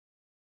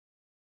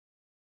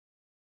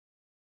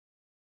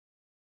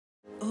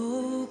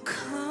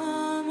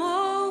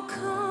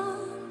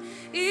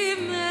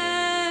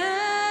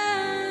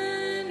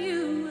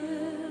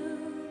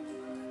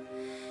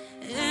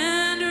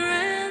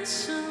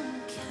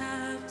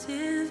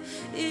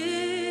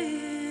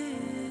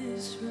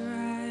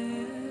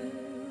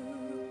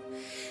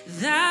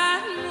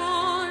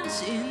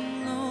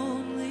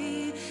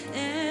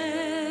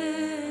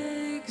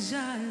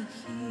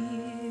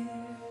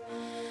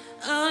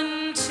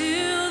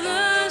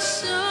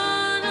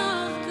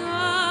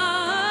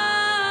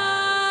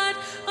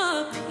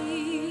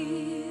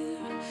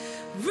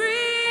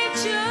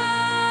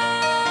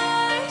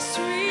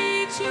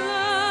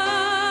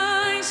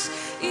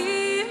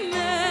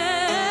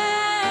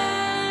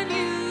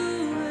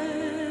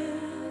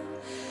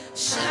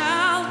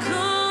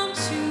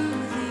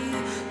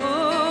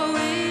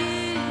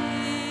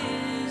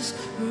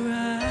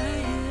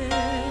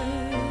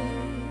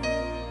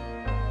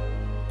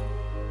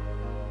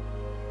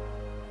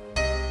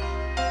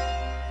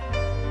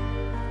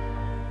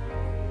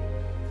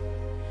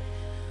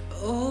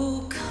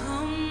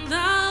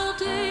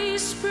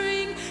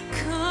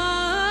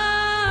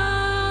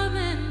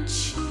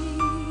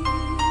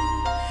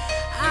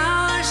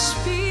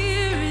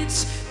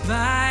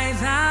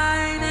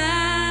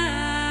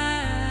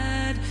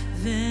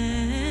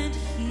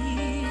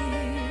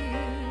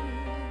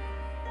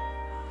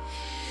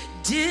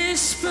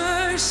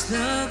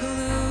the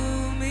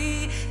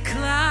gloomy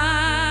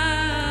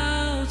clouds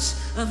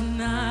of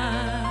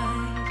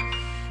night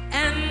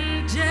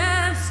and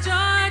death's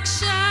dark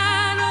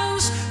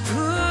shadows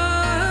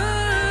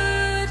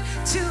put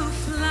to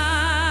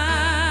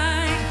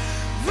flight.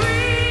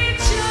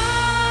 Rejoice,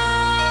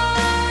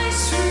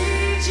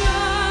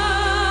 rejoice,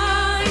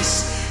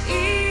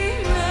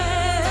 Emmanuel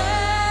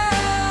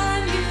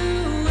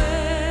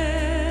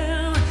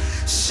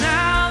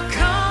shall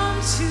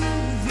come to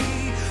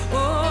thee,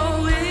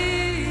 O Israel.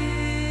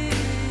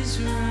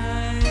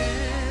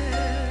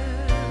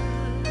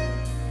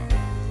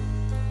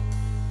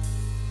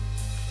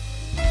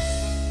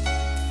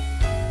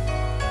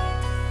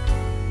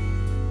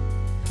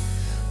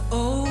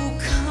 Oh,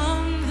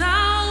 come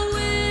thou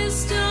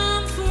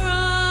wisdom from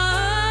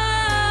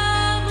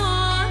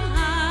on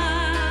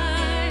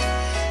high,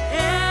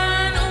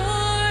 and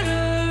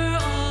order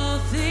all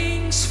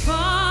things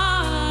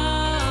far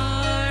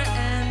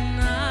and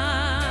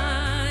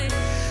nigh.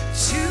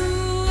 To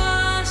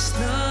us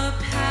the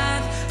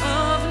path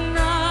of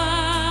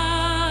knowledge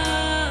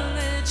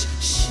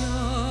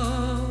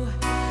show,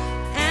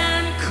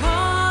 and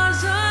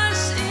cause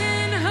us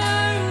in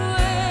her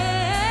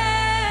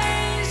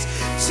ways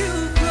to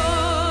go.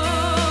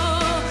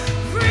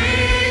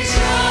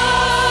 Rejoice,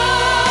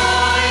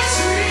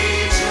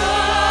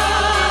 rejoice,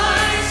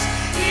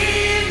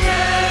 Emmanuel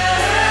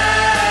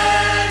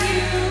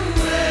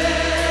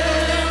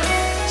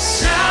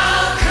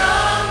shall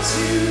come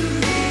to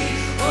thee,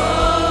 O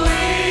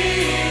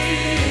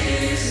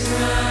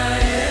Israel.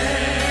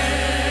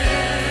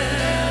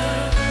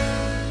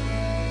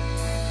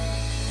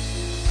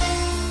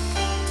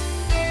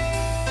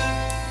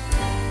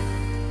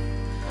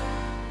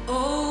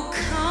 Oh,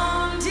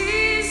 come,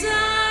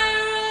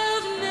 desire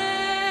of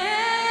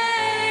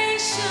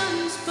nations,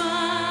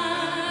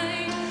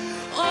 bind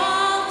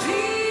all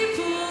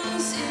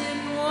peoples in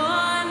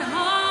one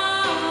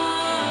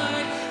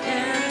heart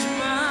and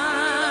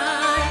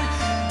mind.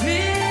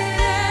 Bid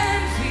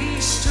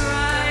envy,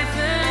 strife,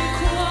 and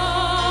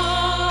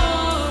quarrels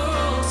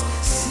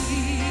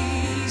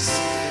cease.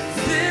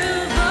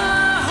 Fill the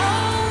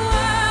whole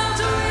world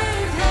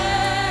with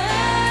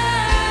heaven's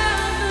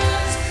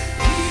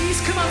peace.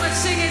 Come on, let's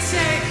sing it.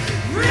 Say,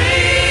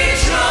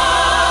 rejoice,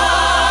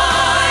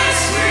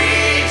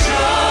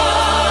 rejoice,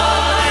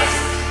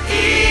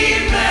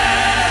 Emmanuel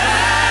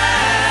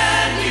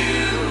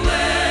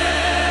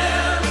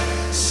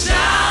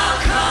shall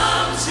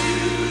come to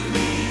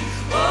thee,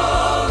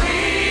 O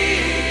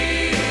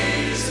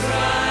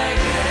Israel.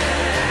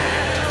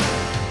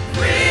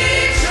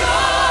 Rejoice,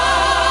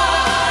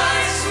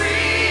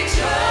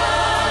 rejoice,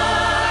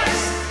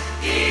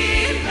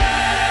 Emmanuel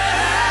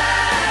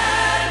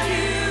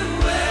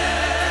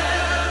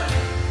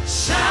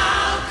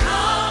shall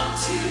come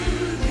to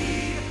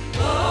thee,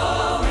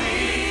 O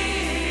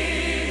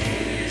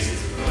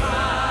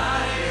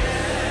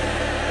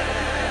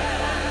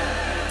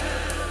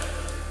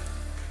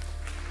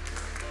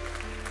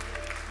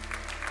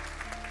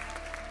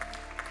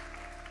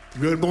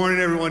Good morning,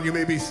 everyone. You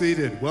may be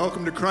seated.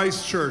 Welcome to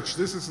Christ Church.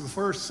 This is the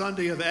first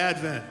Sunday of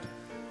Advent.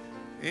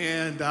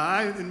 And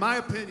in my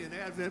opinion,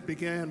 Advent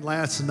began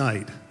last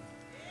night.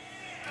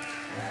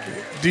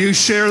 Do you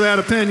share that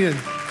opinion?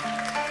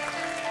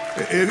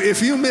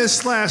 If you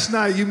missed last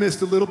night, you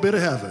missed a little bit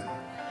of heaven.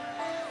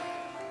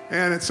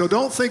 And so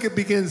don't think it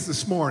begins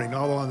this morning,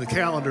 although on the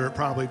calendar it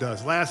probably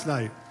does. Last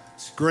night,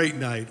 it's a great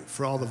night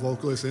for all the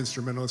vocalists,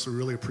 instrumentalists. We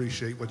really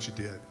appreciate what you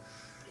did.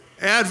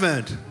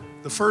 Advent,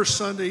 the first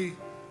Sunday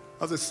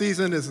of the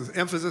season, is an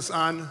emphasis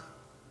on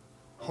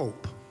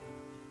hope.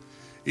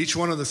 Each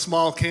one of the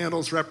small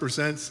candles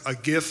represents a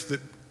gift that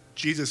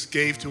Jesus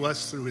gave to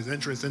us through his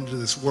entrance into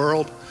this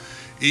world.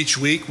 Each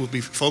week we'll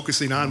be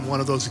focusing on one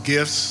of those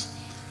gifts.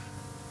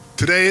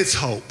 Today it's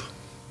hope.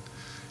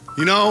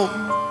 You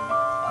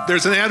know,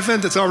 there's an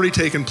Advent that's already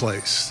taken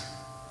place.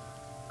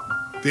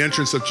 The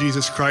entrance of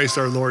Jesus Christ,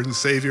 our Lord and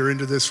Savior,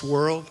 into this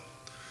world.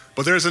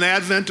 But there's an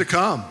Advent to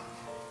come.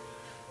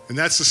 And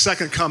that's the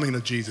second coming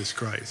of Jesus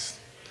Christ.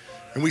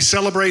 And we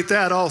celebrate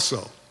that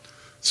also.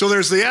 So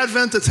there's the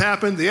Advent that's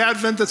happened, the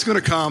Advent that's going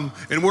to come,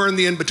 and we're in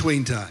the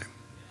in-between time.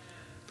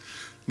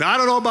 Now, I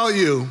don't know about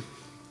you,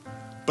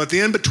 but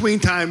the in-between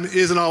time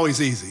isn't always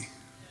easy.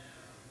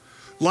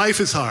 Life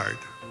is hard.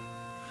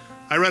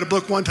 I read a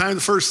book one time,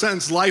 the first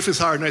sentence, life is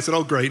hard, and I said,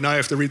 oh great, now I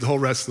have to read the whole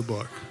rest of the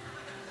book.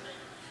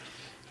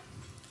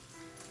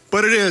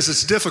 But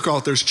it's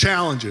difficult, there's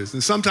challenges,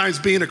 and sometimes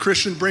being a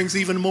Christian brings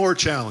even more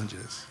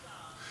challenges.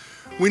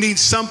 We need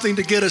something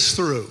to get us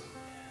through.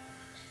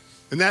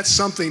 And that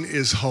something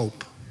is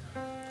hope.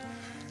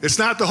 It's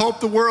not the hope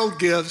the world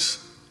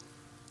gives.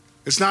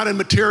 It's not in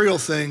material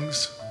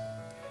things.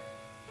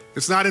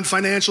 It's not in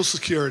financial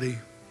security.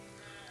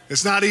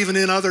 It's not even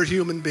in other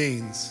human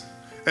beings.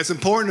 As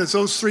important as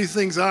those three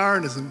things are,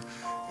 and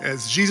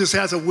as Jesus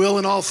has a will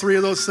in all three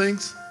of those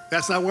things,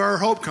 that's not where our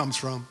hope comes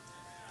from.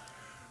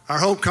 Our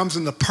hope comes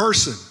in the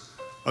person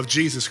of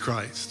Jesus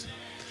Christ.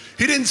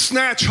 He didn't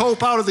snatch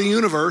hope out of the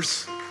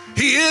universe.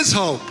 He is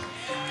hope.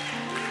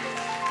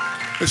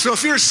 And so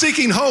if you're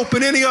seeking hope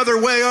in any other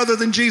way other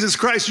than Jesus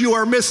Christ, you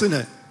are missing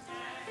it.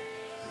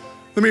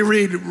 Let me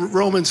read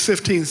Romans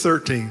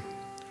 15:13.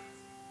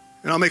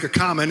 And I'll make a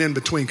comment in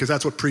between because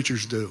that's what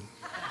preachers do.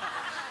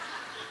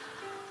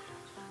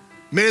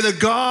 May the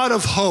God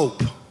of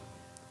hope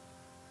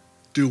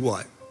do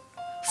what?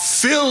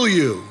 Fill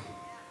you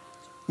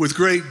with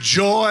great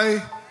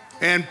joy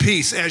and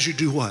peace as you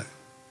do what?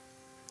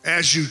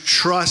 As you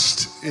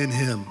trust in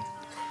him.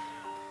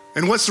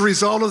 And what's the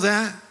result of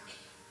that?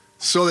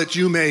 So that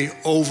you may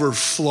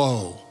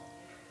overflow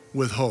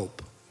with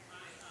hope.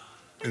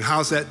 And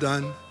how's that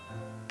done?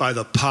 By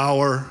the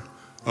power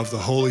of the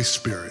Holy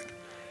Spirit.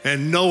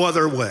 And no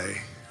other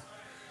way.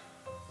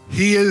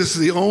 He is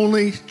the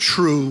only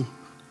true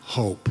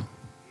hope.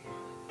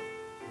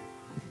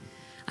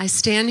 I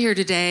stand here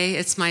today.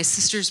 It's my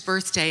sister's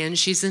birthday, and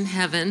she's in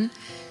heaven.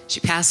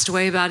 She passed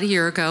away about a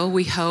year ago.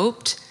 We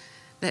hoped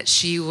that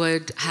she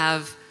would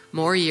have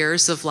more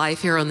years of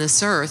life here on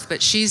this earth,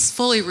 but she's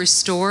fully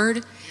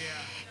restored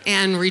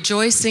and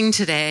rejoicing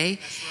today.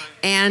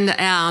 And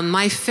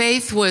my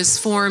faith was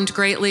formed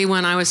greatly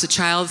when I was a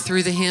child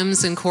through the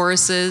hymns and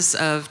choruses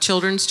of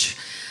children's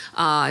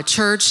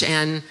church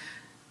and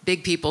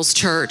big people's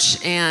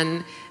church.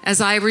 And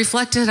as I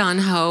reflected on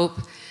hope,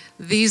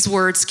 these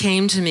words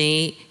came to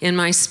me in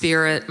my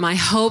spirit. My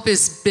hope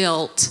is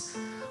built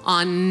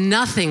on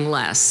nothing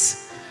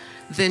less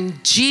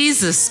than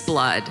Jesus'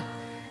 blood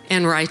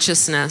and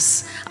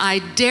righteousness. I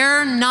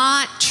dare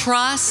not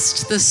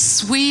trust the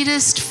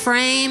sweetest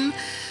frame,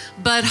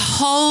 but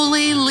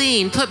wholly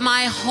lean, put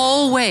my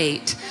whole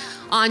weight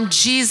on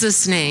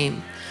Jesus'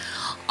 name.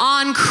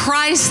 On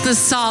Christ the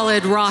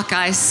solid rock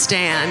I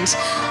stand.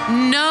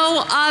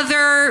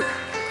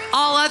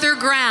 All other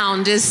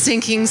ground is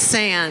sinking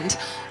sand.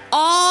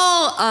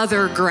 All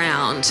other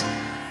ground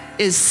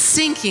is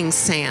sinking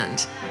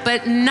sand,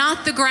 but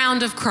not the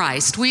ground of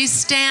Christ. We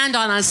stand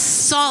on a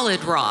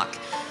solid rock.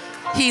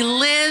 He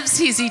lives,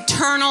 he's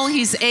eternal,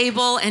 he's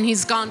able, and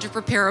he's gone to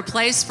prepare a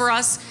place for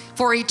us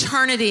for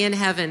eternity in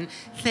heaven.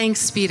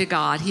 Thanks be to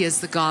God. He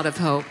is the God of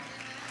hope.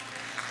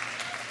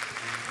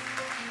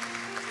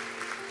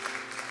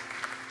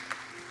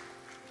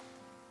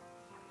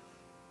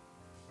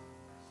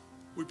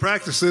 We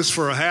practiced this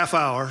for a half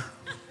hour.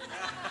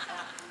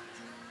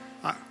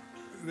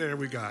 There,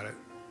 we got it.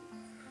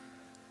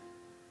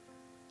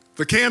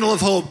 The candle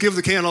of hope. Give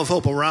the candle of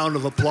hope a round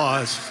of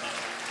applause.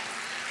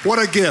 What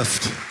a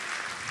gift.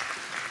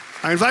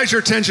 I invite your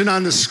attention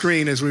on the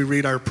screen as we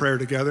read our prayer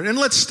together. And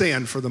let's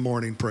stand for the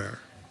morning prayer.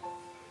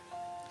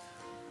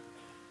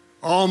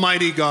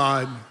 Almighty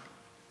God,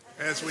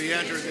 as we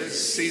enter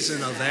this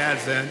season of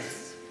Advent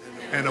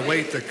and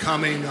await the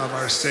coming of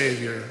our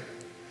Savior,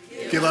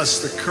 give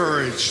us the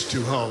courage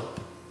to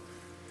hope.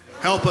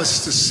 Help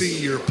us to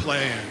see your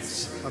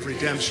plans of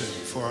redemption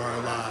for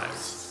our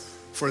lives,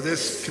 for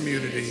this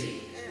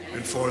community,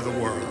 and for the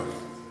world.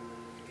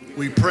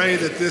 We pray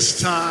that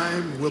this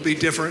time will be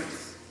different.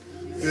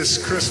 This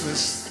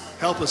Christmas,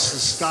 help us to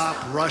stop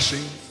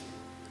rushing.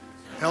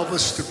 Help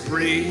us to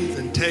breathe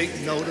and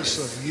take notice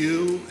of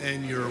you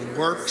and your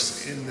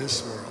works in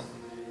this world.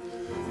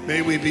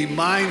 May we be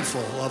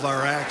mindful of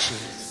our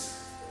actions,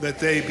 that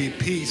they be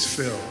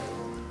peace-filled,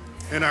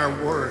 and our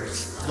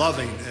words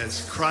loving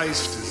as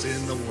Christ is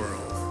in the world.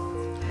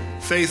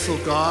 Faithful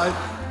God,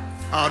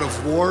 out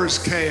of war's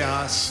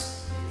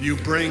chaos, you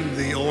bring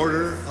the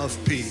order of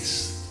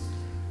peace.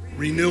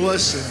 Renew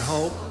us in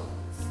hope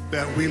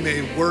that we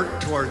may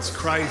work towards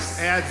Christ's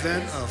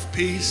advent of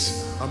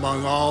peace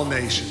among all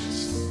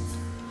nations.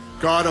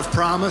 God of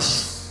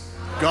promise,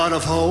 God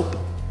of hope,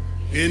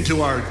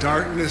 into our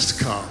darkness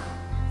come.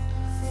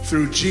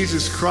 Through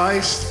Jesus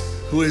Christ,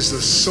 who is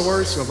the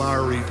source of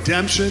our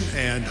redemption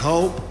and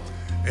hope.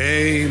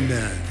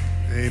 Amen.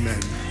 Amen.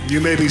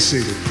 You may be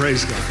seated.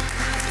 Praise God.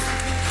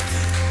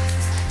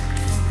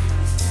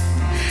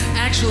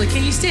 Actually,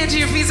 can you stand to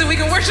your feet so we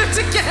can worship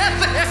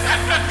together?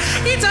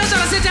 He told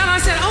y'all to sit down. I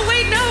said, oh,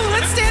 wait, no,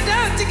 let's stand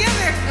up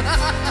together.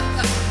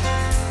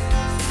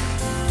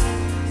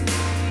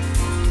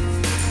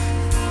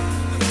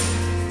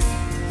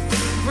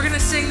 We're going to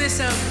sing this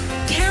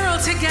carol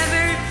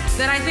together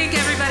that I think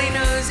everybody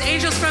knows,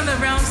 Angels from the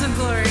Realms of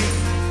Glory.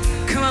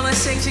 Come on, let's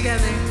sing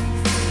together.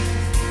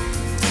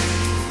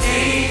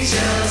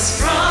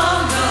 Angels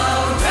from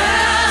the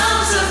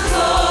realms of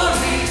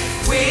glory,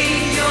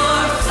 wing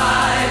your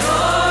flight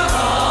o'er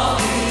all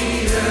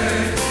the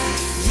earth.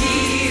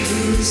 Ye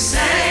who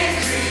sang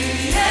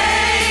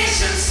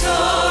creation's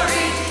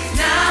story,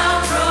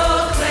 now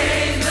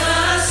proclaim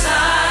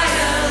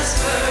Messiah's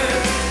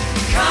birth.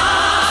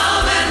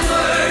 Come and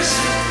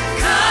worship,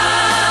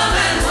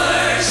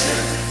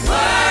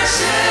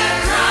 worship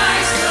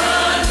Christ the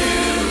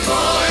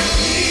newborn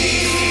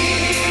King.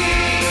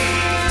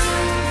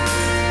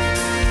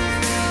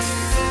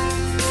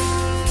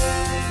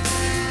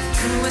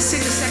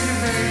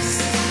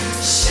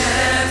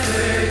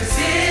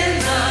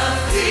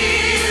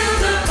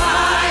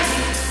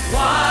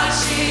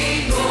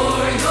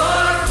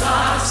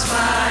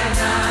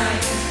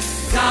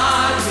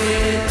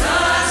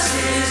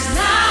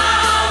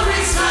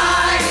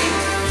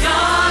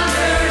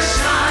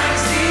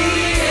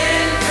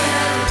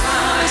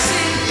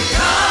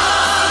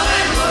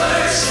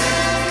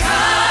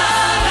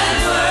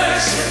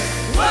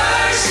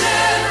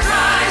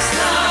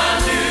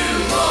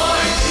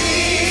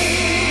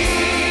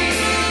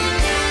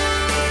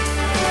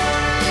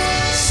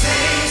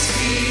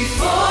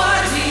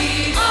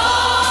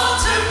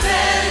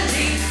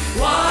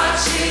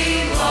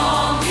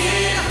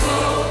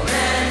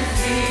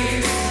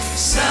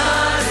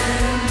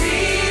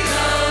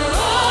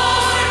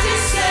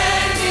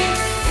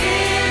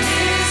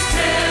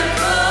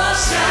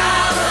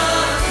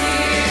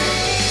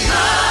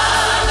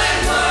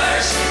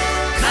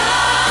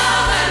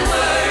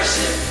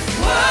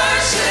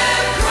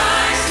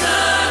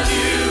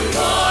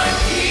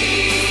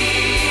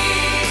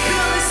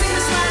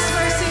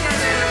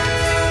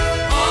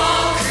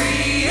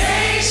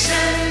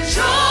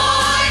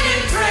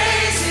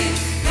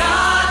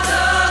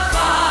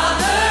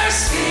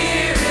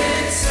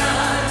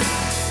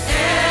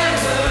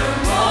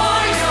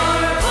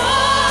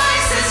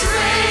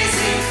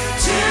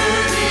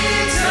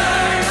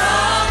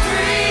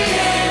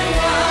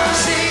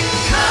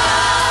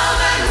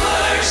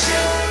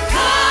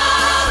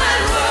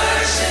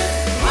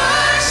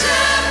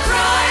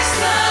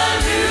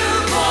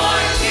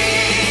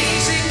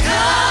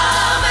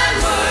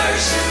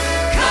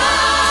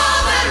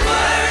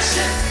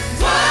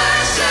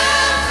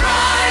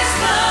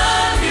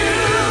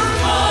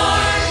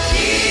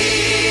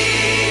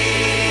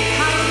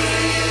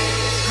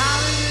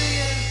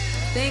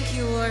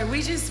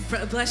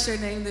 bless your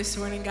name this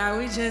morning, God.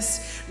 We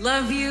just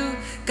love you.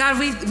 God,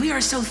 we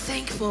are so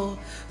thankful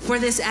for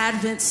this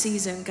Advent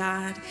season,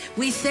 God.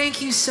 We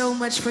thank you so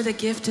much for the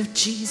gift of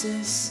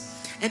Jesus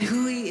and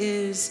who he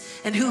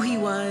is and who he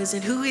was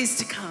and who is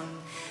to come.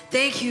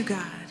 Thank you,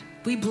 God.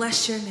 We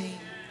bless your name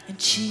in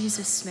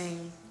Jesus'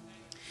 name.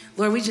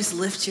 Lord, we just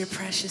lift your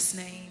precious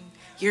name,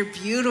 your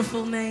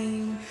beautiful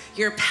name,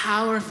 your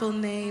powerful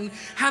name.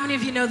 How many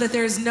of you know that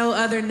there's no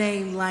other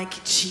name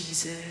like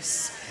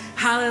Jesus?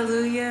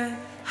 Hallelujah,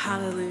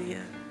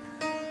 hallelujah.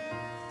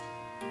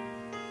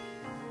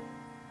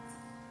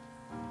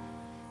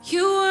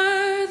 You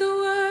were the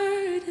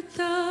Word at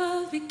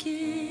the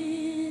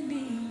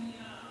beginning,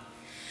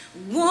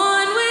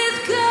 one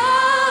with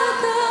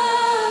God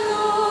the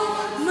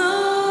Lord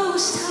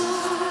Most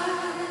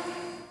High.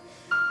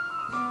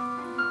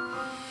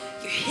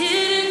 Your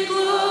hidden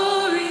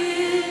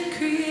glory in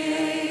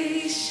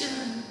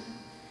creation,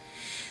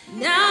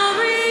 now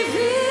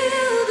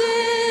revealed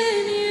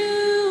in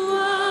you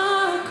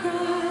are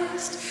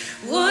Christ.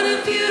 What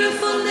a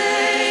beautiful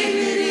name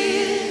it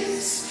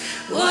is.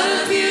 What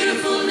a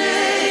beautiful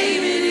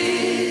name it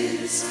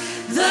is.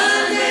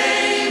 The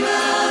name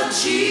of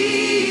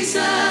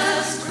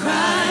Jesus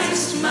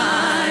Christ,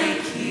 my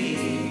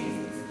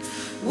King.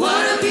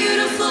 What a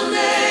beautiful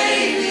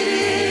name it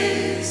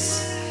is.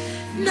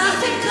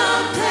 Nothing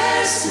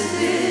compares to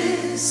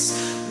this.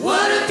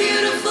 What a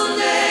beautiful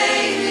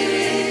name it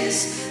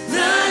is.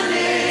 The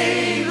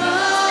name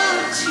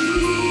of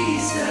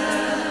Jesus.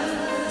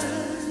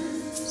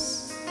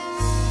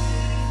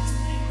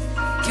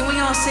 Can we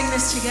all sing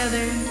this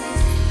together?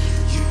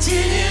 You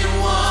didn't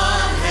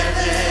want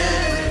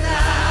heaven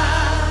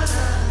without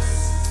us.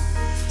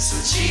 So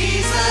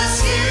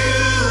Jesus, you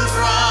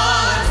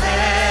brought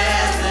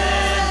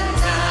heaven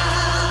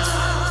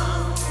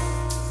down.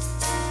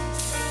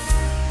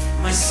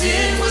 My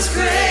sin was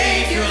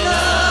great, your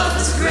love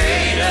was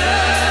greater.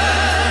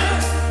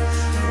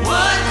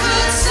 What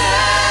could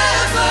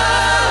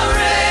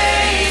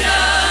separate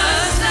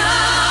us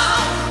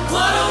now?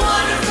 What a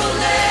wonderful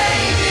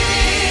name it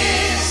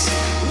is.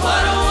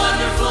 What a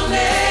wonderful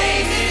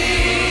name it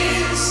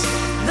is.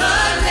 The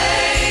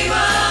name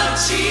of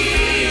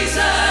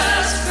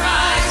Jesus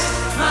Christ,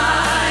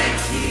 my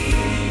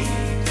King.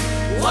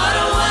 What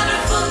a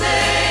wonderful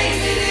name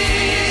it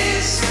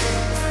is.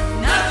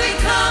 Nothing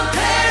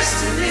compares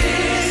to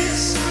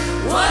this.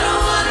 What a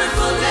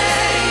wonderful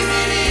name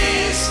it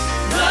is.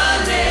 The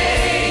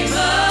name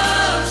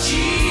of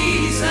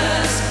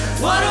Jesus.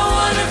 What a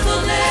wonderful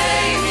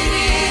name it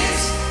is.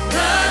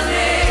 The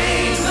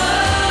name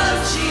of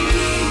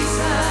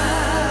Jesus.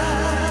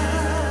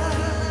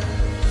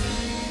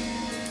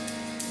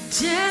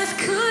 Death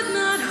could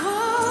not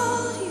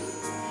hold you.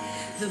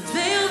 The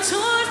veil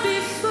torn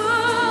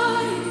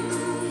before you.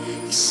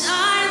 You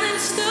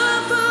silenced the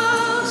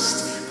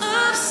boast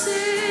of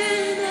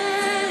sin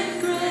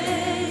and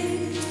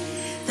grave.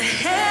 The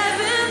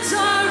heavens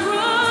are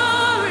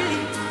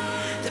roaring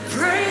the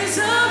praise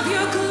of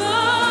your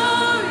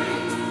glory.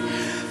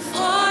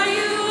 For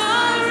you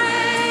are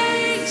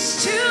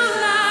raised to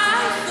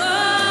life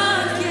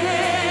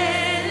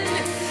again.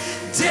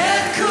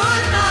 Death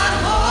could not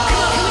hold.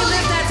 Can we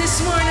lift that this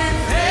morning?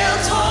 Veil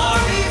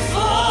torn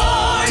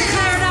before you.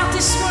 Declare it out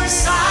this morning.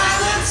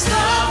 Silence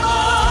the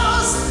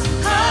boast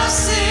of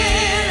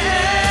sin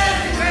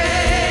and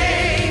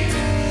grave.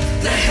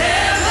 The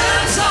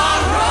heavens are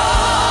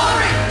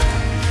roaring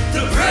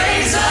the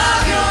praise of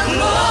your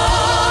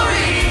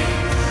glory.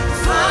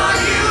 For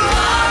you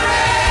are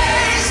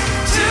raised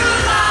to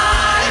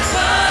life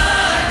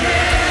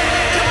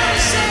again. Come on,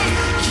 sing.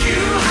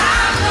 You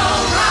have no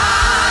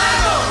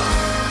rival.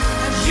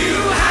 You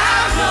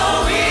have no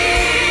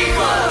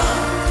equal.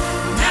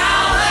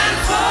 Now and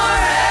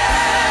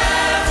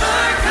forever,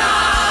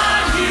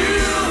 God, you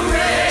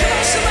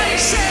reign. Somebody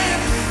sing.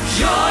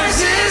 Yours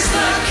is the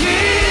Come on,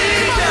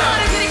 kingdom.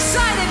 get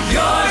excited.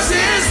 Yours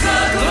is the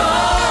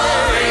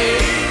glory.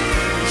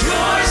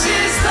 Yours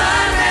is the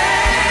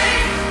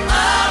name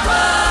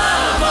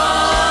above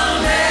all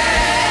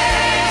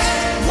names.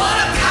 What a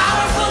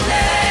powerful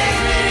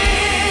name it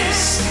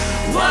is.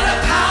 What a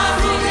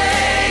powerful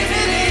name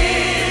it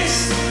is.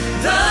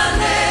 The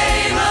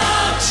name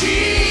of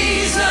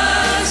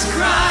Jesus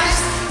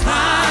Christ,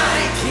 my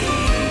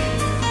King.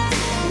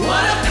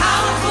 What a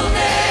powerful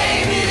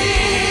name it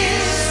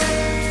is.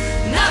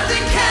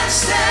 Nothing can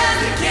stand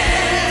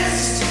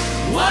against.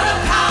 What a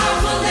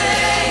powerful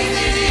name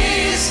it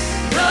is.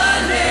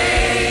 The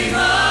name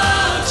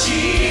of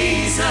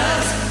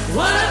Jesus.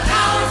 What a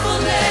powerful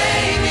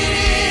name it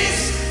is.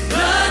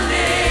 The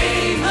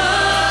name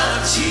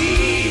of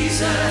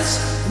Jesus.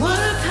 What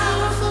a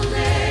powerful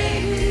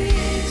name it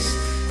is.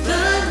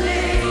 The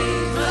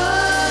name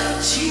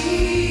of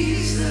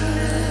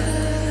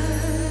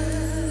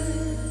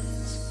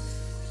Jesus.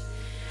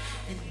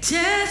 And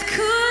death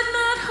could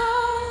not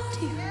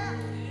hold you.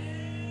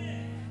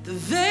 The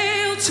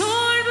veil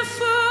torn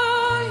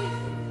before you.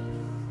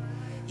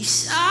 You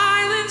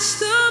silenced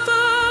the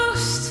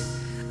boast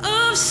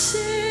of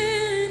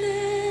sin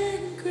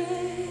and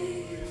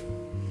grave.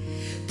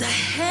 The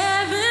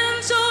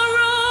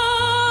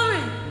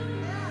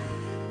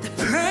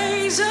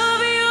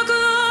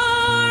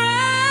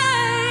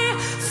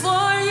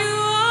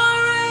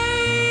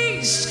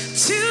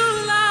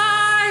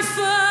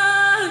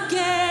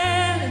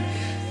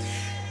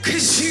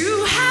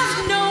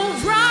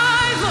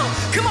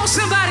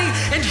somebody.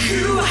 And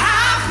you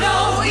have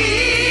no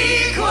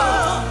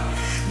equal,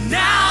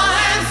 now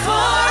and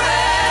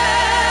forever,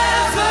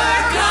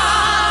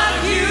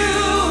 God,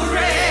 you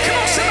reign. Come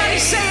on, somebody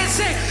say it,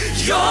 say,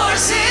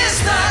 yours is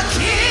the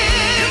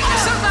kingdom. Come on,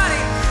 somebody.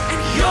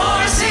 And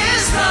yours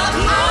is the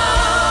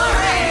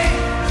glory,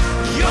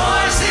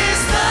 yours is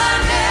the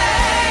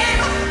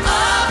name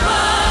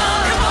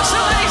above. Come on,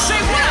 somebody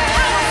say, what a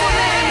powerful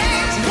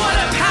name. What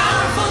a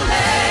powerful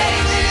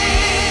name it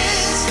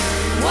is.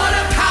 What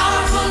a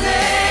powerful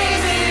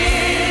name it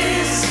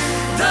is.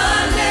 The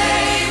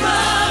name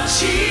of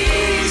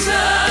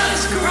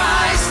Jesus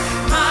Christ,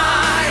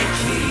 my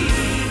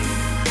King.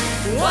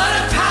 What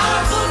a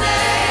powerful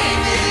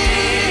name it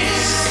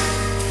is.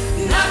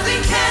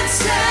 Nothing can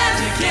stand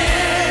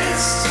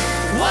against.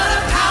 What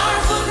a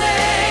powerful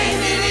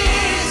name it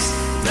is.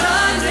 The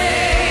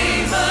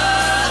name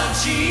of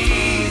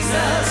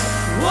Jesus.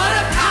 What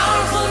a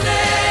powerful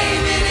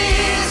name it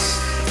is.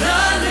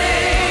 The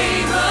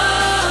name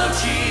of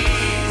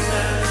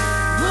Jesus.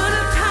 What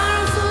a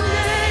powerful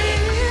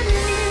name it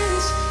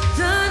is.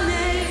 The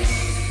name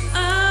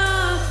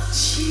of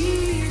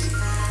Jesus.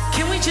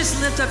 Can we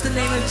just lift up the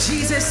name of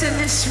Jesus in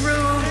this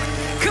room?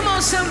 Come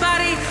on,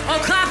 somebody. Oh,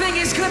 clapping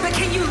is good, but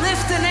can you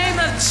lift the name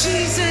of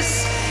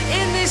Jesus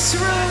in this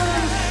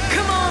room?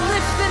 Come on,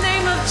 lift the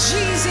name of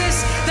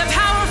Jesus, the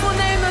powerful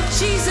name of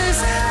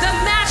Jesus, the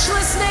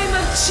matchless name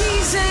of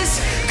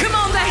Jesus. Come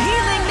on, the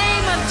healing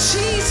name of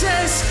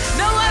Jesus.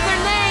 No other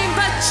name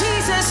but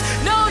Jesus.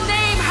 No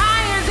name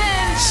higher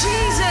than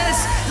Jesus.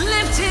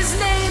 Lift his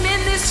name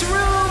in this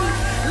room.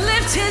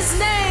 Lift his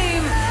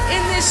name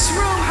in this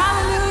room.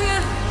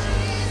 Hallelujah.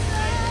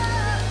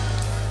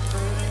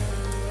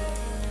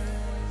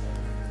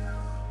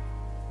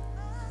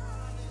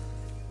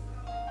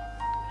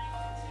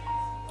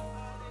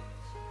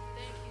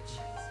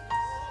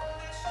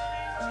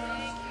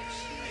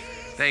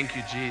 Thank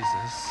you,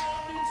 Jesus.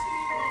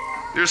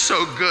 You're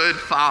so good,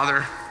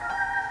 Father.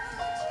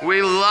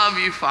 We love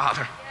you,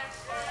 Father.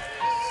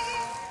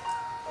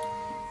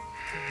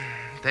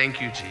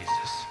 Thank you,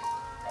 Jesus.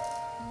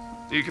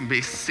 You can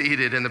be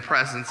seated in the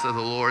presence of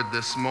the Lord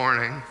this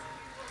morning.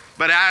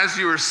 But as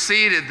you are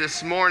seated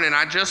this morning,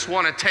 I just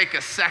want to take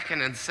a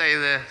second and say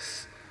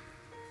this.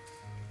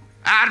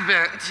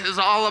 Advent is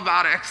all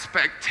about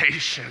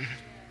expectation,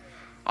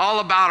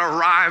 all about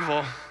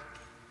arrival,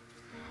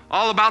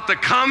 all about the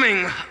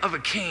coming of a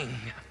king.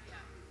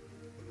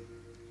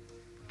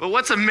 But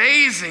what's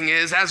amazing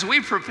is as we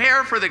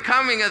prepare for the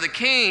coming of the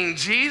king,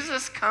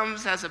 Jesus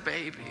comes as a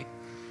baby.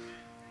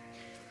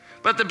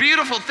 But the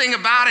beautiful thing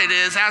about it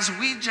is, as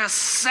we just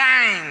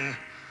sang,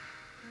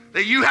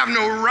 that you have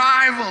no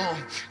rival,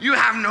 you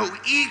have no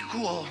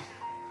equal.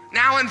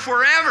 Now and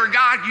forever,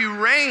 God, you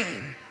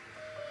reign.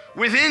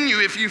 Within you,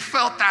 if you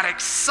felt that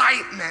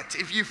excitement,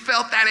 if you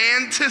felt that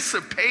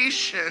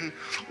anticipation,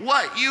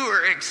 what you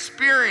are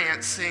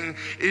experiencing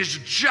is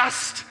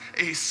just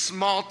a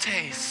small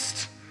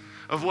taste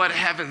of what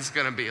heaven's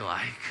gonna be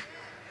like.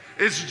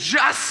 It's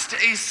just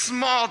a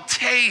small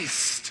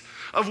taste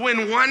of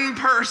when one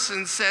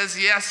person says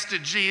yes to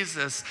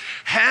Jesus,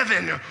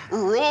 heaven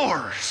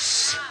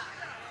roars.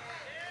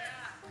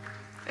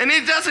 And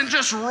it doesn't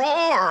just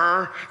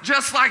roar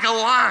just like a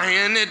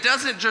lion. It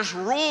doesn't just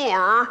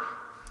roar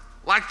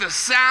like the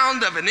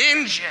sound of an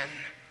engine.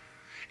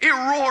 It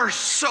roars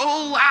so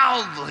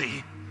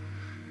loudly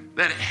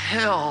that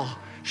hell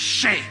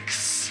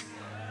shakes.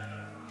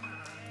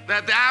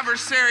 That the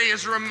adversary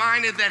is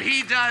reminded that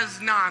he does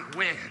not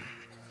win.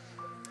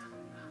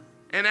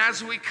 And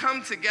as we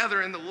come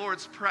together in the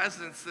Lord's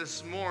presence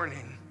this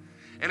morning,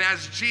 and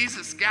as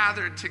Jesus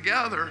gathered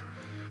together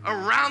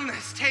around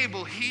this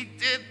table, he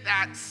did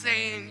that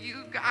saying,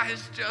 you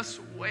guys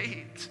just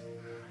wait.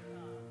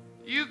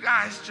 You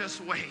guys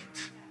just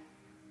wait.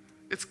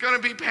 It's gonna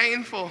be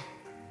painful.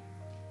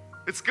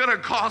 It's gonna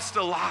cost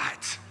a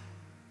lot.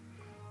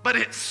 But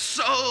it's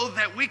so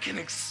that we can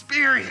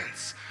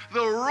experience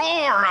the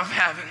roar of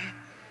heaven,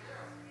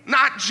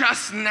 not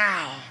just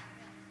now,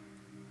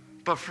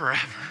 but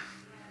forever.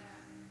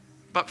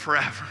 But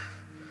forever.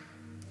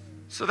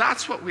 So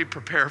that's what we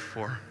prepare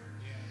for.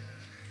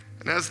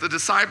 And as the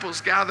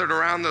disciples gathered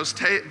around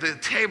the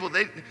table,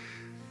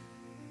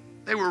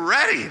 they were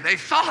ready. They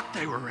thought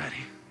they were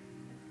ready.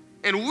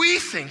 And we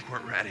think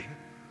we're ready.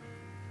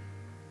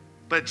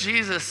 But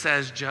Jesus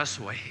says, just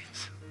wait.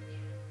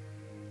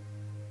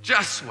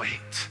 Just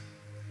wait.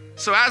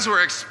 So as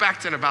we're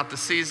expectant about the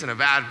season of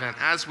Advent,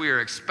 as we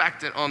are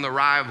expectant on the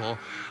arrival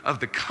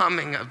of the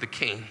coming of the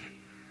King,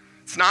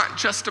 it's not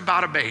just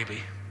about a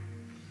baby.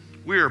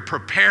 We are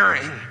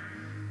preparing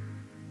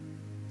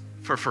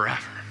for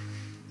forever.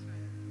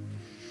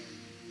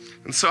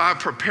 And so I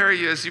prepare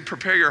you, as you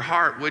prepare your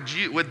heart,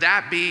 would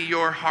that be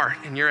your heart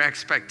and your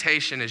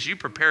expectation as you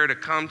prepare to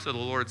come to the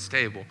Lord's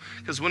table?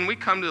 Because when we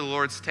come to the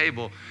Lord's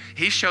table,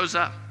 he shows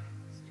up.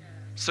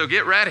 So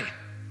get ready.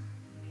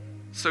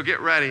 So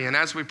get ready. And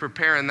as we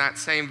prepare in that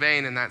same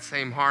vein, in that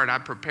same heart,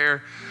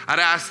 I'd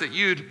ask that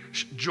you'd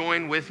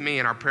join with me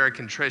in our prayer of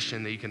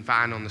contrition that you can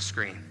find on the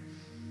screen.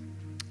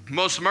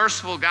 Most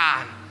merciful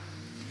God,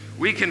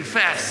 We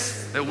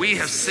confess that we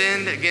have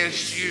sinned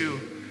against you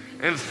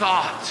in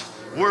thought,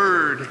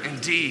 word,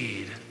 and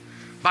deed,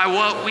 by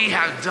what we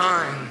have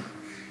done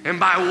and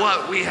by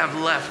what we have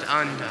left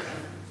undone.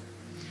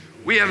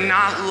 We have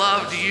not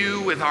loved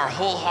you with our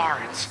whole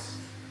heart.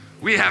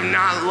 We have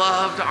not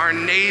loved our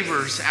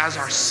neighbors as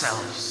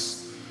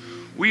ourselves.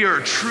 We are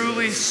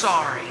truly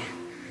sorry,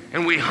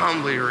 and we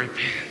humbly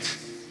repent.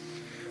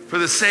 For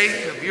the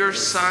sake of your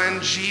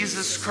Son,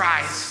 Jesus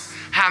Christ,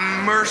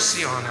 have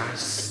mercy on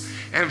us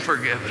and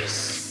forgive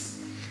us,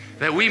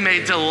 that we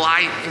may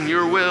delight in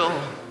your will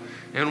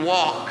and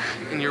walk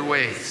in your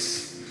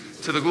ways,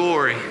 to the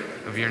glory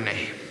of your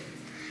name.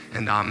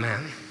 And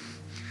amen.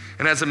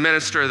 And as a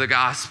minister of the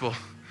gospel,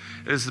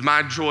 it is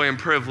my joy and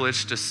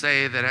privilege to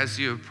say that as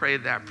you have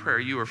prayed that prayer,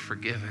 you are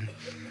forgiven.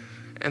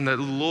 And the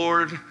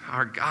Lord,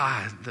 our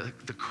God,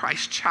 the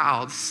Christ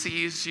child,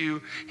 sees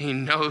you, he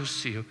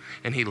knows you,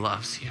 and he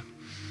loves you.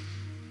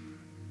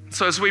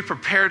 So as we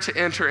prepare to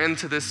enter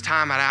into this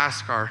time, I'd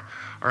ask our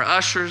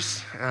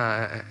ushers,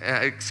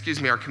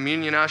 our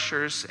communion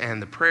ushers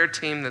and the prayer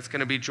team that's going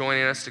to be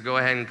joining us to go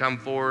ahead and come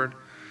forward.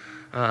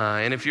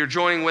 And if you're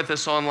joining with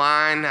us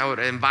online, I would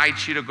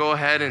invite you to go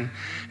ahead and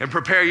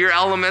prepare your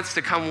elements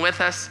to come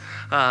with us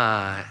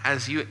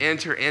as you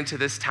enter into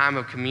this time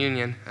of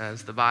communion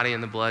as the body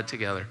and the blood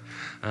together.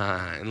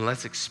 And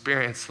let's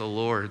experience the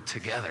Lord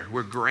together.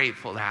 We're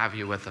grateful to have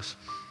you with us.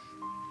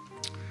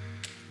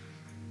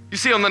 You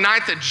see, on the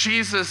night that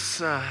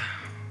Jesus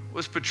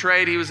was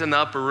betrayed, he was in the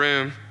upper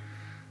room,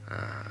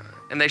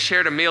 and they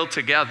shared a meal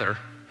together,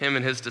 him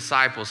and his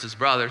disciples, his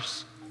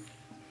brothers.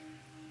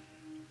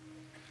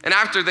 And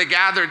after they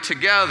gathered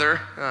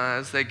together,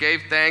 as they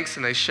gave thanks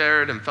and they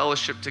shared and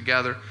fellowshiped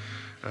together,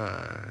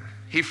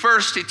 he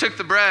took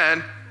the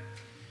bread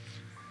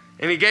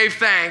and he gave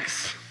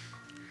thanks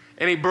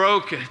and he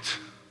broke it.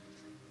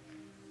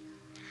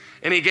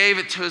 And he gave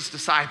it to his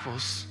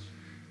disciples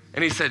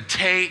and he said,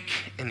 "Take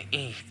and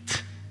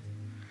eat.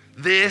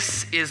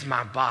 This is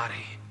my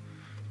body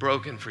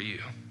broken for you.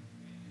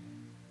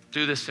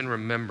 Do this in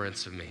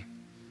remembrance of me."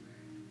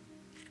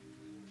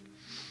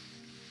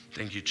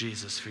 Thank you,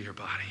 Jesus, for your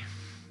body.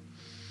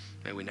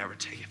 May we never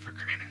take it for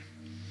granted.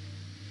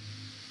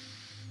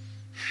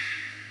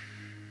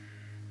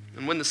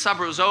 And when the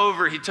supper was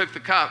over, he took the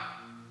cup.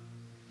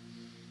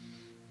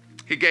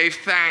 He gave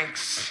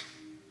thanks,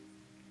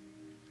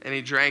 and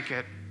he drank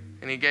it,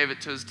 and he gave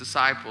it to his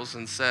disciples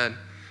and said,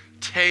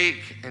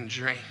 "Take and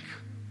drink.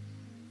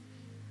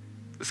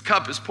 This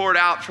cup is poured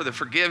out for the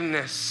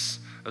forgiveness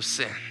of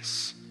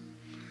sins,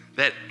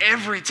 that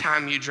every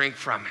time you drink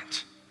from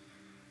it,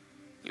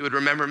 you would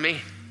remember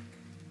me,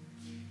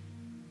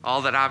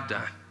 all that I've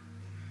done,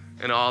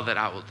 and all that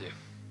I will do."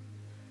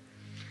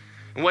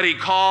 And what he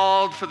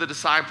called for the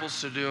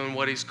disciples to do and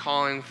what he's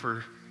calling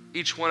for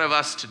each one of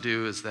us to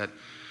do is that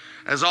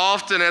as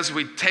often as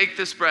we take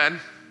this bread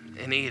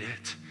and eat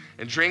it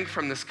and drink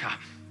from this cup,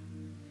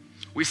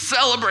 we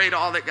celebrate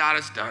all that God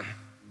has done.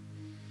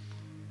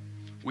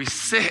 We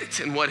sit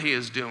in what he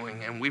is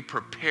doing and we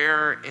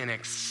prepare in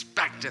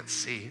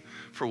expectancy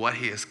for what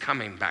he is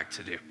coming back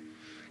to do.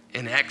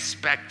 In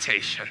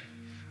expectation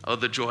of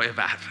the joy of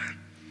Advent.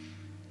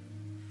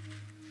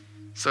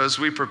 So as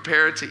we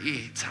prepare to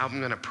eat, I'm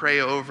going to pray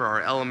over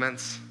our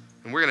elements,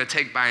 and we're going to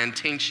take by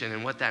intention,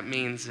 and what that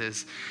means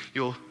is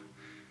you'll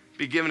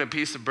be given a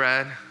piece of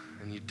bread,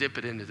 and you dip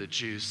it into the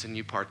juice, and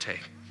you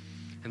partake.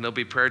 And there'll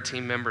be prayer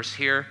team members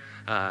here,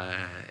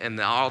 and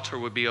the altar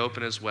would be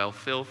open as well.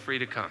 Feel free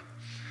to come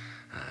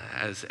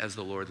as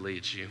the Lord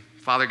leads you.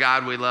 Father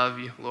God, we love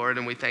you, Lord,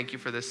 and we thank you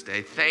for this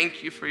day.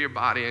 Thank you for your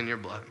body and your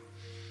blood.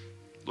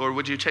 Lord,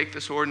 would you take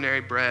this ordinary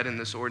bread and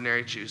this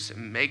ordinary juice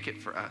and make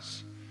it for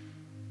us,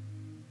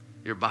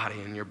 your body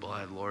and your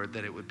blood, Lord,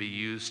 that it would be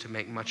used to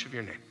make much of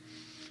your name.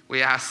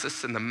 We ask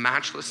this in the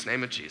matchless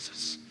name of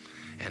Jesus,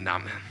 and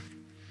amen.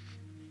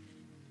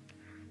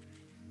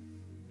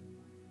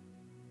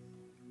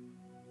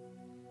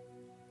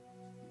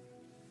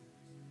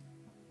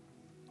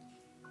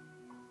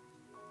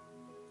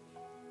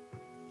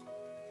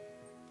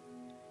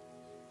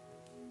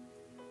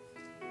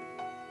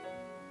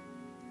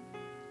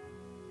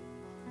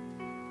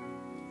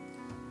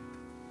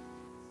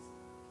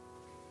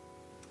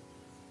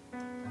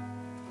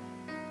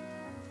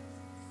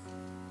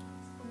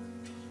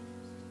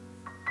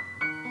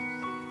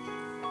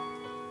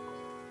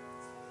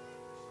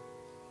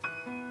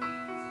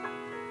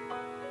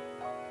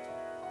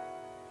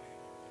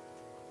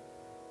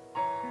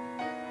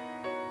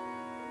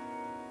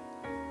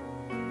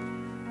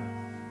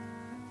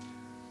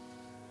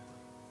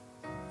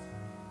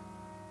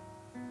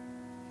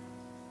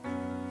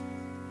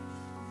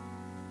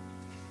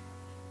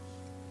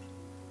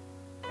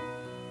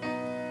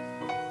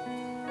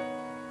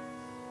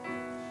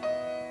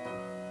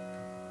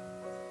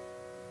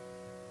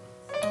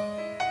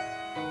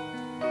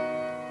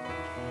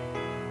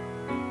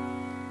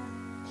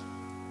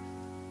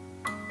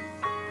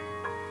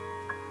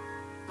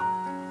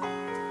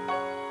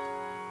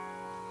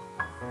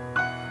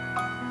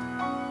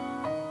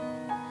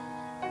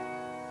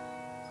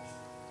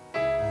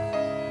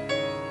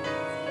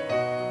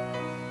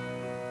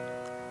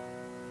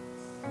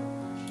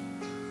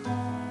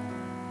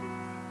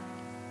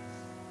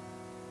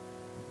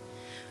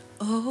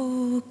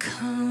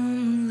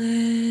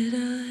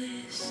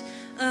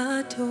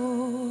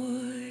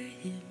 adore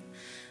him.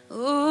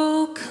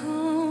 Oh,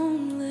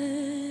 come,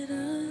 let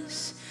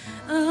us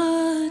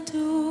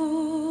adore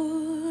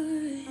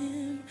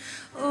him.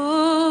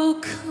 Oh,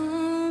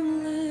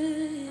 come,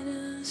 let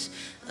us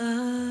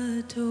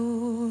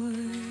adore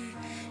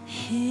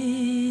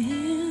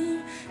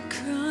him,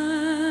 Christ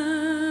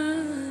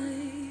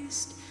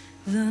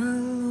the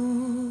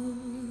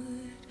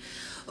Lord.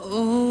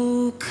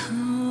 Oh,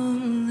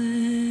 come,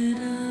 let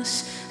us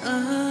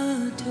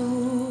adore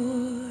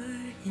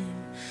him.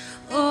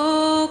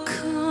 Oh,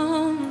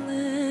 come,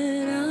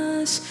 let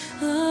us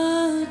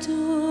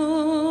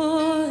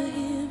adore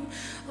him.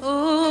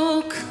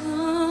 Oh,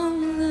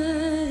 come,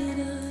 let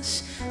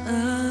us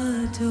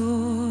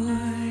adore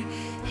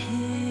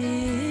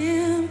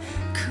him,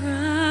 Christ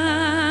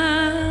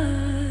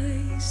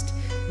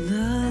the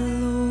Lord.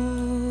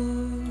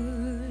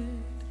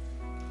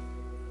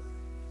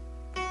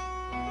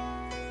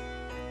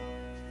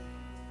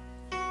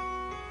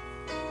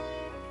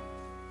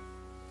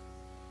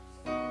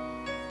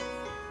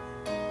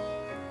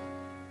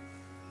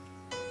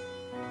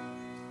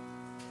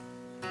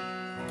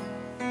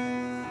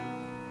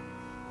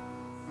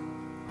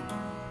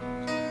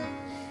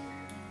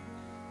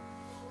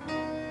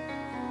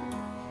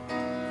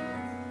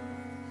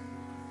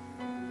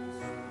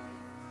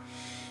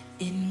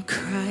 In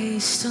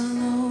Christ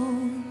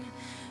alone,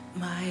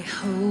 my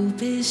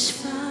hope is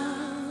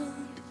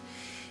found.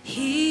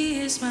 He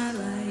is my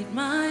light,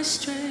 my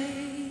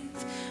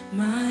strength,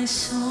 my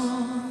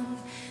song.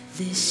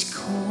 This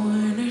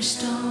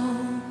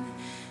cornerstone,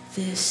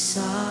 this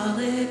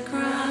solid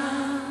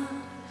ground,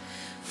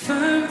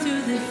 firm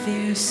through the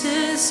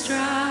fiercest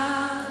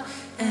drought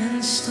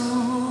and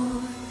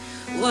storm.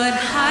 What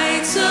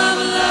heights of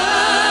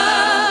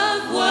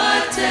love,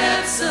 what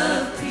depths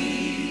of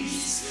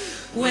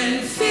peace,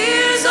 when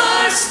fears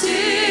are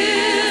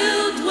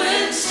stilled,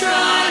 when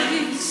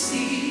striving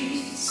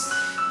cease.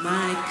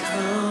 My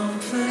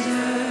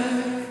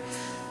comforter,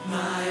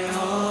 my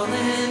all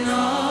in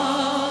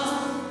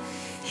all,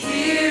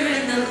 here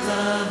in the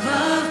love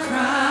of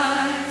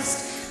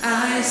Christ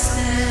I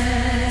stand.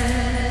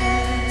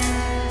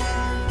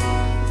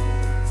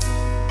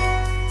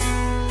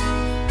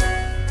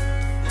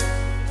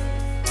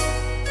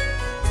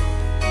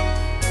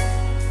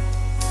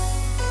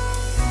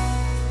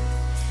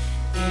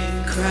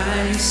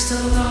 Christ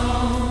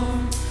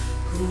alone,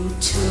 who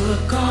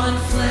took on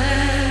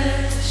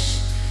flesh,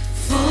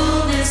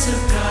 fullness of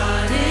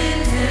God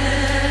in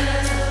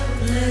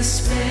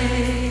helpless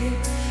babe.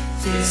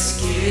 This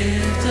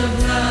gift of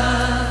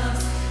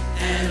love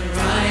and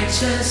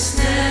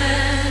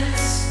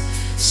righteousness,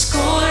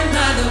 scorned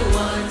by the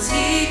ones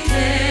he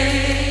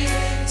came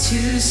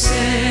to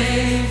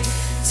save,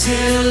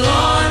 till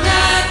on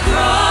that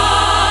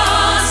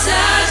cross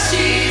as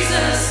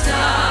Jesus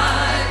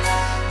died,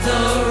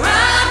 the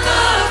wrath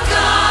of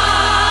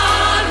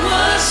God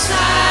was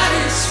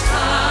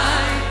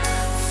satisfied.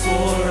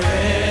 For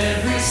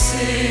every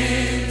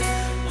sin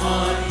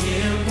on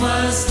him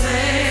was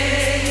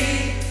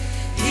laid.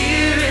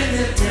 Here in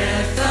the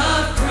death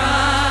of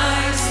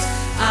Christ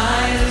I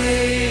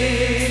live.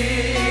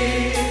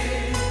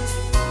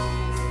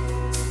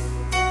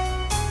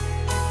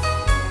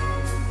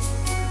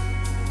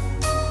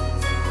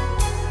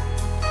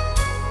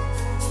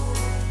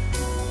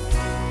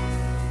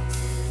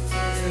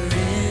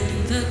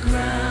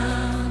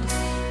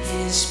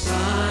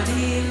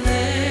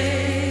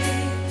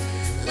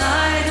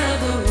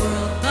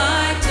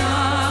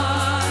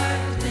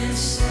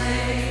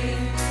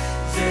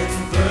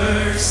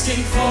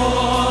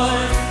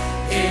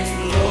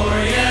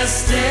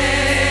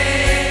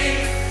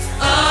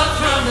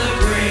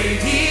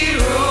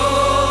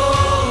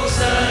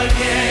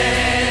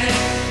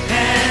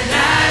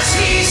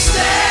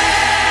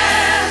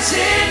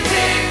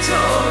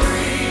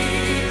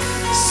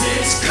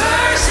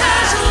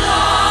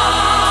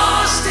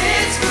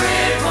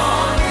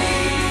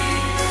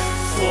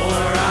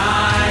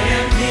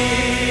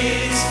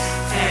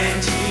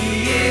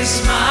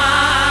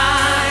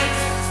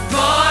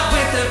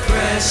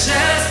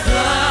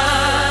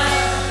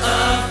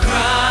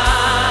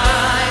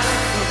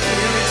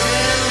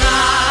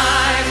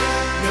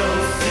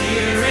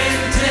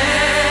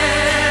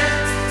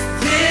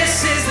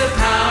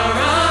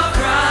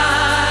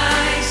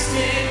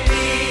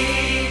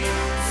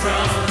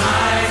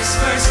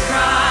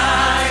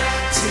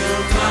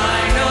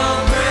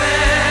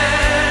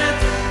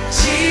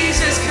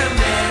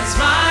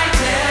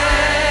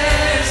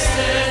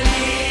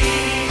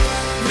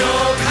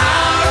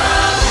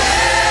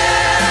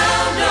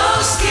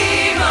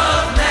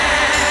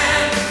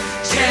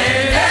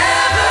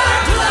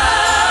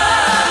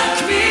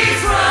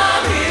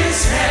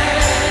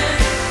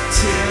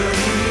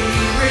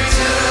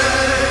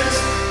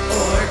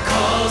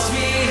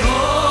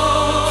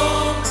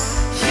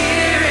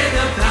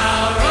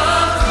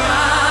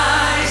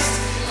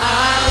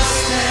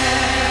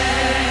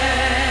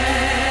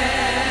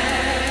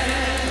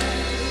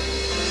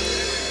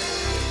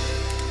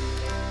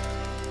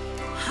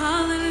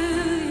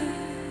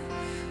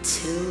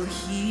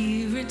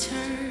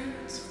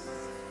 returns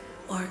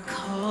or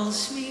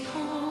calls me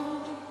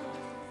home,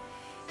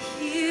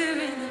 here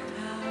in the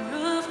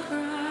power of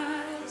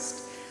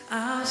Christ,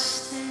 I'll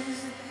stand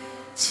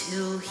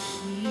till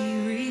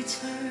he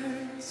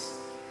returns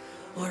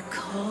or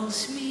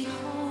calls me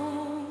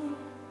home,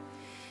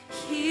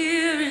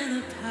 here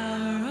in the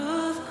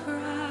power of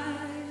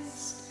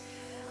Christ,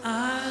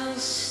 I'll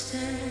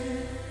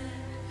stand.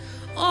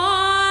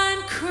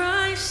 On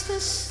Christ the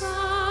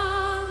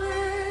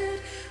solid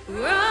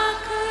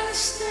rock I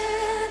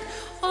stand,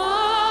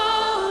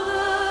 all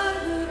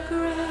other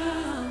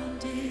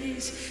ground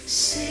is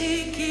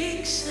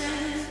sinking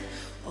sand,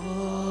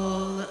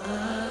 all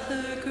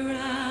other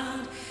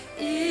ground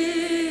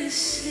is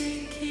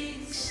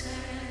sinking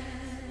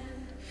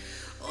sand.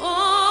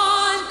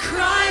 On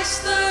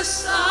Christ the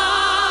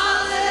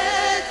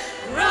solid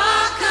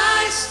rock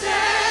I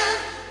stand,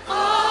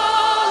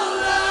 all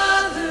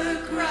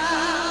other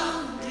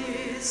ground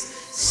is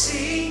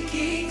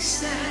sinking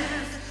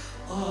sand,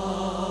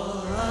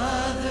 all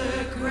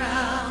other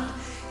ground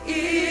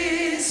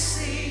is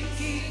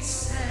sinking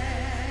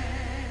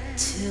sand.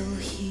 Till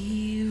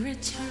he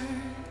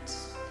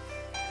returns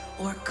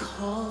or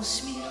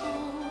calls me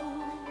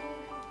home,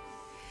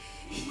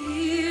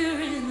 here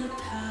in the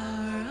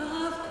power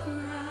of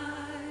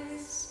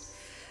Christ,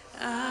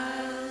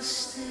 I'll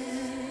stand.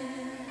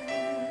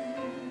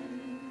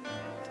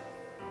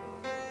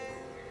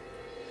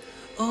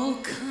 Oh,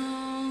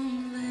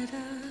 come, let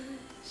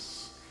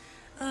us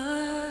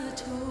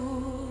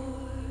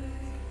adore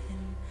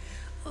him.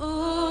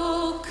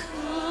 Oh,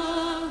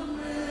 come,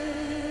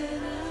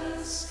 let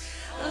us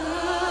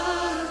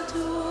adore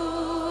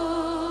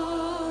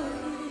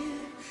him.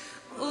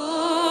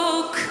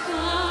 Oh,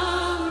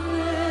 come,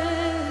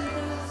 let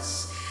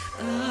us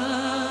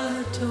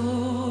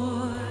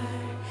adore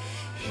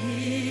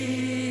him.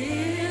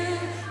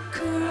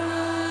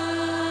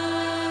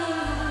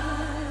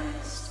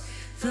 Christ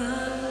the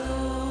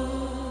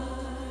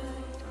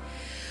Lord,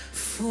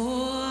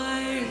 for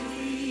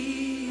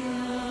he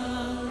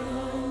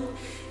alone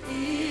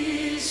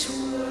is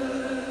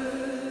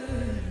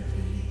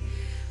worthy,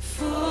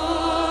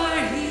 for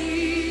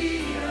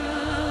he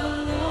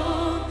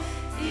alone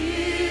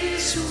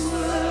is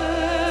worthy,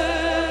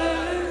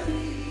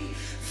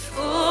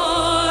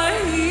 for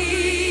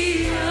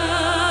he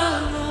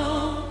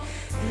alone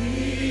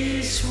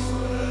is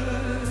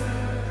worthy.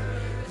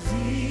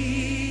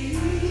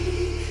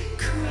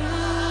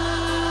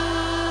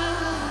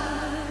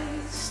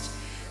 Christ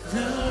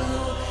the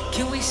Lord.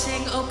 Can we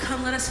sing, oh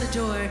come let us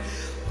adore?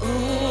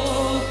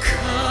 Oh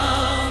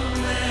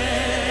come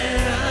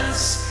let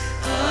us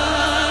adore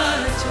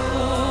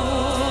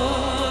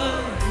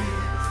him.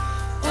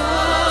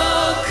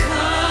 Oh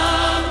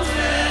come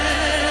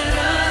let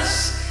us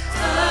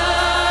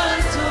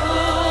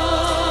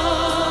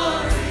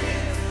adore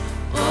him.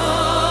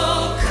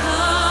 Oh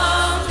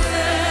come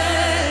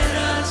let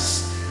us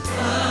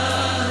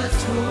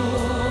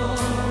adore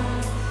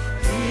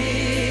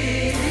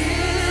him.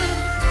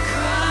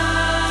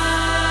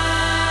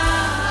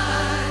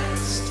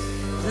 Christ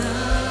the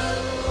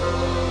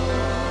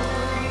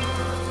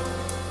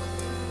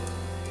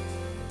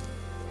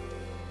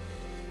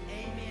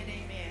Amen,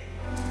 amen.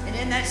 And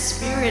in that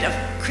spirit of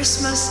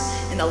Christmas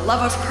and the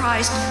love of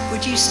Christ,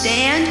 would you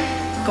stand,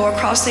 go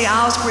across the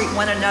aisles, greet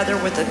one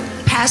another with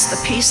pass the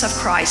peace of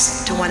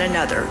Christ to one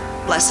another.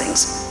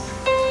 Blessings.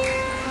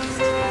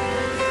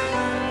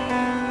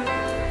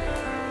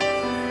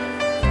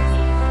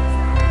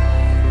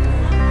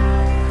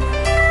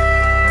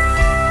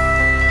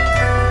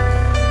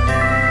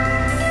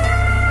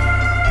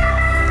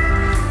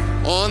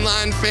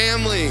 Online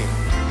family,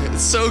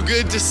 it's so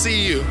good to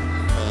see you.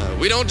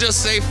 We don't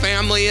just say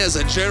family as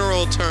a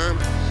general term.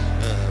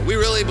 We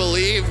really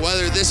believe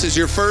whether this is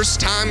your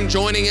first time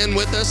joining in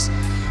with us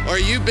or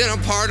you've been a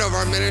part of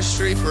our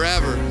ministry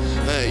forever,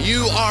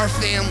 you are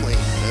family.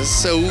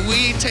 So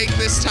we take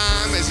this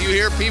time as you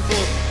hear people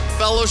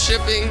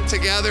fellowshipping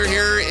together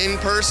here in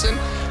person.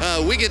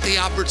 We get the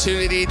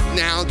opportunity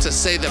now to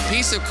say the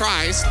peace of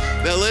Christ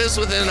that lives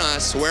within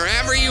us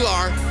wherever you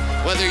are.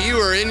 Whether you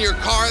are in your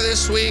car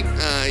this week,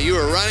 you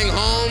are running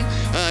home,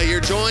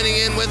 you're joining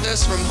in with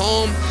us from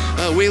home,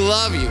 we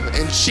love you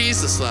and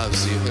Jesus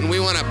loves you, and we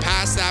want to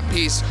pass that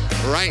peace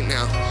right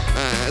now.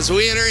 As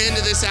we enter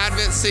into this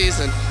Advent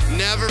season,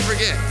 never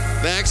forget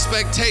the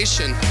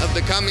expectation of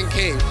the coming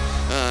King.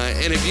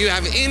 And if you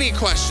have any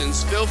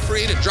questions, feel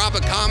free to drop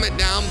a comment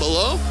down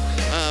below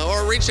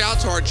or reach out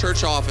to our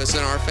church office,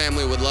 and our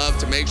family would love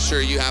to make sure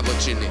you have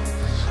what you need.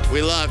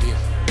 We love you,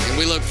 and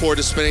we look forward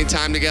to spending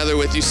time together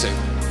with you soon.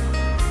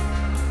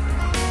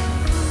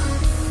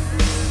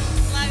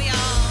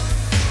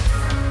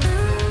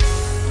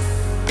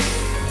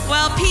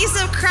 Well, peace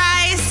of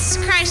Christ,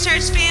 Christ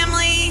Church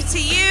family,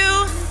 to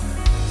you,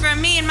 from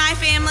me and my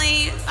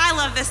family. I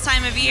love this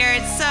time of year.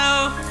 It's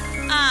so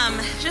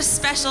just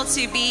special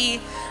to be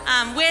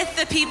with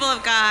the people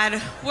of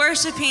God,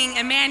 worshiping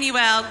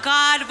Emmanuel,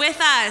 God with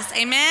us.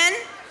 Amen.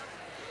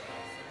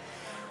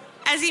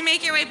 As you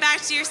make your way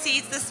back to your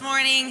seats this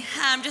morning,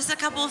 just a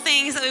couple of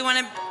things that we want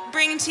to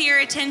bring to your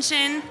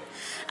attention.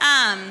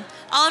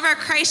 All of our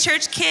Christ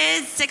Church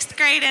kids, 6th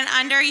grade and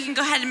under, you can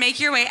go ahead and make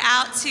your way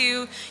out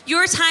to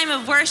your time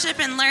of worship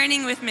and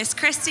learning with Miss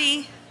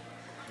Christie.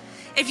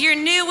 If you're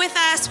new with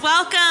us,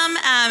 welcome.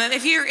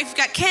 If you've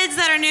got kids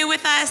that are new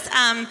with us,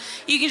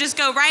 you can just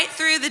go right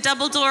through the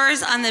double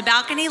doors on the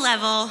balcony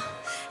level,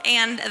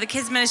 and the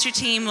kids ministry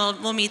team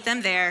will meet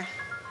them there.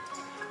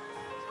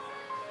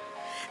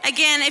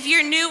 Again, if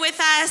you're new with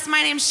us,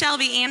 my name's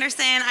Shelby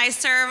Anderson. I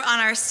serve on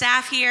our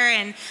staff here,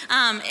 and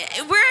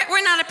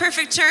we're not a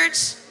perfect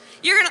church.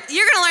 You're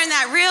gonna learn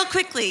that real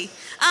quickly.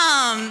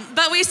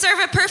 But we serve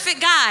a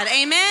perfect God.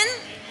 Amen.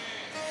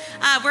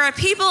 We're a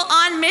people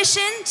on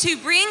mission to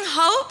bring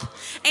hope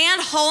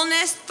and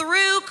wholeness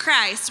through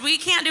Christ. We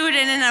can't do it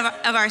in and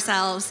of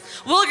ourselves.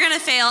 We're gonna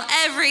fail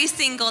every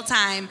single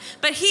time,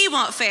 but He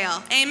won't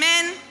fail.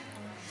 Amen.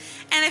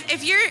 And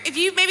if you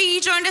maybe you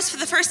joined us for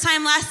the first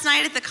time last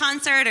night at the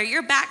concert, or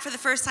you're back for the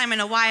first time in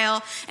a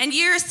while, and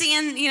you're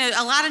seeing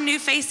a lot of new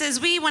faces,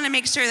 we want to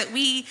make sure that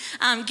we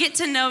get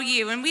to know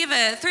you. And we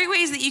have 3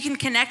 ways that you can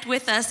connect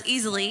with us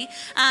easily.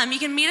 You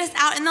can meet us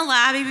out in the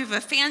lobby. We have a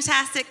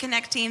fantastic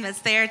Connect team that's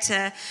there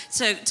to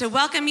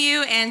welcome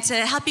you and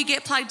to help you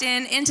get plugged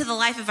into the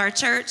life of our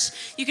church.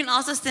 You can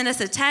also send us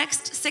a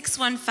text,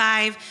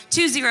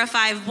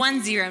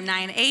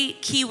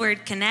 615-205-1098,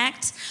 keyword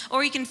Connect,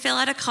 or you can fill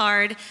out a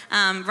card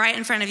right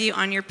in front of you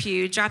on your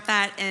pew. Drop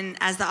that in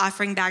as the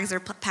offering bags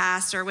are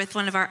passed, or with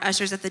one of our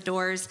ushers at the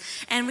doors.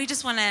 And we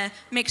just want to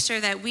make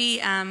sure that we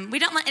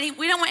don't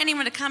want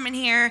anyone to come in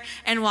here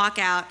and walk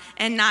out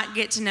and not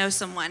get to know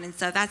someone. And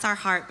so that's our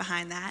heart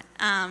behind that.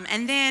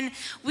 And then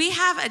we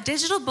have a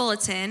digital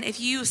bulletin.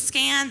 If you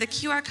scan the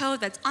QR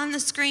code that's on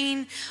the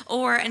screen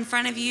or in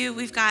front of you,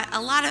 we've got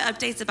a lot of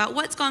updates about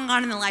what's going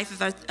on in the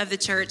life of the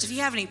church. If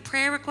you have any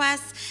prayer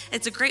requests,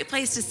 it's a great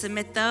place to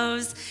submit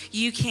those.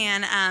 You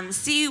can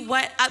see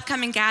what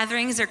upcoming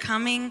gatherings are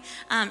coming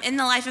in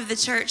the life of the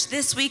church.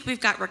 This week we've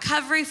got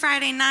Recovery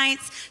Friday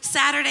nights.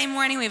 Saturday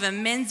morning we have a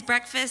men's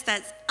breakfast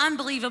that's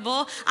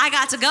unbelievable. I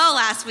got to go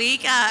last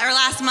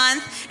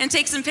month and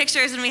take some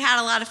pictures, and we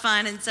had a lot of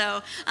fun. And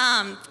so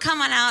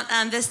come on out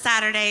this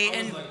Saturday.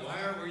 I was like,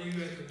 why were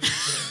you at the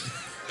picture?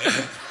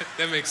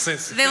 That makes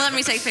sense. They let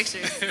me take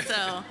pictures.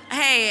 So,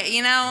 hey,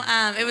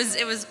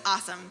 it was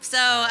awesome. So,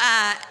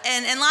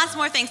 and lots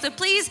more things. So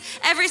please,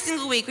 every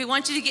single week, we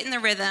want you to get in the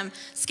rhythm.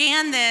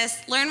 Scan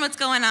this, learn what's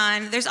going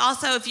on. There's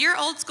also, if you're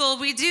old school,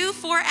 we do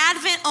for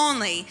Advent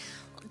only.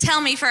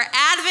 Tell me, for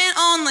Advent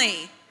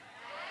only.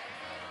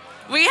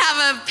 We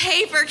have a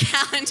paper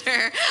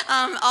calendar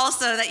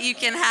also that you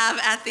can have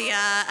at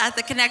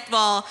the Connect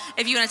Ball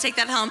if you want to take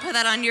that home, put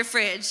that on your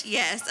fridge.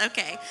 Yes,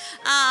 okay.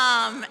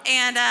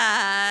 And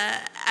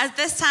at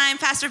this time,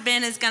 Pastor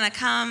Ben is going to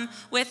come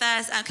with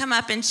us, come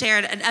up and share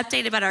an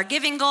update about our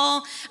giving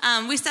goal.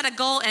 We set a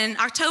goal in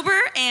October,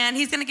 and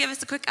he's going to give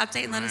us a quick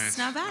update and let us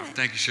know about it.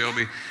 Thank you,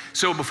 Shelby.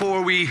 So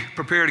before we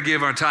prepare to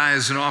give our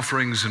tithes and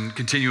offerings and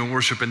continue in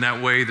worship in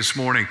that way this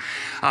morning,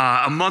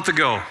 a month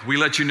ago, we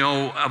let you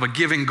know of a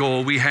giving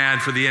goal we had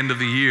for the end of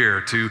the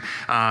year to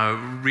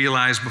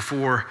realize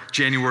before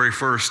January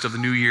 1st of the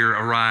new year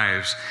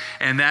arrives.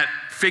 And that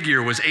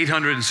figure was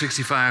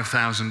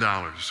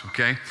 $865,000,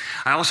 okay?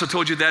 I also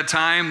told you at that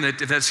time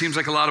that if that seems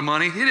like a lot of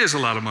money, it is a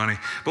lot of money.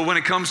 But when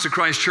it comes to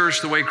Christ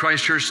Church, the way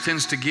Christ Church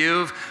tends to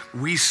give,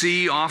 we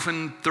see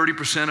often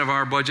 30% of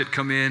our budget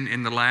come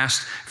in the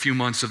last few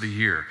months of the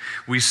year.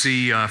 We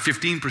see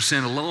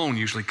 15% alone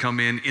usually come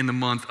in the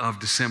month of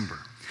December.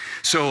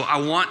 So I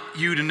want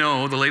you to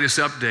know the latest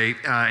update,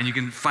 and you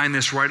can find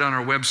this right on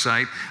our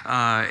website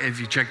if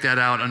you check that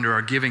out under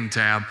our giving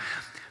tab.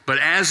 But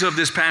as of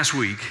this past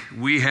week,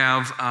 we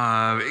have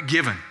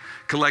given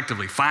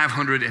collectively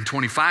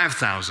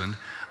 $525,000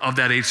 of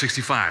that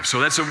 $865,000.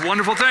 So that's a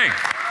wonderful thing.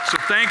 So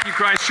thank you,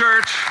 Christ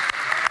Church.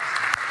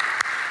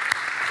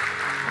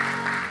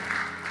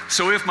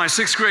 So if my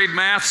 6th grade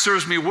math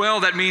serves me well,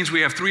 that means we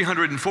have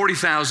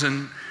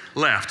 $340,000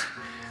 left.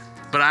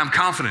 But I'm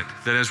confident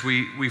that as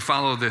we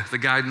follow the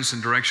guidance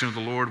and direction of the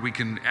Lord, we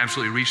can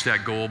absolutely reach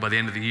that goal by the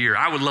end of the year.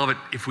 I would love it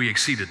if we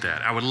exceeded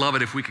that. I would love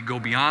it if we could go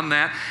beyond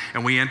that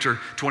and we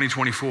enter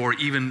 2024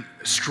 even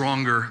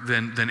stronger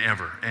than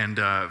ever and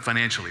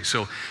financially.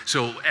 So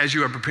as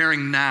you are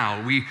preparing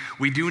now, we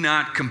do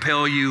not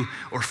compel you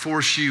or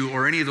force you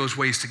or any of those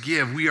ways to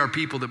give. We are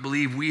people that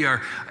believe we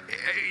are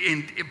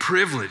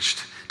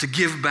privileged to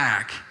give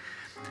back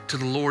to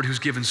the Lord who's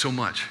given so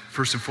much,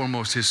 first and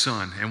foremost His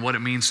Son, and what it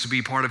means to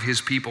be part of His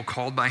people,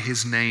 called by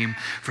His name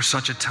for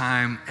such a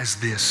time as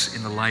this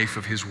in the life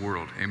of His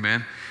world.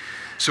 Amen?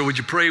 So would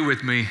you pray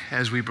with me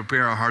as we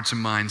prepare our hearts and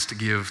minds to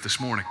give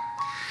this morning?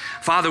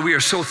 Father, we are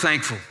so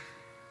thankful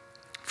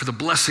for the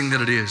blessing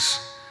that it is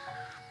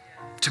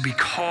to be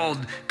called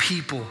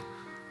people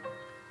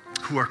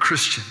who are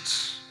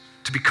Christians,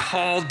 to be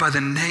called by the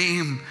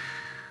name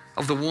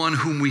of the one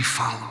whom we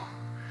follow.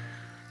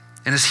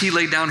 And as He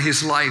laid down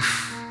His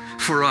life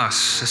for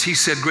us, as He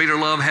said, greater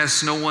love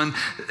has no one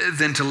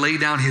than to lay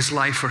down His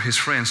life for His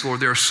friends. Lord,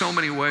 there are so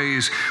many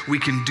ways we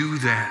can do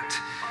that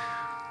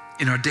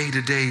in our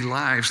day-to-day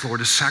lives,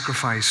 Lord, to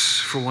sacrifice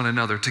for one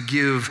another, to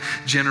give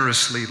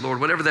generously, Lord,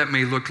 whatever that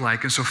may look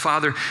like. And so,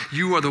 Father,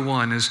 you are the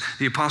one, as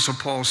the Apostle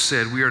Paul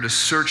said, we are to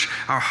search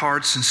our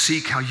hearts and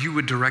seek how you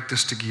would direct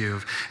us to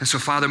give. And so,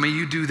 Father, may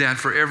you do that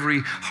for every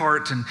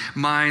heart and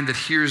mind that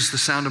hears the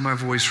sound of my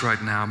voice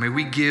right now. May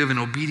we give in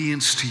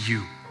obedience to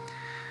you,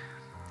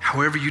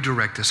 however you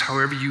direct us,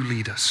 however you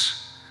lead us.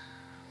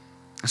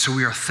 And so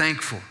we are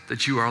thankful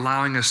that you are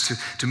allowing us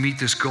to meet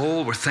this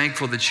goal. We're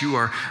thankful that you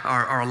are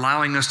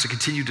allowing us to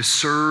continue to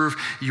serve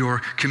your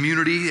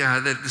community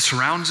that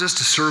surrounds us,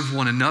 to serve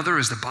one another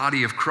as the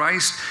body of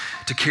Christ,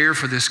 to care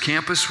for this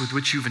campus with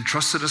which you've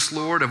entrusted us,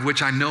 Lord, of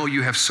which I know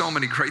you have so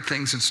many great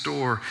things in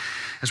store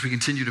as we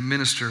continue to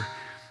minister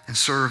and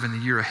serve in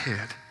the year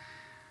ahead.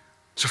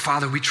 So,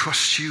 Father, we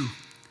trust you.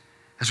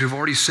 As we've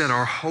already said,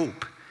 our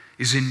hope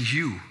is in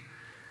you,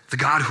 the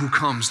God who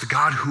comes, the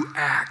God who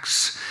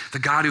acts, the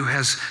God who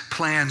has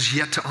plans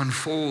yet to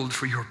unfold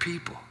for your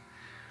people.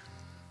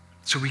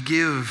 So we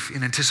give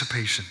in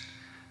anticipation,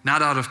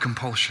 not out of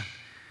compulsion.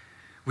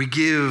 We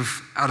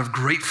give out of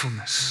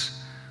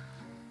gratefulness,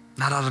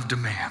 not out of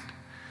demand.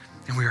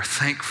 And we are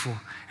thankful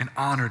and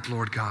honored,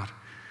 Lord God,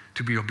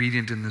 to be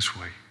obedient in this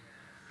way.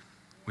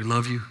 We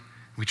love you.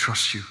 We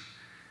trust you.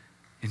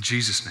 In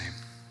Jesus' name,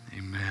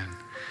 amen.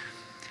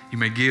 You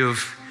may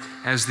give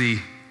as the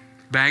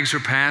bags are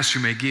passed. You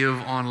may give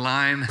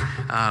online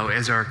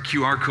as our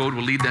QR code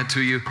will lead that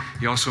to you.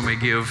 You also may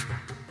give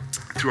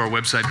through our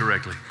website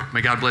directly.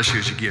 May God bless you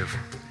as you give.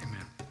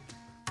 Amen.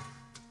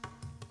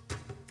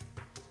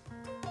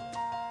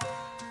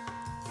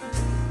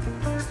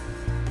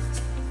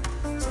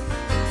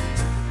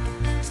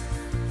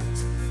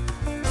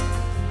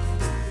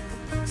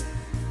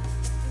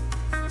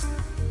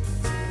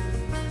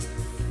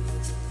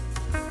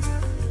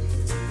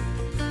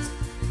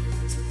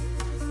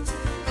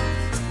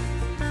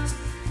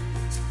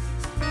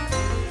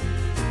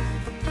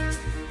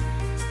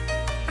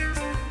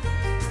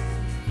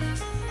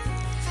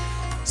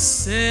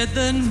 Said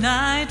the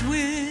night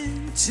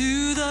wind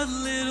to the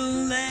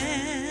little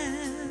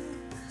lamb,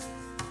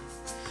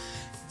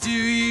 do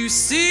you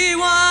see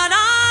what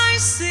I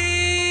see?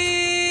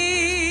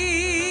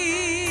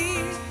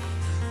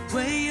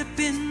 Way up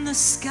in the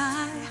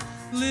sky,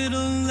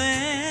 little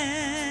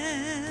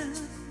lamb,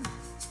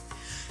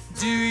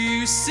 do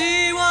you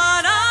see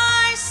what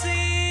I see?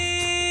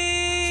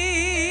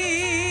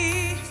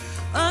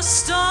 A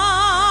star,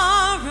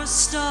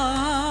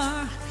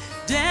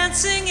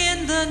 dancing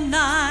in the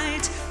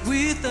night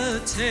with a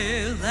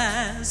tail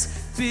as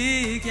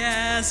big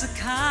as a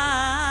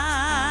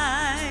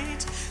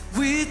kite,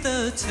 with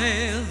a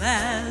tail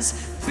as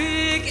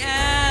big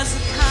as a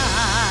kite.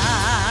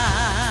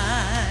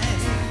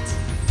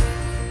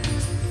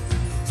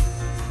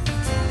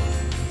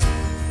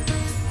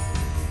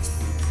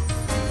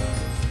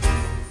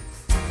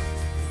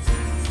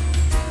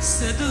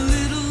 Said the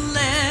little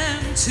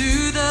lamb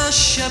to the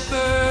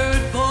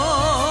shepherd boy,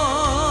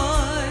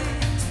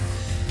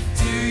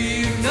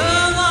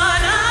 know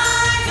what I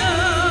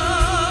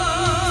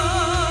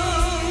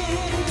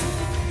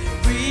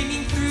know,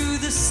 ringing through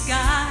the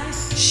sky,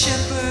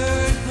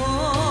 shepherd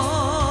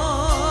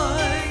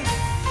boy.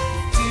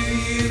 Do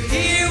you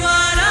hear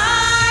what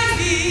I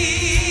hear?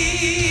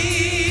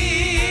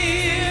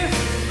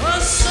 A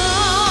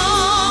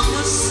song,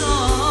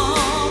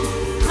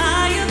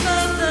 high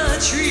above the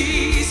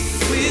trees,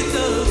 with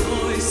a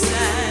voice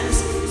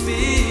as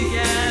big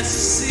as the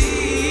sea.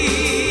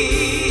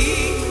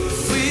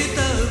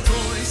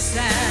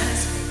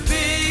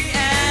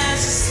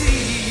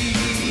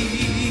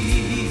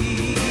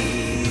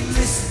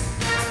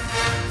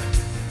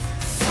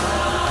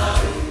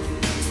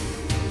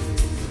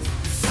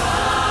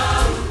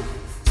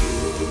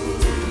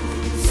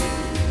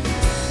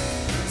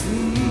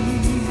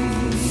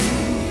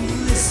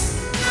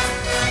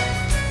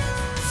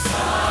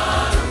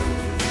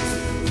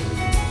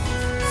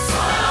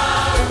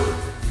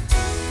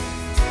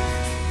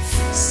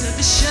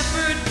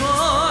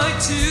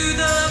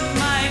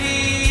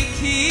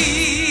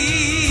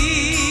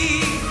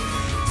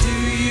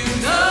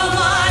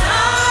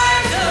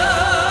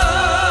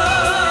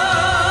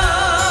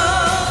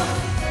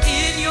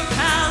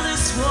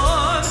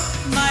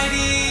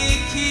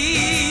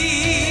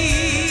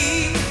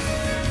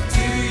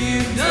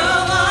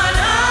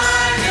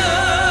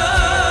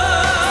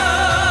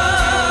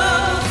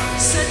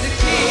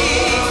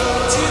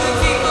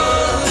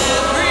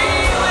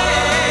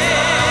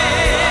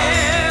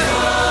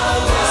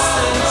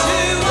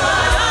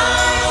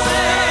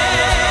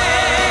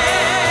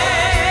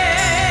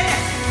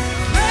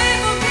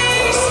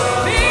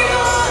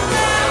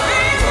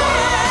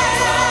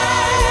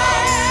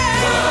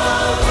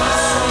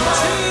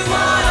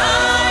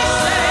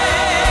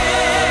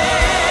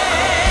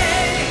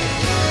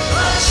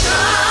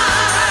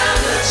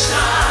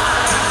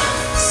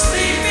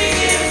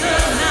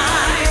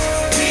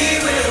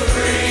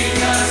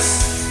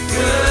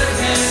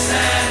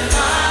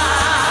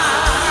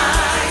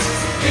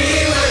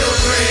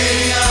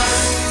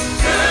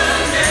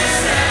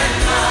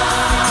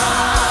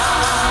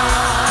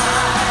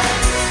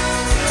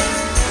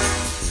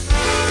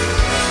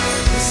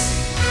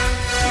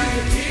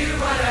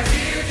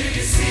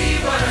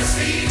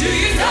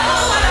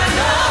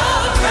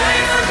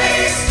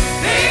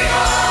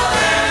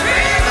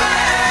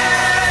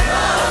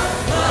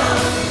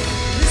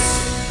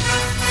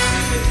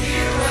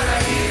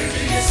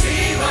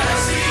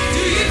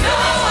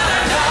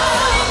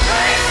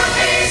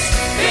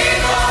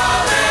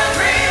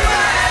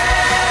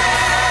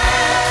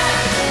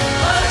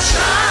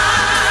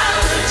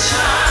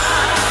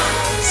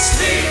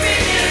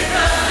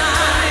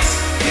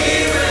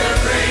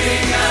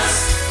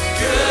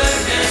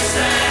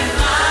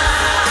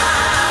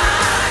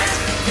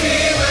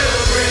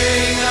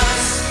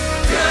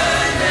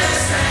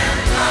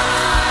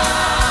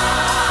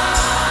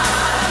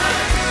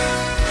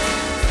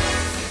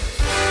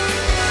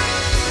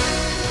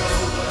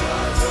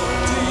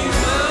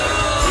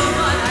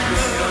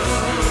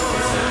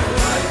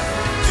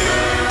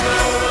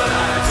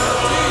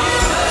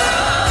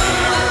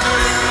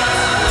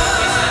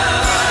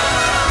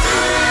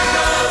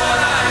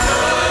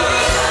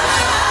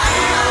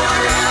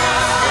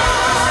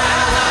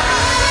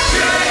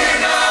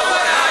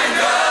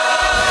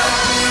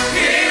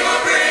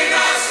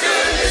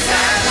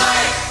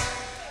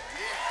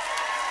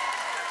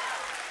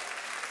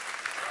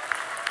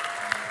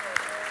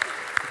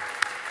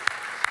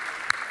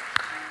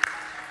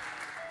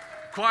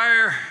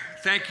 Choir,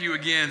 thank you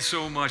again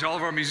so much. All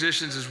of our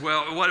musicians as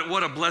well.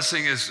 What a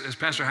blessing, as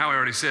Pastor Howie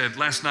already said.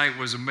 Last night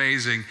was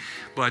amazing,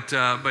 but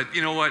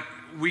you know what?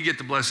 We get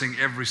the blessing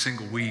every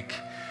single week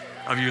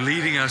of you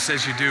leading us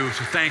as you do.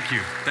 So thank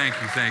you, thank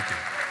you, thank you.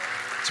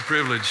 It's a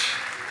privilege,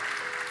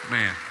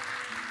 man.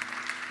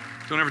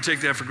 Don't ever take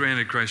that for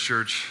granted, Christ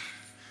Church.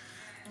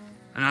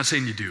 I'm not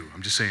saying you do.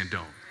 I'm just saying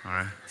don't. All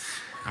right.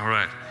 All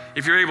right.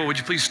 If you're able, would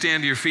you please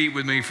stand to your feet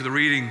with me for the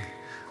reading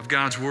of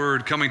God's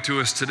word coming to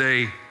us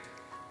today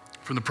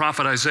from the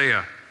prophet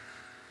Isaiah,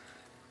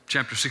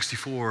 chapter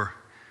 64,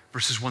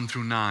 verses 1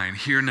 through 9.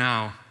 Hear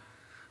now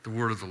the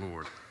word of the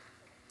Lord.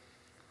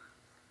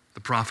 The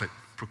prophet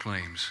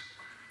proclaims,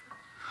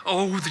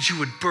 "Oh, that you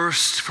would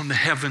burst from the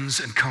heavens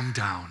and come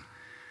down.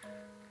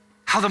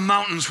 How the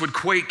mountains would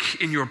quake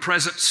in your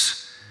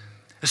presence.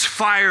 As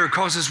fire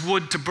causes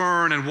wood to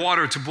burn and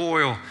water to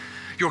boil,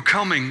 your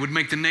coming would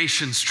make the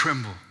nations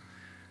tremble.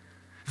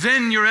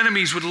 Then your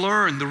enemies would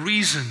learn the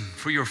reason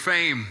for your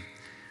fame.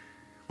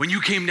 When you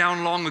came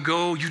down long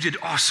ago, you did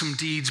awesome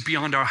deeds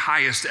beyond our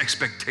highest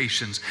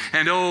expectations.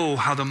 And oh,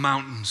 how the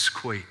mountains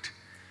quaked.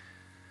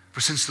 For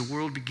since the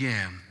world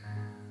began,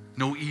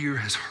 no ear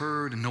has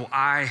heard and no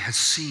eye has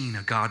seen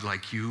a God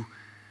like you,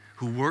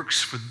 who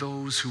works for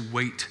those who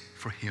wait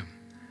for him.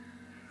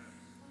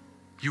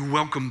 You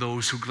welcome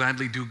those who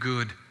gladly do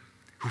good,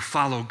 who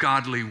follow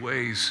godly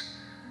ways.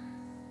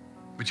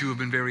 But you have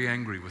been very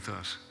angry with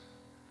us,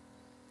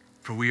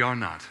 for we are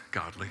not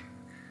godly.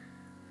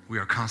 We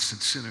are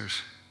constant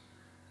sinners.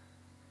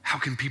 How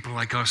can people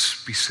like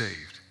us be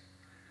saved?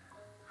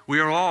 We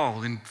are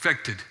all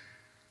infected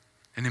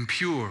and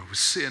impure with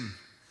sin.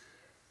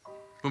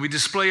 When we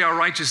display our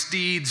righteous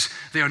deeds,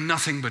 they are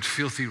nothing but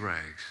filthy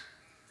rags.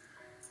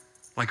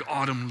 Like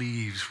autumn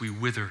leaves, we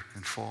wither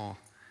and fall,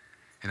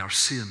 and our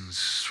sins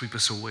sweep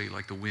us away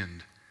like the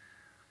wind.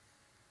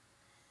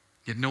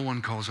 Yet no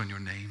one calls on your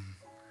name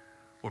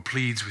or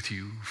pleads with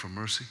you for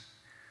mercy.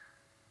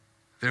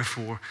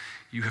 Therefore,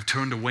 you have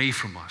turned away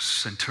from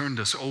us and turned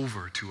us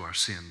over to our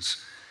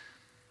sins.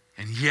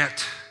 And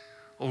yet,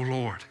 O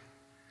Lord,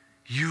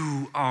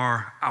 you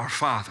are our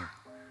Father.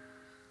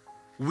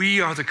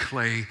 We are the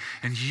clay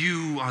and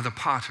you are the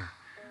potter.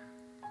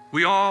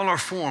 We all are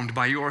formed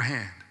by your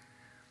hand.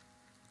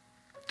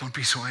 Don't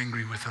be so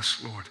angry with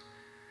us, Lord.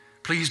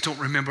 Please don't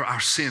remember our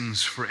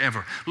sins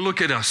forever.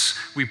 Look at us,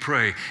 we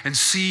pray, and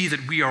see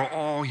that we are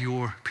all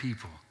your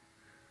people."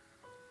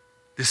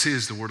 This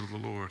is the word of the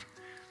Lord.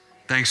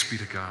 Thanks be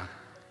to God.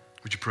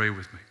 Would you pray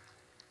with me?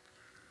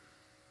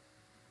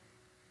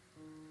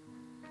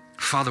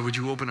 Father, would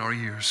you open our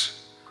ears?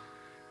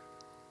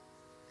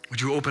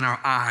 Would you open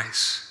our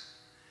eyes?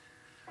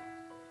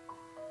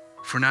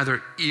 For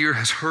neither ear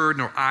has heard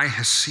nor eye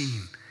has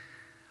seen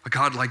a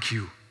God like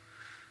you,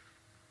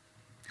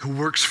 who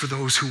works for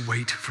those who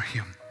wait for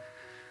him.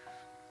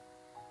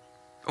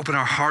 Open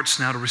our hearts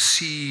now to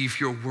receive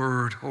your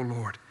word, O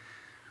Lord,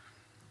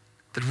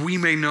 that we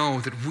may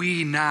know that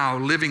we now,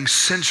 living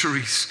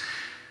centuries,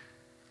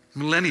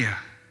 millennia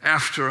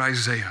after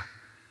Isaiah,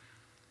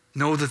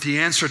 know that the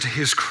answer to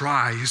his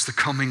cry is the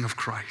coming of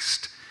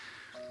Christ,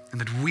 and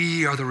that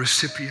we are the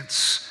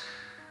recipients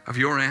of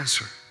your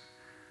answer.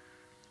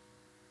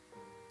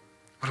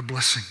 What a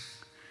blessing.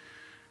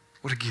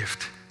 What a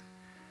gift.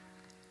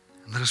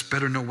 And let us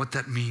better know what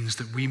that means,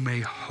 that we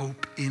may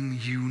hope in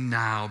you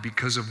now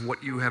because of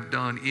what you have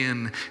done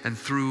in and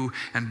through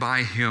and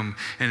by him.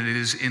 And it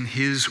is in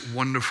his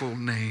wonderful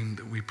name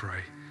that we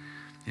pray.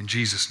 In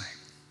Jesus' name,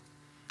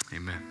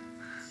 amen.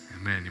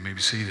 Amen. You may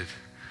be seated.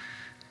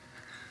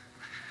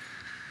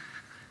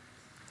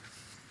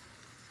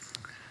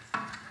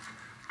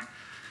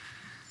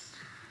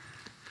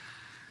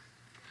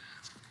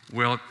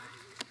 Well,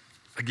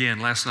 again,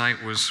 last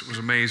night was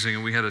amazing,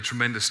 and we had a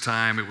tremendous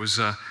time. It was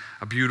a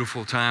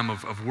beautiful time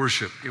of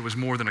worship. It was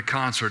more than a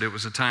concert. It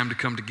was a time to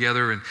come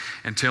together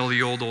and tell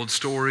the old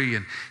story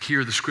and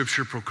hear the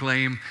scripture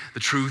proclaim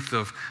the truth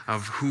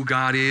of who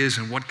God is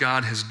and what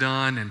God has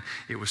done. And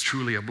it was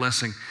truly a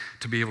blessing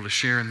to be able to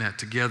share in that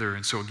together.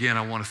 And so again,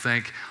 I want to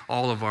thank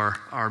all of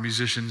our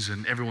musicians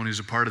and everyone who's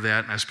a part of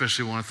that. And I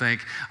especially want to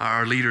thank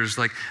our leaders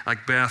like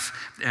Beth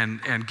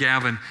and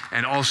Gavin,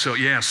 and also,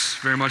 yes,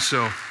 very much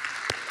so.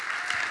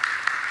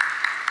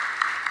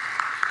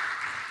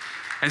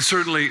 And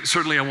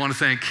certainly I want to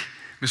thank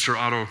Mr.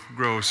 Otto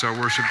Gross, our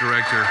worship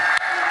director.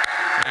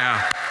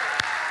 Yeah.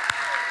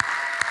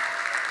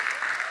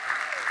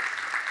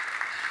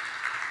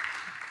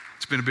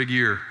 It's been a big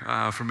year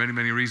for many,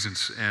 many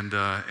reasons,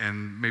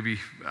 and maybe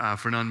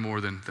for none more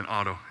than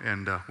Otto.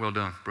 And well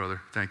done, brother.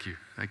 Thank you.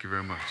 Thank you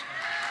very much.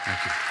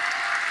 Thank you.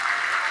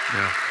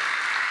 Yeah.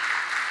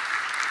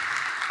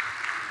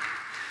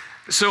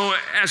 So,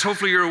 as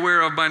hopefully you're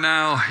aware of by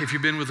now, if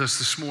you've been with us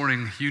this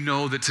morning, you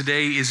know that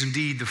today is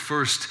indeed the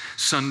first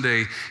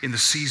Sunday in the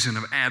season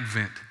of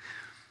Advent.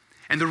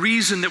 And the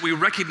reason that we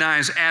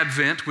recognize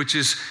Advent, which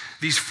is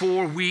these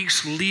 4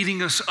 weeks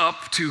leading us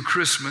up to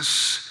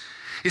Christmas,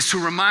 is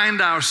to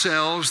remind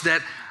ourselves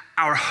that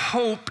our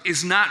hope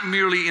is not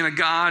merely in a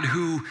God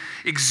who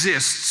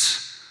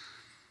exists,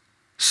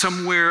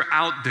 somewhere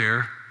out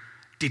there,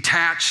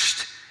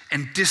 detached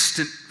and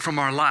distant from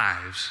our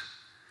lives.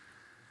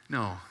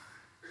 No.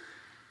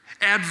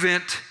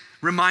 Advent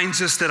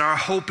reminds us that our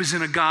hope is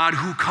in a God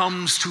who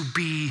comes to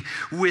be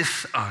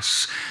with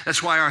us.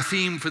 That's why our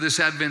theme for this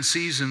Advent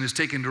season is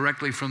taken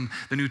directly from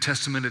the New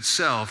Testament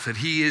itself, that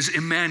he is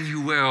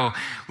Emmanuel,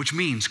 which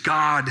means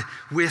God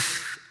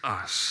with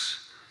us.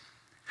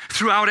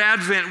 Throughout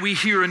Advent, we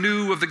hear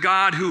anew of the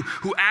God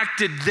who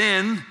acted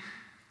then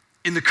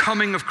in the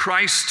coming of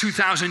Christ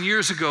 2,000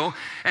 years ago,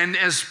 and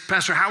as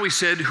Pastor Howie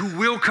said, who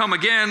will come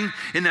again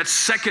in that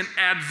second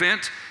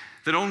Advent,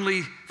 that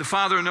only the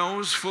Father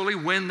knows fully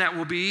when that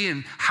will be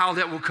and how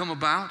that will come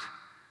about.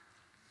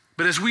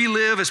 But as we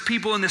live as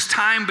people in this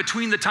time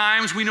between the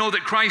times, we know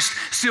that Christ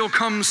still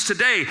comes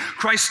today.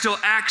 Christ still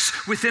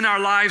acts within our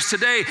lives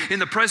today in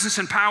the presence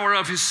and power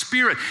of his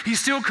Spirit. He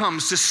still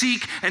comes to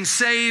seek and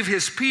save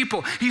his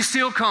people. He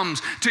still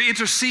comes to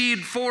intercede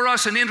for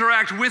us and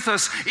interact with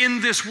us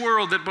in this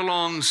world that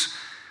belongs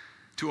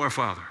to our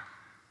Father.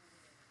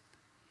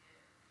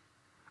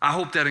 I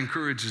hope that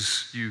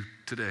encourages you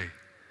today,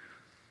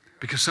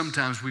 because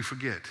sometimes we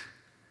forget.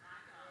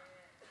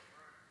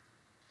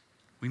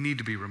 We need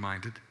to be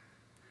reminded.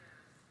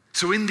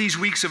 So in these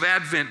weeks of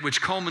Advent,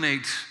 which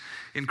culminate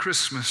in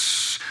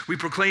Christmas, we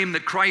proclaim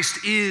that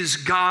Christ is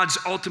God's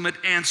ultimate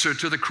answer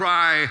to the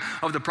cry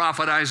of the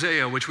prophet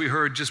Isaiah, which we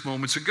heard just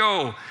moments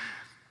ago.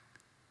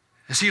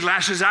 As he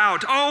lashes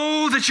out,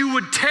 "Oh, that you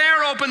would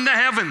tear open the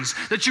heavens,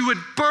 that you would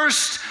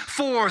burst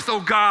forth, O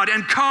God,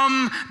 and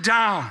come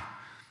down.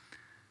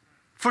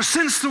 For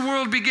since the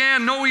world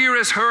began, no ear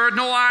has heard,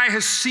 no eye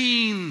has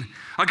seen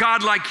a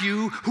God like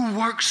you who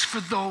works for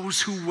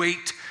those who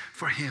wait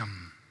for him."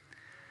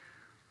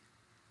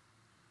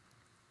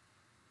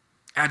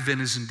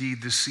 Advent is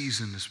indeed this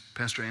season, as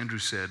Pastor Andrew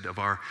said, of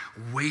our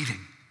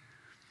waiting,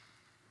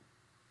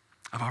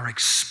 of our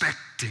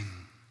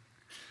expecting,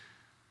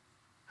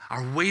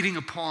 our waiting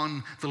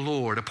upon the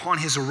Lord, upon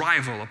his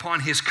arrival, upon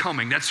his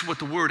coming. That's what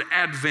the word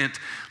Advent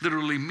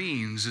literally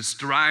means. It's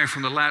derived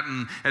from the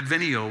Latin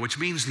advenio, which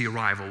means the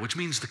arrival, which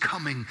means the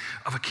coming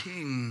of a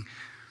king.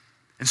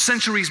 And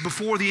centuries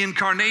before the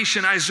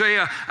incarnation,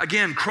 Isaiah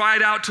again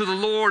cried out to the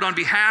Lord on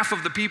behalf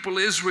of the people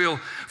Israel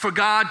for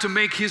God to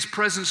make his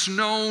presence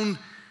known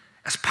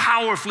as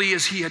powerfully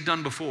as he had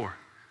done before.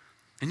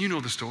 And you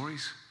know the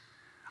stories.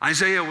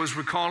 Isaiah was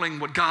recalling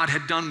what God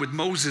had done with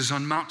Moses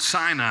on Mount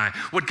Sinai,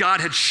 what God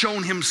had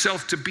shown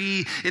himself to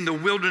be in the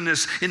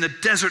wilderness, in the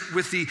desert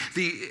with the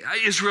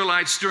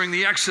Israelites during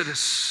the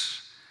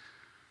Exodus.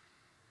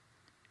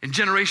 In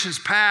generations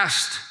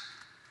past,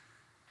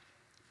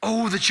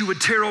 "Oh, that you would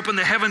tear open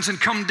the heavens and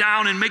come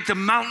down and make the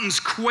mountains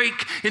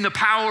quake in the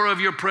power of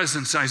your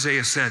presence,"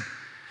 Isaiah said.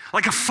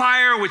 "Like a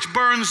fire which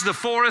burns the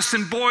forest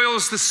and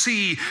boils the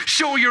sea.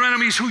 Show your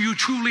enemies who you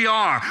truly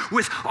are,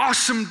 with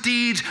awesome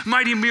deeds,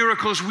 mighty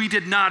miracles we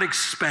did not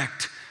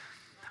expect."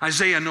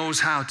 Isaiah knows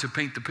how to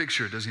paint the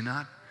picture, does he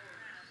not?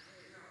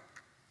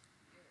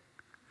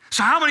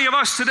 So how many of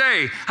us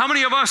today, how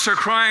many of us are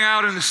crying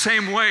out in the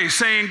same way,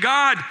 saying,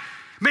 "God,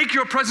 make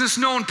your presence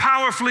known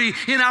powerfully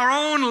in our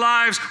own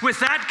lives with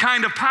that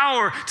kind of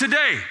power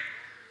today"?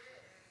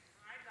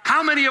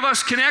 How many of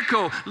us can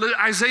echo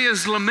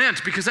Isaiah's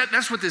lament? Because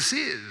that's what this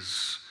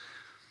is.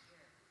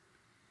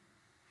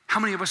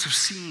 How many of us have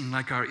seen,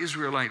 like our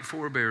Israelite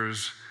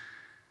forebears,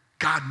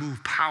 God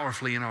move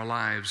powerfully in our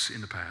lives in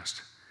the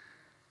past?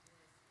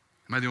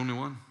 Am I the only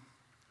one?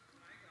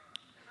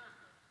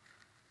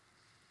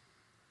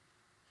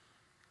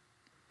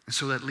 And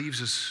so that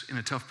leaves us in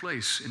a tough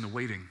place in the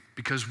waiting,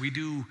 because we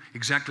do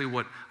exactly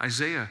what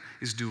Isaiah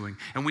is doing.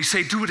 And we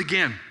say, "Do it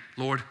again,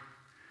 Lord.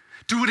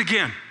 Do it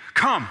again.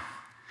 Come.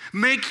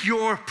 Make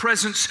your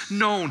presence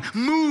known.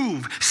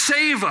 Move.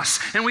 Save us."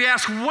 And we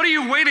ask, what are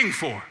you waiting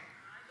for?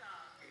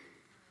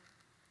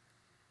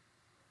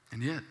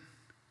 And yet,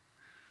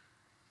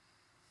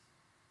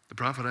 the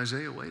prophet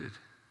Isaiah waited.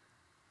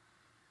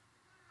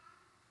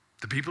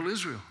 The people of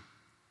Israel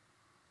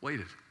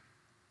waited.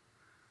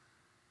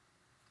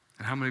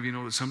 And how many of you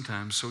know that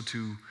sometimes so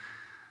too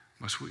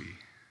must we?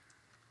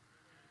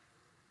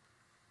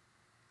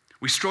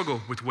 We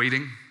struggle with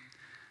waiting.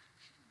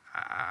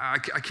 I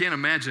can't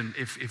imagine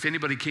if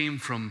anybody came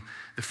from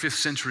the 5th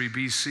century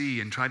BC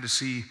and tried to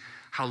see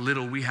how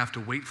little we have to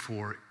wait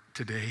for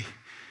today,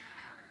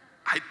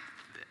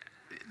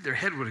 their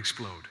head would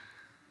explode.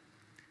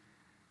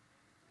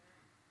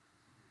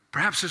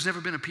 Perhaps there's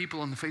never been a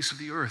people on the face of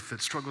the earth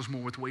that struggles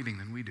more with waiting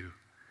than we do,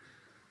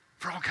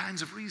 for all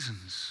kinds of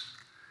reasons.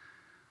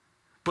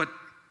 But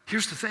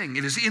here's the thing,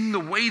 it is in the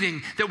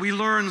waiting that we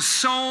learn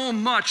so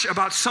much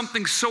about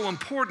something so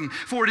important,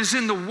 for it is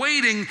in the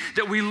waiting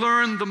that we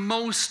learn the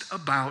most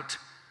about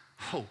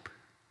hope.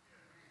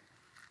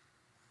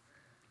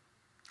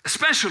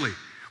 Especially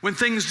when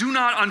things do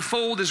not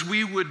unfold as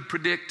we would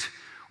predict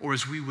or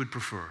as we would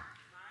prefer.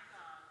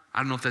 I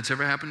don't know if that's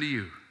ever happened to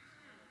you.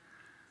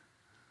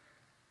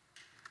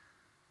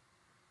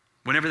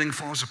 When everything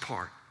falls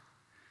apart,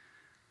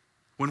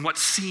 when what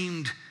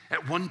seemed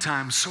at one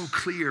time so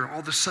clear, all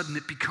of a sudden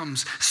it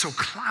becomes so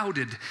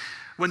clouded.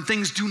 when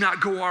things do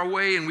not go our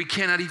way and we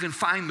cannot even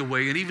find the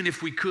way, and even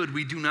if we could,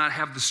 we do not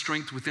have the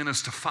strength within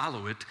us to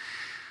follow it,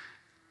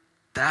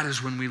 that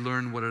is when we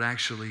learn what it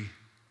actually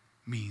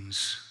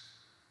means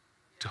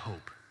to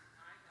hope.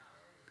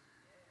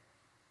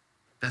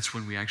 That's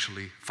when we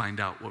actually find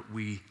out what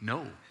we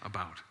know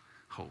about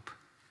hope.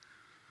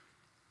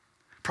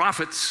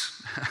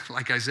 Prophets,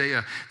 like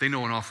Isaiah, they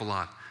know an awful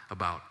lot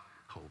about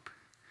hope.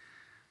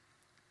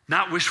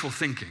 Not wishful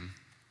thinking.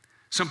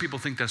 Some people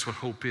think that's what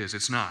hope is.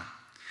 It's not.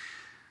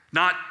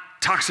 Not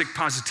toxic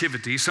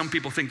positivity. Some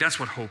people think that's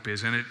what hope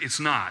is, and it's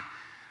not.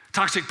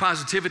 Toxic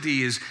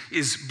positivity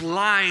is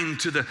blind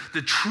to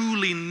the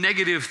truly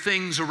negative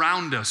things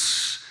around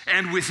us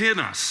and within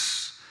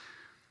us,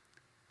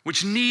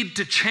 which need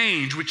to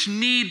change, which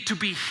need to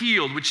be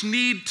healed, which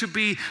need to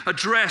be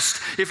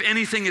addressed if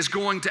anything is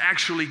going to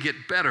actually get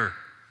better.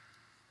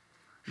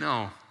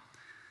 No.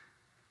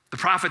 The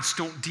prophets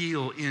don't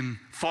deal in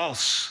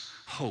false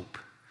hope.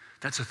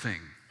 That's a thing.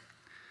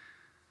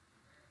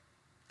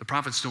 The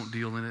prophets don't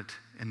deal in it,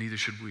 and neither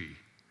should we.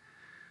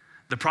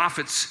 The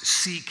prophets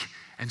seek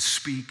and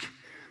speak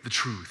the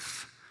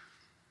truth,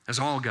 as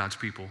all God's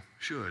people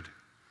should.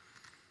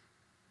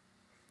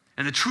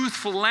 And the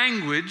truthful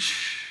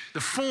language,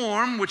 the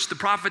form which the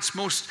prophets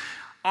most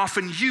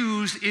often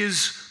use,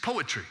 is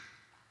poetry.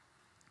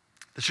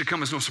 That should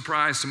come as no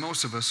surprise to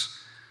most of us.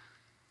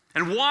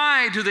 And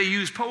why do they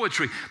use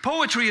poetry?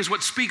 Poetry is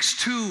what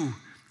speaks to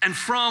and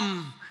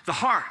from the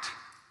heart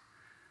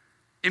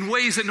in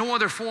ways that no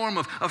other form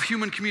of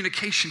human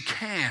communication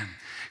can.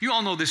 You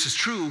all know this is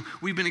true.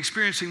 We've been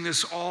experiencing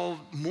this all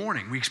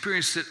morning. We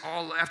experienced it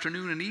all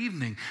afternoon and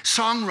evening.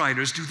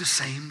 Songwriters do the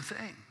same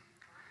thing,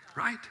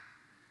 right?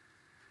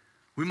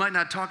 We might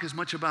not talk as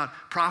much about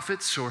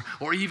prophets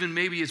or even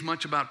maybe as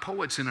much about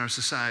poets in our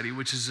society,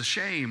 which is a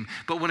shame.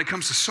 But when it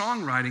comes to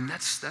songwriting,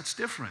 that's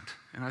different.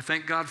 And I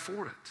thank God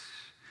for it.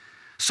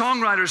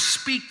 Songwriters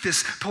speak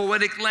this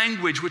poetic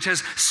language, which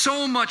has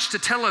so much to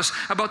tell us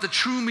about the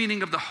true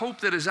meaning of the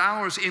hope that is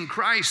ours in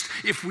Christ,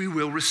 if we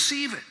will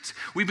receive it.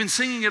 We've been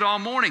singing it all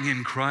morning.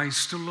 In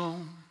Christ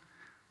alone,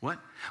 what?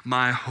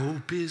 My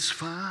hope is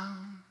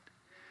found.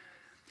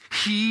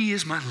 He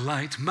is my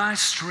light, my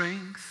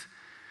strength,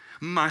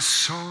 my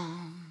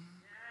song.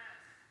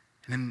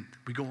 And then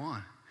we go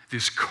on.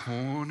 This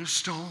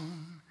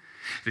cornerstone,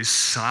 this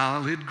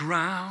solid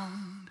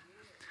ground,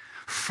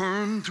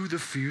 firm through the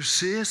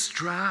fiercest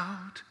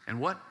drought. And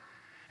what?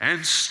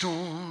 And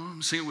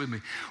storm. Sing it with me.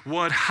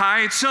 What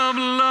heights of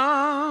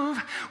love,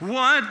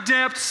 what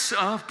depths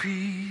of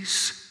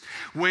peace,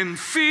 when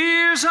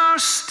fears are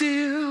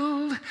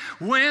stilled,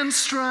 when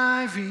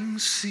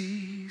strivings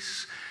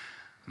cease.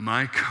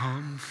 My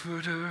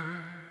comforter,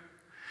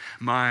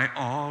 my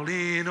all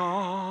in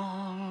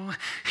all,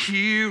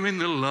 here in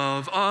the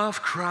love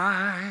of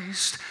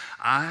Christ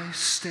I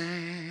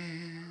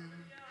stand.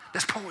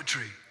 That's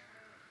poetry.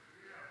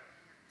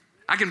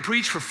 I can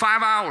preach for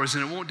 5 hours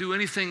and it won't do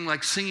anything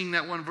like singing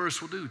that one verse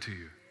will do to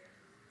you.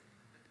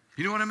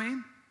 You know what I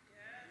mean?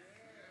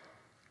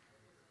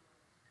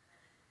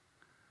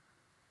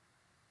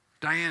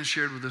 Diane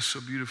shared with us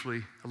so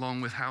beautifully, along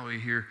with Howie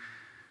here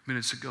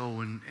minutes ago,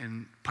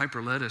 and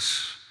Piper led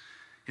us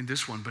in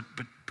this one,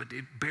 but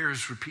it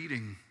bears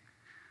repeating.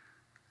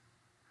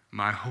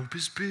 My hope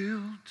is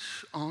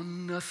built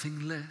on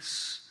nothing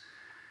less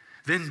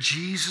than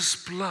Jesus'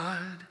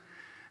 blood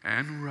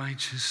and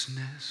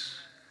righteousness.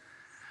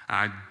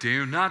 I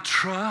dare not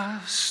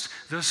trust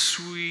the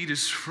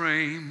sweetest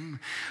frame,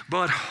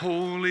 but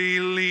wholly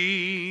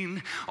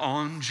lean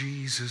on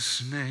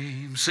Jesus'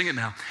 name. Sing it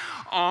now.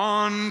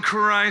 On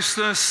Christ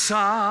the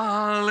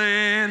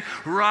solid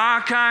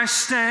rock I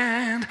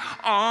stand,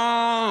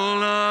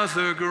 all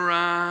other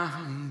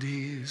ground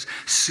is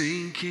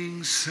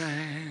sinking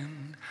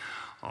sand.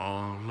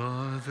 All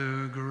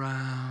other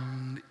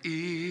ground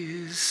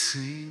is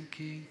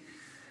sinking.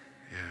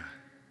 Yeah.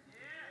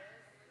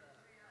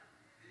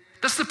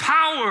 That's the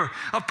power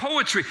of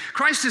poetry.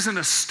 Christ isn't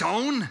a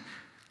stone.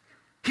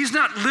 He's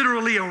not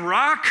literally a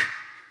rock.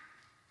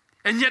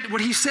 And yet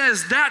what he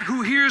says, that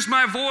who hears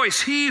my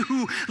voice, he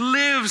who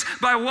lives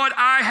by what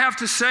I have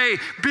to say,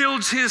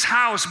 builds his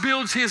house,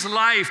 builds his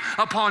life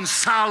upon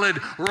solid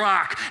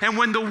rock. And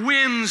when the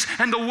winds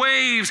and the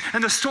waves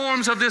and the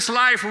storms of this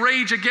life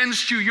rage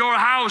against you, your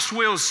house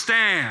will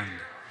stand.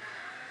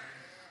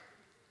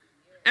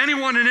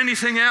 Anyone and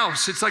anything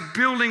else, it's like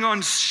building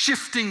on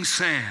shifting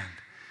sand.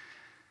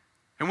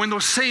 And when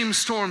those same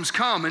storms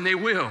come, and they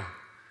will,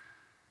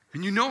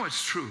 and you know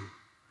it's true,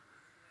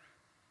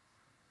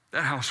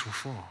 that house will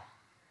fall.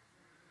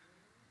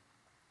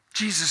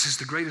 Jesus is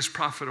the greatest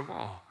prophet of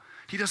all.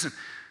 He doesn't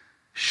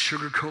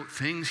sugarcoat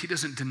things. He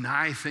doesn't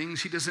deny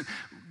things. He doesn't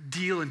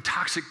deal in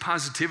toxic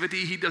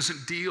positivity. He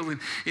doesn't deal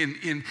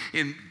in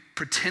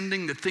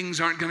pretending that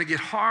things aren't going to get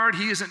hard.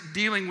 He isn't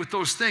dealing with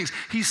those things.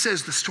 He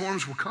says the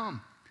storms will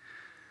come.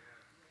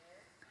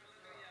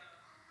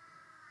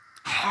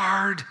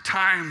 Hard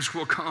times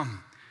will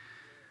come.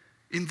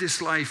 In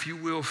this life, you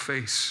will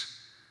face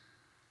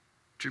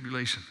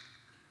tribulation.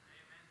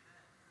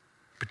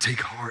 But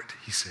take heart,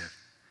 he said.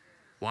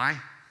 Why?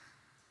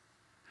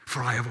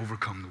 For I have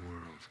overcome the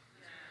world.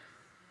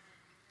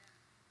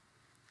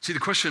 See, the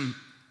question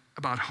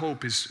about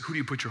hope is, who do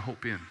you put your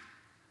hope in?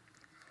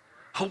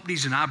 Hope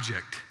needs an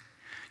object.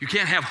 You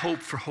can't have hope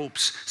for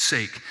hope's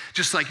sake,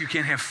 just like you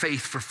can't have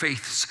faith for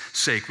faith's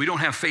sake. We don't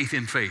have faith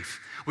in faith.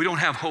 We don't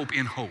have hope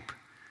in hope.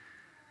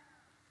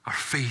 Our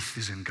faith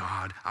is in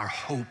God. Our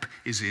hope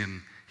is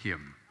in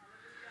Him.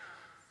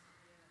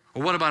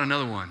 Or what about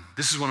another one?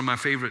 This is one of my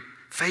favorite.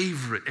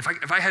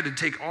 If I had to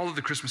take all of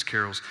the Christmas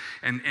carols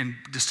and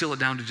distill it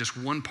down to just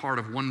one part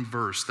of one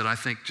verse that I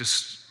think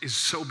just is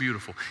so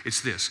beautiful,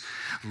 it's this.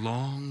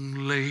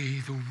 Long lay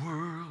the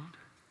world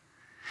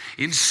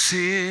in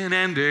sin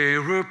and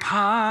error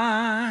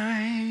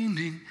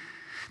pining,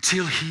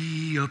 till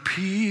He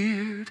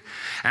appeared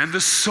and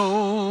the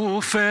soul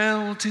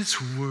felt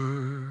its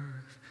worth.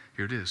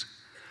 Here it is.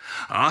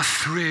 A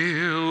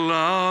thrill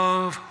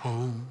of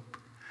hope.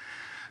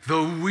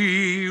 The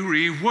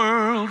weary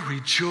world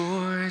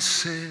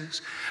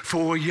rejoices,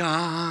 for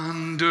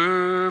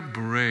yonder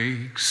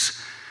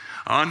breaks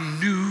a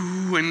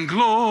new and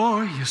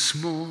glorious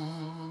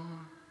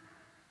morn.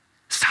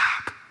 Stop.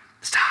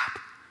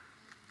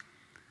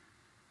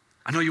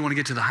 I know you want to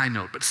get to the high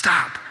note, but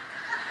stop.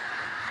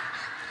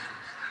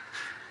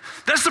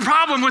 That's the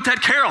problem with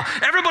that carol.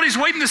 Everybody's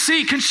waiting to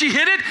see, can she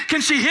hit it?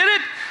 Can she hit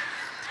it?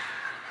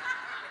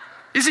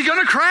 Is he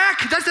gonna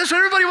crack? That's what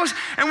everybody wants.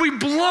 And we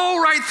blow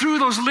right through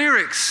those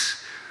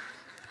lyrics.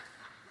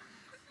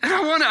 And I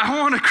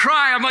wanna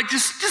cry. I'm like,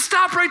 just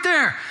stop right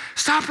there.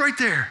 Stop right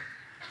there.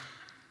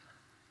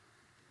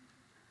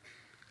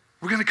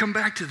 We're gonna come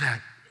back to that.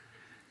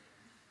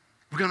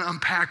 We're gonna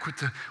unpack what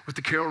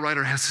the carol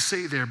writer has to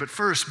say there. But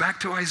first, back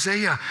to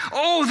Isaiah.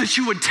 Oh, that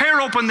you would tear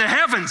open the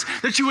heavens,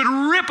 that you would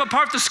rip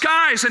apart the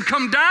skies and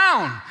come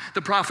down,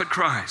 the prophet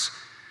cries.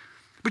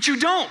 But you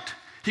don't,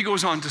 he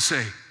goes on to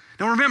say.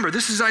 Now remember,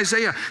 this is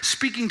Isaiah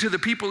speaking to the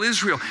people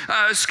Israel.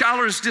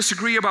 Scholars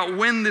disagree about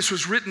when this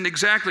was written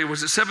exactly.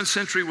 Was it 7th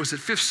century? Was it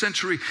 5th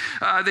century?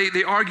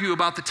 They argue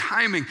about the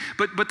timing.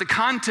 But the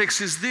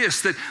context is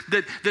this, that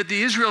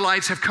the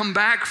Israelites have come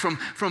back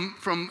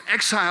from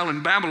exile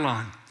in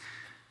Babylon.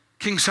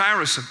 King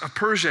Cyrus of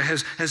Persia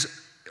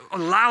has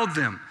allowed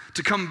them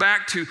to come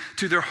back to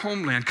their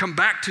homeland, come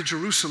back to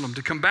Jerusalem,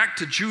 to come back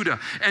to Judah.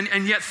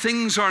 And yet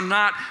things are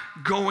not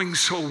going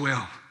so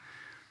well.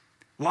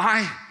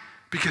 Why?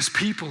 Because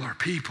people are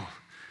people.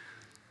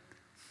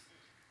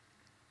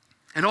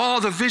 And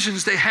all the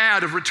visions they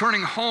had of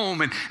returning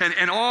home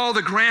and all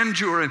the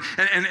grandeur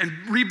and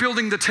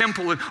rebuilding the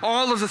temple and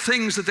all of the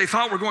things that they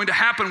thought were going to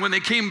happen when they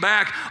came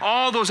back,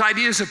 all those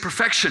ideas of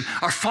perfection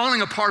are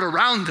falling apart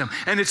around them,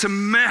 and it's a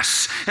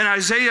mess. And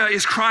Isaiah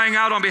is crying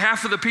out on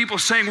behalf of the people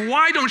saying,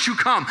 why don't you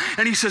come?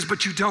 And he says,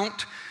 but you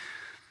don't,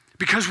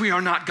 because we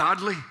are not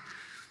godly.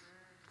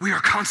 We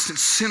are constant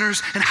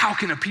sinners, and how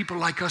can a people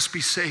like us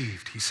be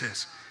saved, he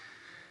says.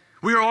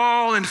 We are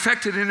all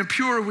infected and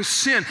impure with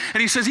sin. And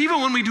he says,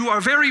 even when we do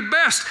our very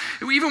best,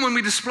 even when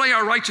we display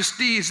our righteous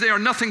deeds, they are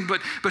nothing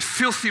but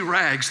filthy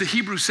rags. The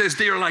Hebrew says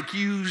they are like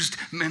used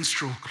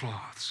menstrual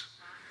cloths.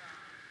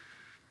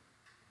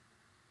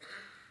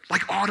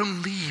 Like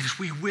autumn leaves,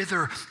 we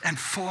wither and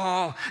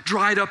fall,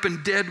 dried up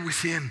and dead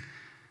within.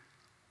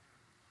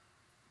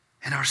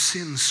 And our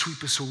sins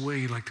sweep us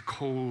away like the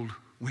cold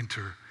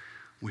winter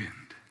wind.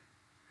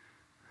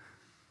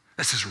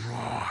 That's as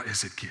raw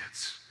as it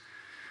gets.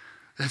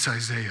 That's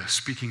Isaiah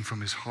speaking from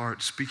his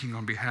heart, speaking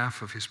on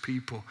behalf of his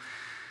people.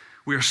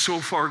 We are so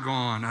far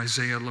gone,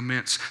 Isaiah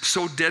laments,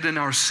 so dead in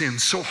our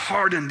sins, so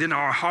hardened in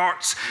our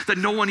hearts that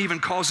no one even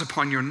calls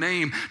upon your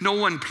name. No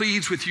one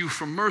pleads with you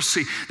for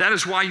mercy. That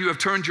is why you have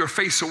turned your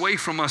face away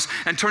from us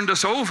and turned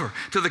us over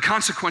to the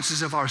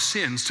consequences of our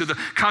sins, to the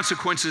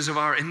consequences of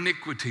our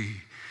iniquity,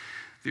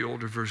 the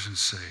older versions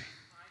say.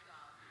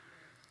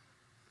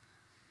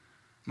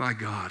 My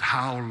God,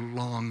 how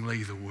long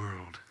lay the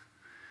world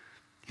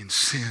in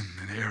sin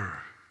and error,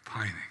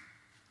 pining?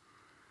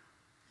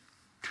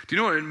 Do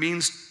you know what it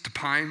means to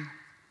pine?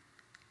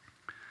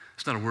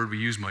 It's not a word we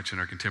use much in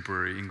our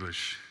contemporary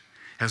English.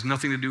 It has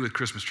nothing to do with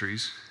Christmas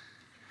trees.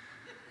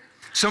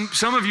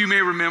 Some of you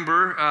may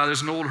remember,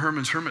 there's an old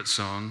Herman's Hermit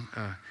song,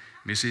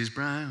 Mrs.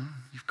 Brown,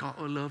 you've got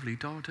a lovely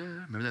daughter.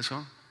 Remember that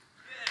song?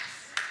 Yes.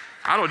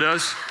 Otto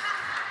does.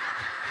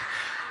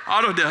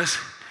 Otto does.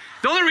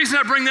 The only reason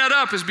I bring that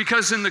up is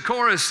because in the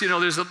chorus,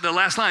 there's the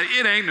last line,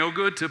 it ain't no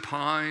good to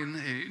pine.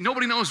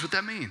 Nobody knows what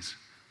that means.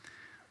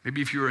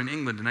 Maybe if you were in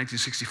England in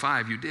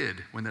 1965, you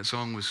did, when that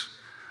song was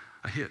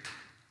a hit.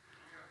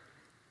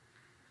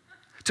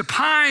 To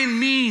pine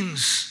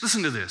means,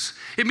 listen to this,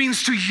 it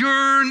means to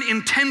yearn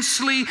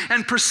intensely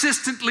and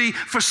persistently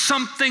for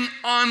something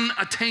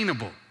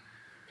unattainable.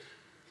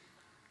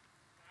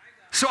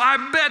 So I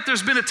bet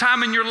there's been a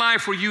time in your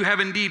life where you have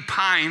indeed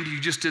pined,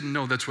 you just didn't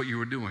know that's what you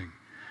were doing.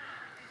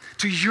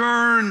 To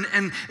yearn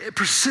and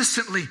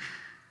persistently,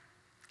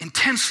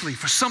 intensely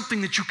for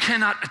something that you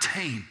cannot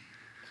attain.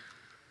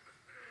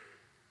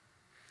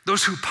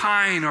 Those who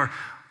pine are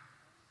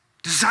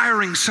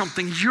desiring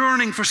something,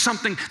 yearning for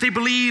something they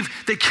believe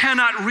they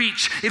cannot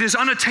reach. It is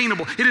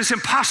unattainable. It is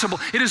impossible.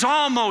 It is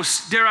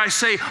almost, dare I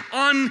say,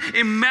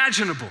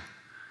 unimaginable.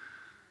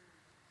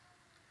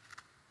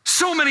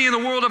 So many in the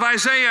world of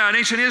Isaiah and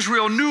ancient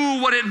Israel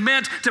knew what it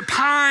meant to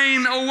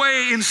pine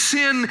away in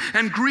sin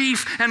and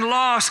grief and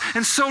loss,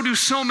 and so do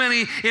so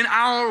many in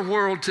our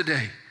world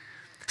today.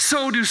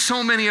 So do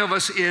so many of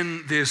us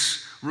in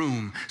this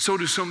room. So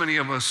do so many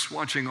of us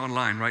watching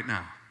online right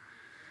now.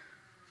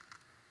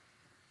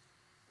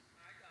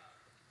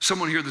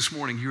 Someone here this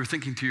morning, you're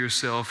thinking to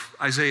yourself,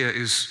 Isaiah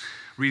is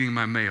reading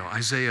my mail.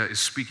 Isaiah is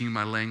speaking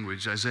my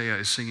language. Isaiah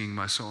is singing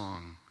my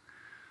song.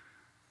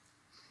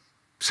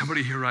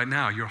 Somebody here right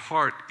now, your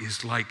heart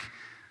is like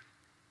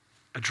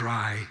a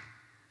dry,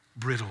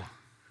 brittle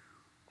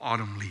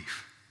autumn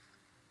leaf.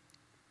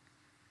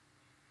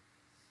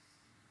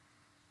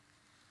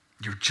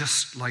 You're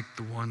just like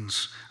the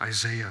ones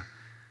Isaiah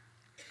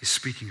is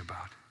speaking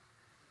about.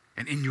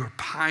 And in your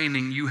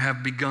pining, you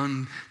have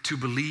begun to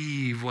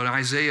believe what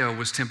Isaiah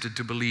was tempted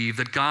to believe,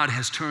 that God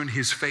has turned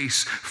his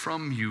face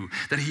from you,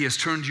 that he has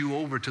turned you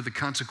over to the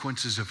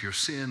consequences of your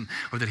sin,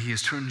 or that he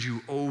has turned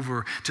you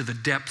over to the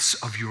depths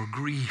of your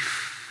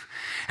grief,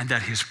 and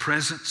that his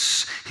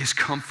presence, his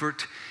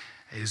comfort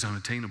is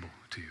unattainable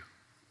to you.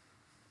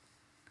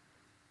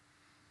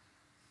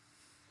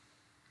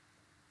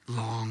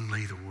 Long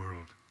lay the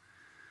world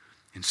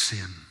in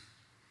sin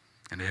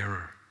and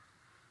error,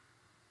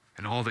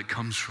 and all that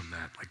comes from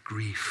that, like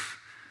grief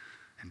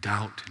and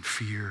doubt and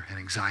fear and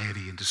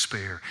anxiety and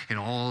despair, and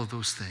all of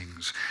those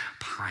things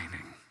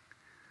pining.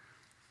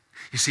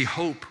 You see,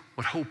 hope,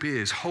 what hope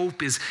is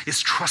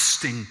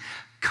trusting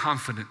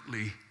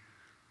confidently.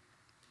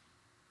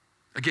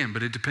 Again,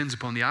 but it depends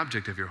upon the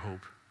object of your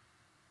hope.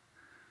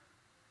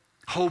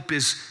 Hope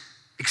is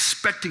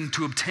expecting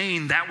to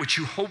obtain that which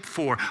you hope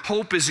for.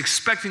 Hope is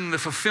expecting the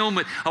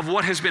fulfillment of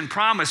what has been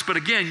promised. But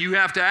again, you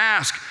have to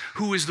ask,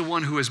 who is the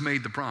one who has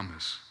made the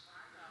promise?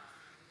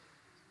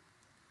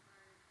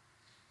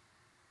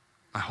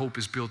 My hope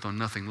is built on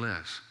nothing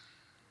less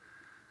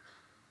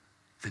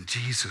than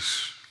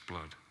Jesus'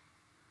 blood,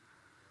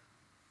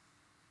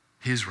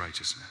 his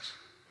righteousness.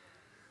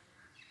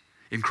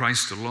 In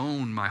Christ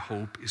alone, my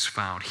hope is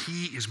found.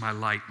 He is my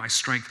light, my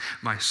strength,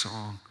 my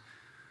song.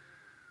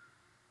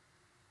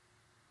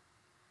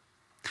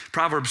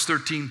 Proverbs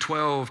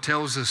 13:12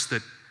 tells us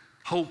that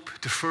hope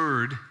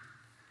deferred,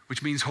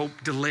 which means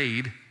hope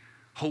delayed,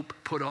 hope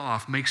put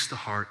off, makes the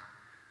heart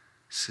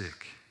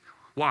sick.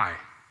 Why?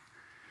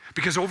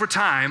 Because over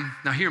time,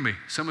 now hear me,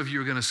 some of you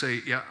are going to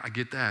say, yeah, I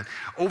get that.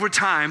 Over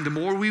time, the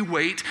more we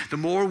wait, the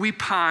more we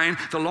pine,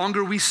 the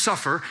longer we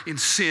suffer in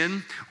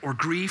sin or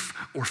grief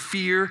or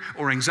fear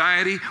or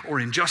anxiety or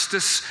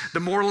injustice, the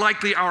more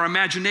likely our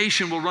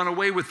imagination will run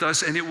away with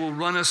us, and it will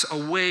run us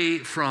away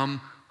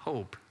from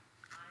hope.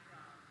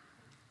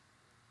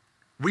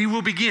 We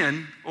will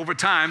begin, over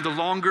time, the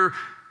longer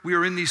we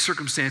are in these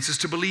circumstances,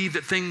 to believe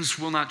that things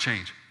will not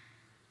change.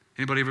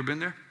 Anybody ever been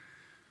there?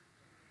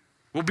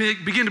 We'll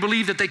begin to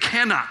believe that they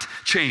cannot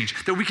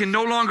change, that we can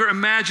no longer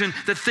imagine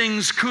that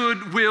things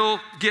will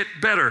get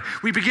better.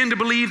 We begin to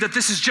believe that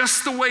this is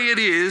just the way it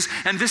is,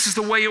 and this is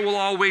the way it will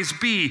always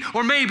be.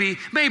 Or maybe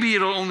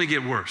it'll only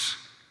get worse.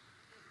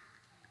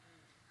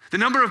 The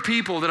number of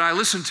people that I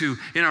listen to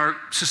in our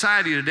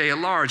society today at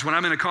large, when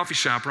I'm in a coffee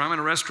shop or I'm in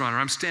a restaurant or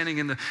I'm standing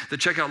in the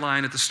checkout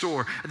line at the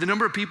store, the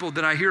number of people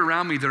that I hear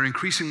around me that are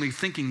increasingly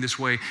thinking this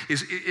way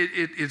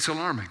it's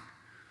alarming.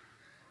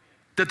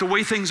 That the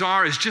way things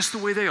are is just the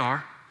way they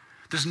are.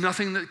 There's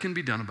nothing that can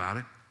be done about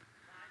it.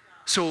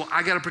 So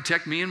I got to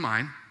protect me and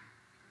mine.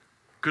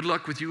 Good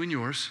luck with you and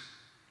yours.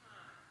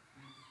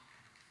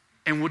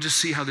 And we'll just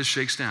see how this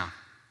shakes down.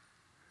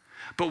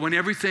 But when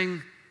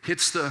everything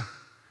hits the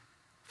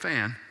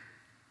fan,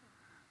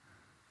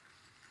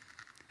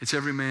 it's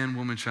every man,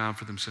 woman, child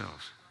for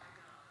themselves.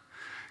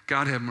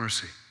 God have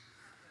mercy.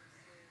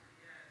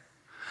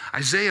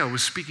 Isaiah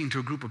was speaking to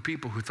a group of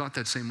people who thought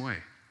that same way.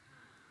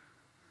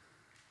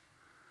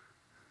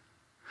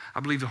 I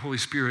believe the Holy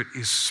Spirit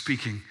is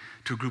speaking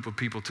to a group of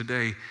people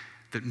today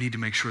that need to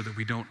make sure that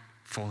we don't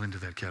fall into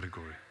that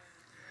category,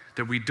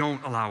 that we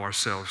don't allow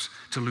ourselves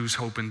to lose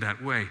hope in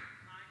that way.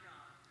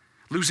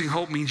 Losing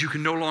hope means you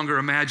can no longer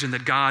imagine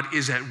that God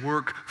is at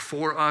work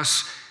for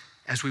us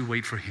as we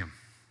wait for him.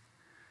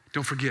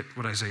 Don't forget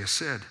what Isaiah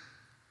said.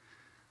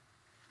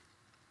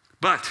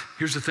 But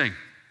here's the thing.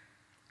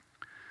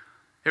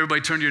 Everybody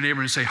turn to your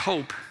neighbor and say,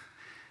 hope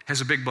has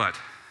a big butt.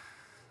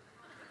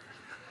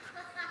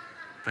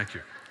 Thank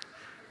you.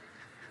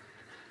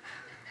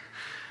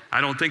 I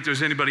don't think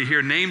there's anybody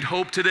here named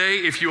Hope today.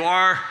 If you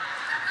are,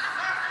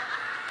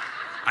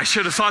 I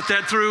should have thought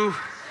that through.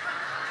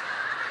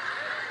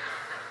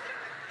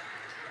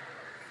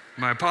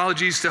 My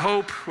apologies to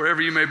Hope,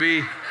 wherever you may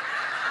be.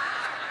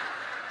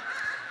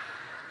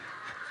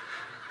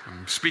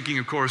 I'm speaking,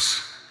 of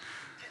course,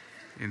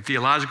 in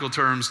theological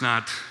terms,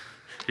 not,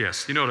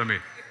 yes, you know what I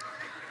mean.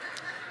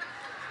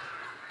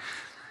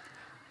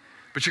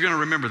 But you're going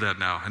to remember that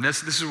now, and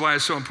this is why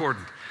it's so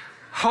important.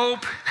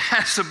 Hope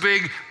has a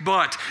big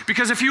but.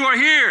 Because if you are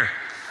here,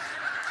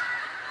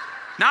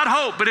 not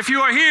hope, but if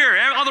you are here,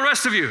 all the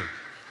rest of you,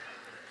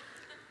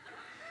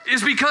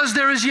 is because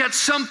there is yet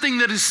something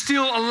that is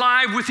still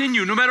alive within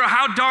you, no matter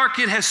how dark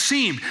it has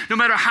seemed, no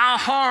matter how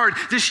hard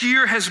this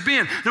year has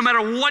been, no matter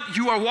what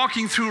you are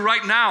walking through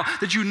right now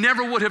that you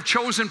never would have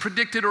chosen,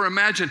 predicted, or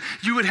imagined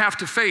you would have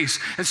to face,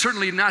 and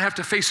certainly not have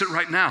to face it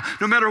right now.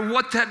 No matter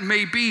what that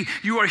may be,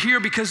 you are here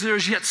because there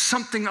is yet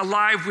something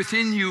alive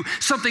within you,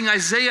 something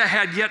Isaiah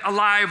had yet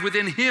alive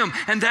within him,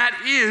 and that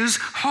is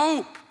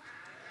hope.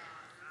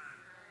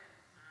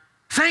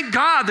 Thank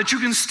God that you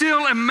can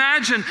still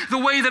imagine the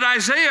way that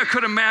Isaiah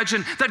could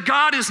imagine that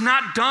God is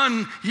not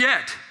done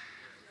yet.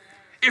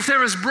 If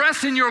there is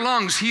breath in your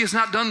lungs, he is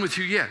not done with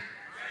you yet.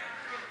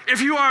 If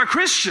you are a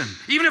Christian,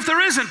 even if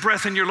there isn't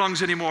breath in your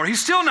lungs anymore,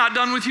 he's still not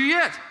done with you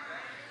yet.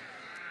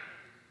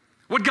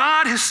 What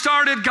God has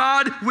started,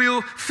 God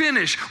will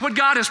finish. What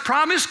God has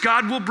promised,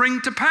 God will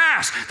bring to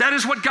pass. That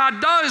is what God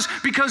does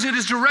because it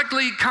is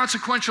directly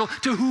consequential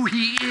to who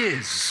he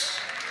is.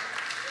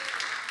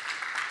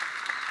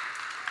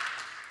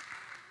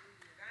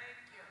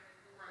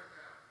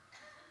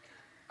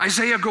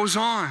 Isaiah goes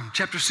on,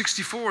 chapter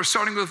 64,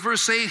 starting with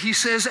verse 8, he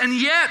says, and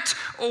yet,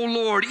 O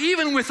Lord,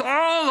 even with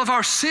all of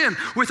our sin,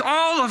 with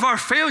all of our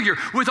failure,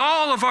 with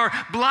all of our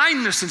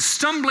blindness and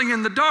stumbling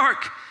in the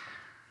dark,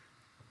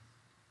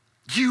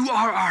 you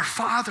are our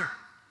Father.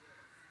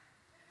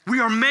 We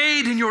are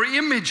made in your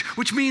image,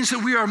 which means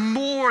that we are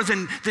more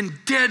than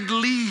dead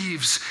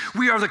leaves.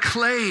 We are the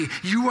clay,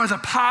 you are the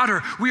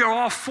potter. We are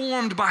all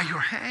formed by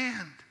your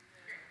hand.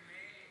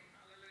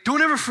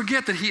 Don't ever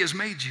forget that he has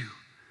made you.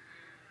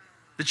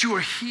 That you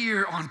are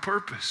here on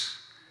purpose,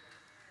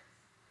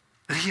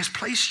 that he has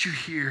placed you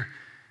here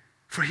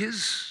for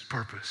his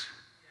purpose,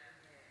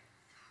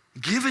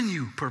 given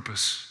you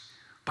purpose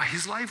by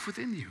his life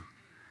within you.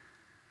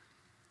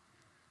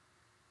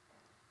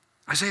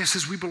 Isaiah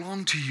says, we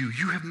belong to you.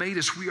 You have made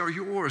us. We are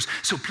yours.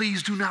 So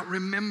please do not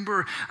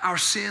remember our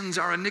sins,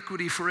 our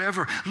iniquity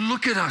forever.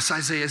 Look at us,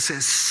 Isaiah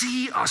says.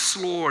 See us,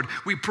 Lord,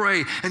 we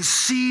pray, and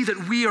see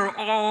that we are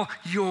all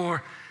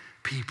your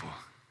people.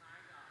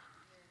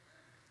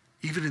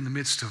 Even in the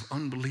midst of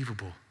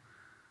unbelievable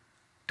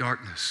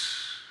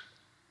darkness,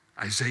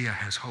 Isaiah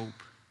has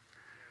hope.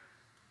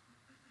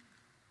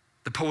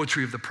 The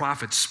poetry of the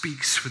prophet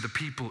speaks for the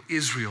people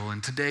Israel,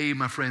 and today,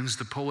 my friends,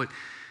 the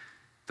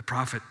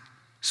prophet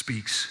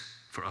speaks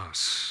for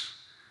us.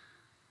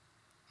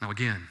 Now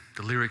again,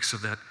 the lyrics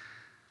of that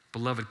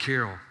beloved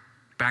carol,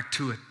 back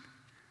to it,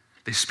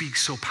 they speak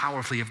so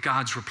powerfly of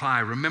God's reply.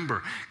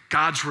 Remember,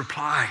 God's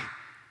reply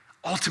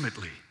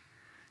ultimately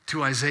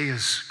to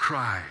Isaiah's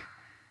cry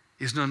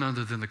is none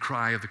other than the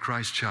cry of the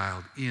Christ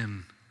child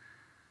in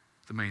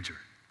the manger.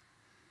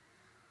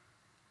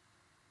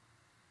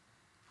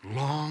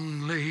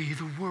 Long lay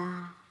the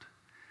world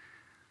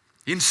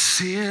in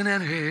sin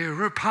and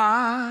error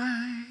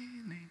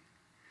pining,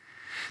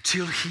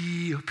 till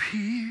he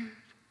appeared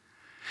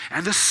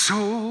and the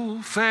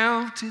soul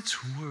felt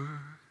its worth.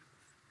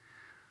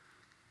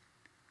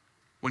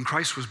 When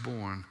Christ was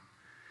born,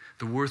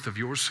 the worth of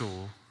your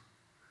soul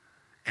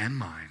and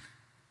mine,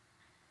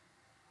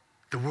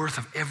 the worth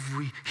of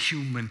every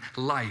human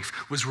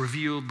life was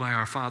revealed by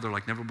our Father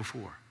like never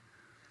before.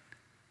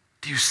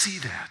 Do you see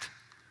that?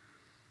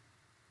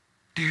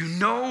 Do you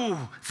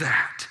know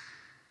that?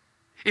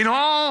 In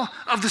all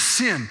of the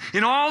sin,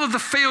 in all of the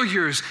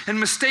failures and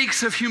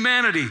mistakes of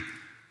humanity,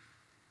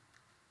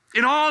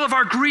 in all of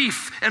our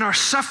grief and our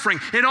suffering,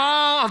 in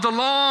all of the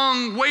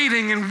long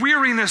waiting and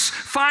weariness,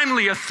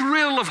 finally a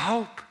thrill of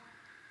hope.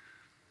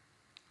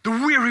 The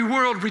weary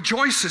world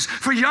rejoices,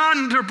 for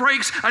yonder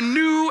breaks a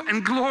new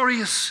and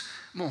glorious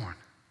morn.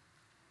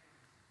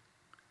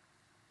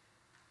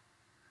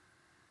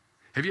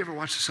 Have you ever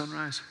watched the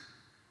sunrise?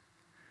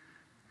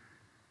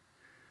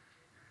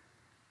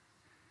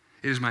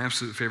 It is my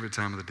absolute favorite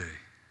time of the day.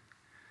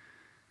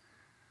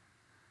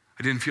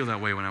 I didn't feel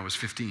that way when I was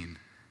 15,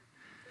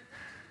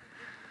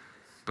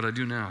 but I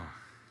do now.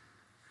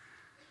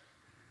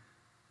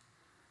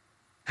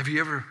 Have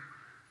you ever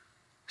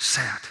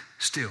sat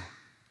still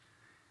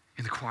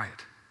in the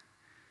quiet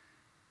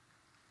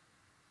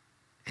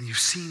and you've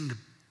seen the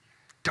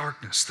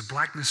darkness, the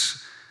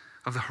blackness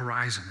of the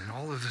horizon, and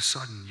all of a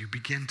sudden you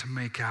begin to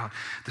make out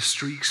the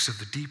streaks of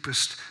the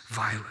deepest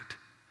violet,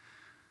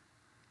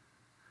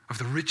 of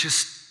the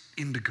richest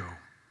indigo,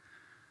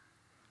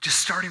 just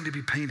starting to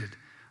be painted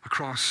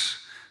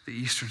across the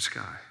eastern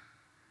sky.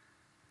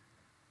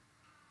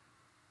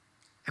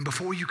 And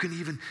before you can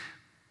even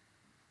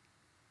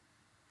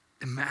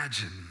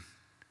imagine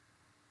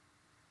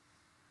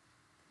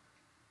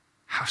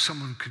how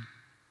someone could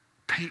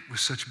paint with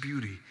such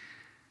beauty,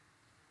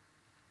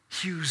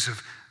 hues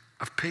of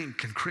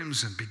pink and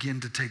crimson begin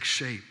to take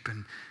shape,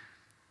 and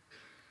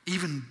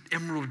even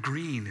emerald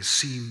green is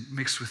seen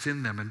mixed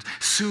within them, and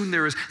soon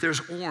there's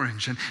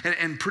orange,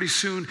 and pretty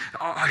soon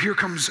here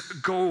comes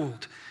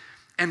gold,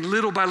 and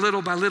little by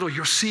little by little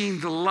you're seeing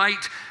the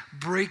light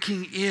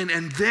breaking in,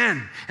 and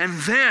then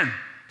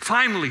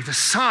Finally, the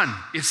sun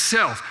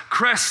itself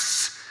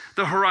crests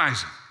the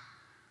horizon.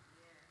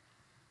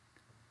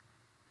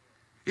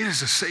 It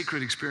is a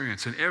sacred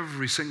experience, and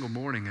every single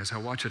morning as I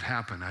watch it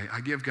happen,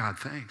 I give God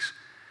thanks.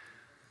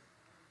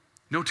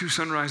 No two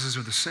sunrises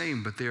are the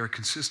same, but they are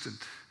consistent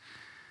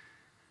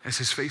as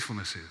His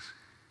faithfulness is.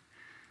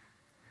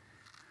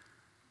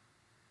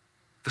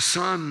 The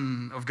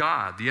Son of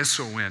God, the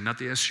S-O-N, not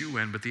the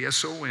S-U-N, but the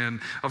S-O-N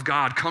of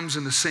God comes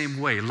in the same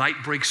way. Light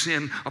breaks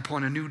in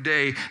upon a new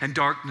day, and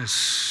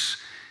darkness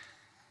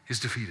is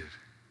defeated.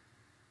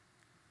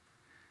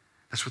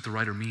 That's what the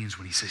writer means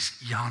when he says,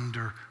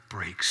 yonder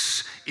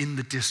breaks in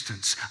the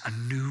distance a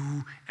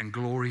new and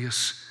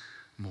glorious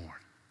morn.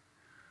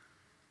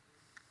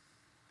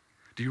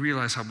 Do you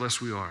realize how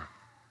blessed we are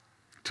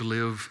to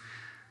live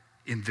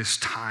in this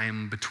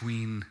time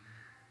between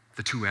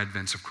the two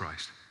advents of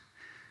Christ?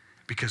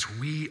 Because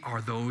we are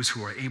those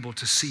who are able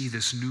to see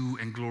this new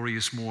and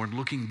glorious morn.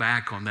 Looking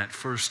back on that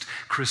first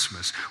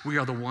Christmas, we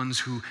are the ones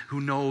who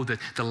know that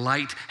the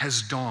light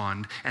has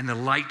dawned and the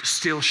light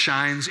still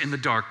shines in the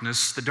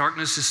darkness. The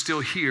darkness is still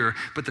here,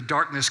 but the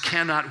darkness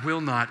cannot, will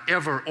not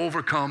ever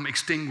overcome,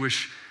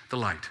 extinguish the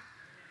light.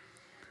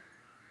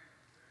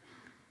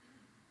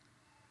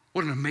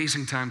 What an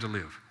amazing time to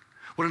live.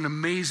 What an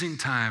amazing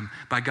time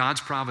by God's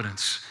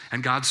providence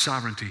and God's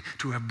sovereignty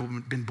to have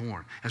been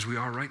born as we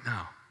are right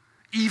now.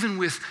 Even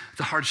with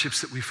the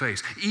hardships that we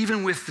face,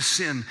 even with the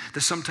sin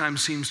that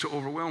sometimes seems to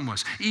overwhelm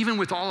us, even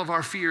with all of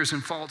our fears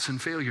and faults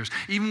and failures,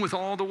 even with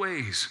all the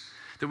ways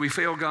that we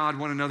fail God,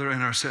 one another,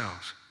 and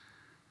ourselves,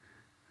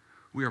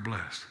 we are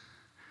blessed.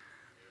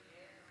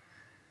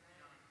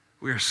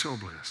 We are so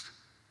blessed.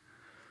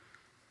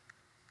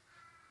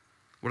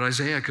 What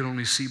Isaiah could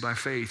only see by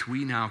faith,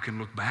 we now can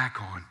look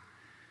back on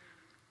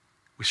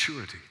with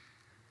surety.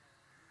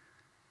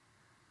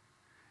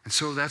 And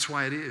so that's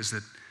why it is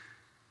that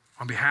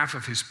on behalf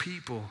of His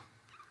people,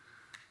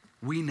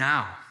 we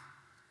now,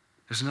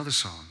 there's another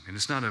song, and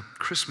it's not a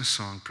Christmas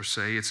song per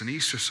se, it's an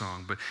Easter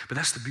song, but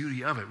that's the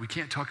beauty of it. We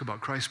can't talk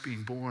about Christ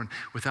being born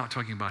without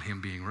talking about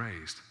Him being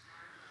raised.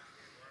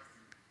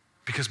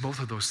 Because both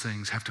of those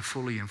things have to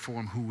fully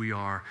inform who we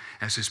are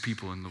as His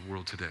people in the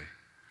world today.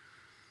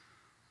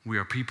 We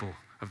are people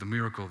of the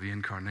miracle of the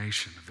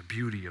incarnation, of the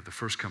beauty of the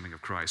first coming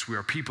of Christ. We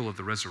are people of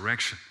the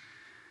resurrection,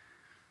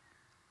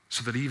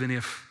 so that even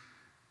if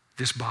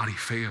this body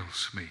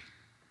fails me,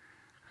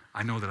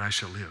 I know that I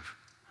shall live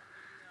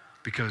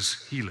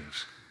because He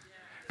lives.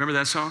 Remember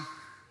that song?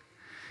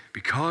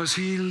 Because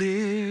He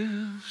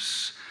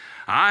lives,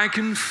 I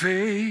can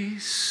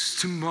face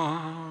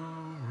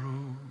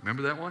tomorrow.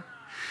 Remember that one?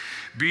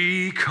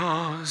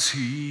 Because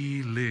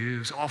He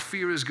lives, all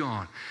fear is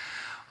gone.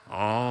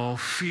 All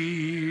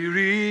fear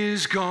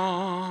is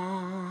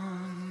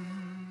gone.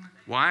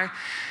 Why?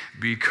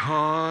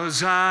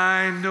 Because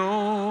I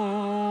know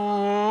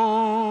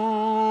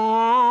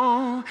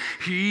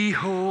He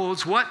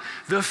holds what?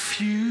 The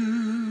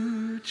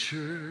future.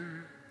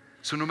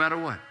 So no matter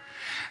what.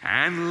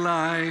 And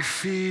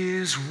life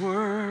is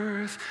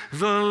worth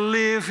the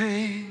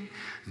living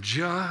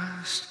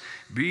just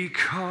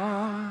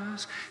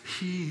because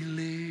He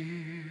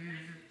lives.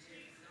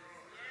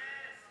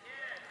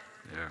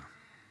 Yeah.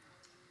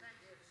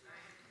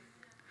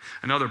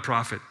 Another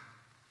prophet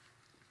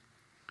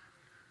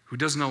who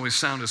doesn't always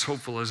sound as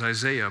hopeful as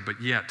Isaiah, but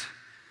yet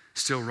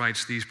still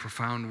writes these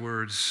profound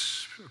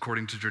words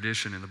according to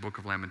tradition in the book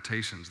of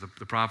Lamentations. The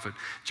prophet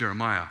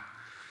Jeremiah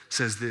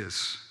says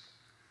this.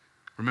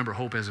 Remember,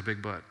 hope has a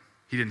big butt.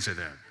 He didn't say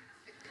that.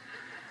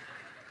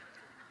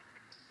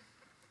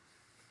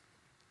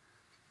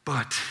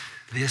 But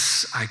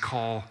this I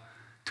call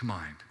to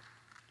mind,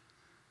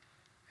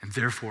 and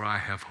therefore I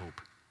have hope.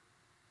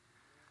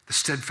 The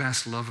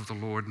steadfast love of the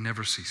Lord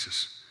never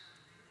ceases.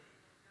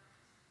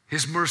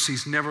 His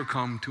mercies never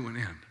come to an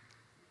end.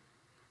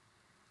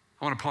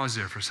 I want to pause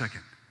there for a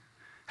second.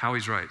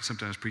 Howie's right.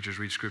 Sometimes preachers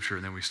read scripture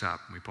and then we stop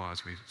and we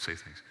pause and we say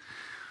things.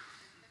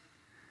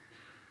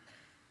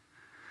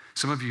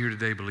 Some of you here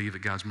today believe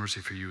that God's mercy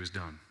for you is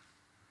done.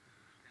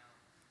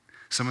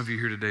 Some of you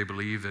here today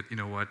believe that, you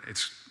know what,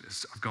 it's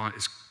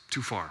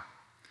too far.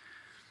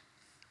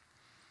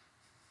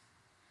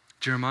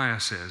 Jeremiah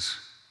says,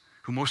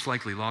 who most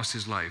likely lost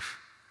his life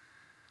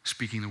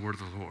speaking the word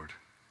of the Lord,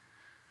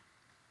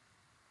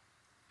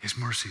 His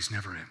mercies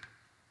never end.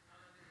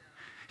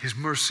 His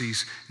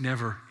mercies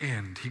never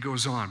end. He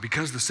goes on,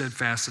 because the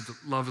steadfast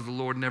love of the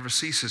Lord never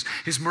ceases.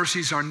 His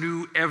mercies are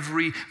new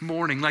every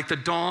morning, like the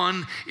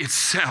dawn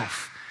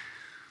itself.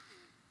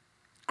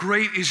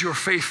 Great is your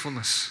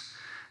faithfulness.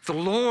 The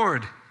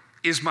Lord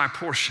is my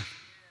portion,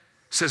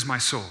 says my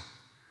soul.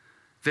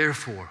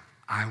 Therefore,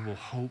 I will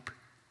hope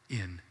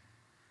in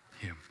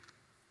Him.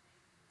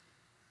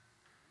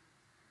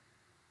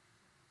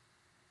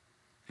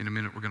 In a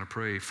minute, we're going to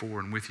pray for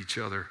and with each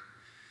other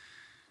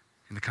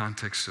in the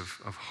context of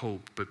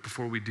hope. But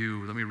before we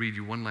do, let me read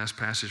you one last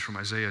passage from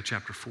Isaiah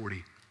chapter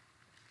 40,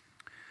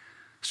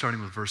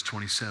 starting with verse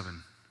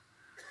 27.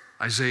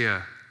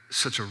 Isaiah,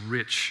 such a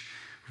rich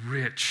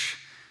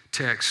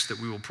text that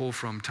we will pull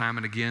from time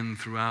and again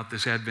throughout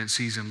this Advent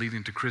season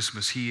leading to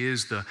Christmas. He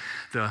is the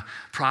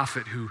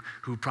prophet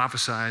who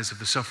prophesies of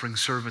the suffering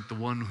servant, the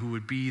one who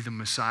would be the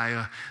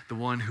Messiah, the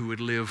one who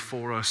would live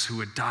for us, who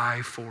would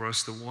die for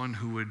us, the one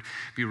who would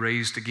be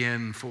raised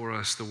again for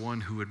us, the one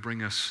who would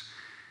bring us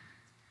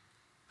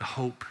the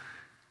hope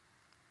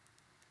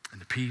and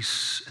the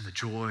peace and the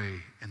joy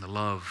and the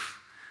love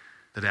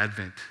that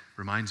Advent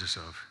reminds us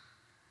of,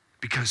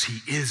 because he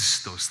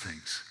is those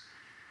things.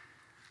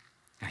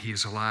 And he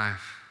is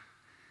alive.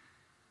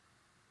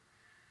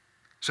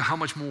 So how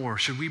much more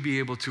should we be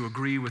able to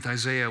agree with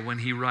Isaiah when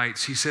he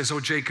writes, he says, "O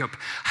Jacob,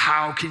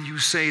 how can you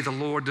say the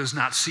Lord does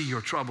not see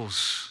your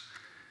troubles?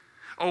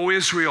 O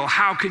Israel,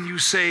 how can you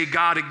say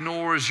God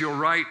ignores your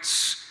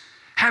rights?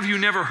 Have you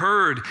never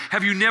heard?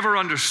 Have you never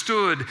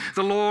understood?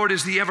 The Lord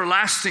is the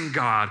everlasting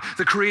God,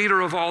 the creator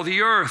of all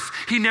the earth.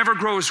 He never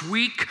grows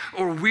weak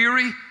or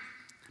weary.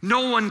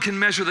 No one can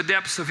measure the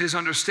depths of his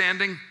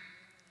understanding.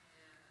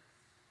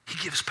 He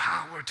gives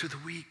power to the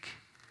weak.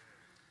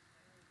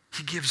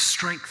 He gives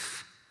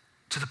strength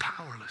to the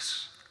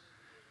powerless.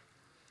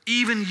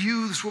 Even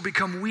youths will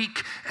become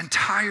weak and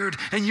tired,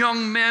 and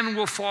young men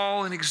will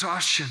fall in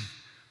exhaustion.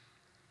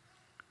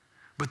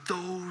 But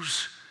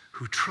those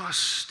who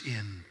trust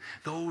in,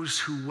 those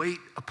who wait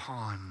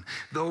upon,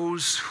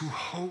 those who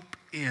hope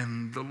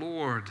in the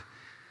Lord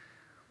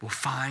will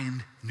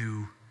find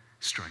new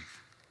strength.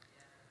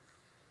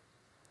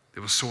 They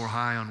will soar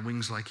high on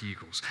wings like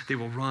eagles. They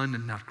will run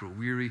and not grow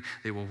weary.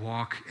 They will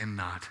walk and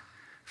not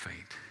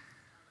faint."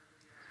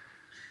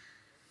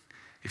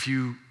 If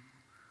you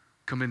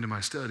come into my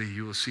study,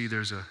 you will see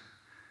there's a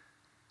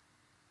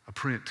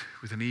print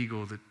with an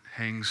eagle that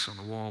hangs on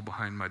the wall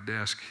behind my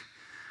desk.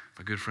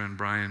 My good friend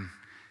Brian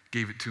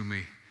gave it to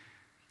me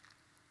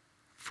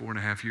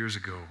 4.5 years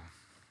ago.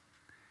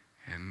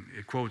 And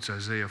it quotes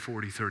Isaiah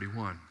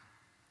 40:31.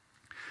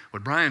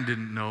 What Brian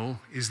didn't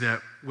know is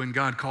that when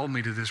God called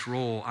me to this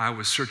role, I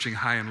was searching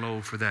high and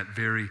low for that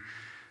very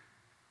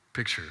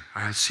picture.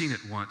 I had seen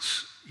it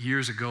once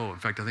years ago. In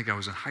fact, I think I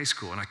was in high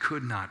school, and I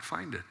could not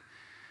find it.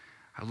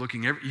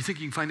 You think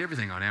you can find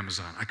everything on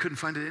Amazon. I couldn't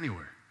find it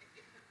anywhere.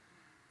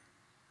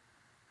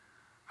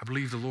 I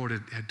believe the Lord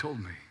had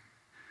told me,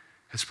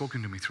 had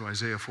spoken to me through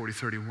Isaiah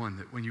 40:31,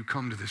 that when you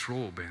come to this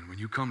role, Ben, when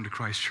you come to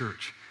Christ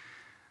Church,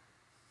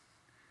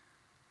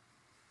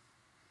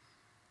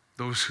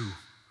 those who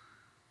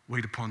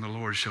wait upon the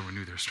Lord shall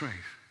renew their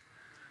strength.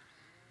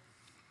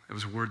 It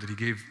was a word that he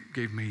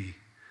gave me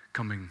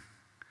coming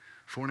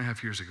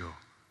 4.5 years ago.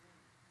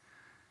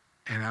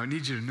 And I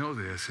need you to know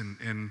this,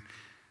 and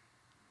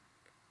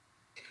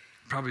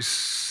probably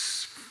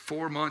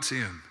 4 months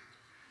in,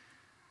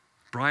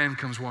 Brian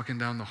comes walking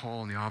down the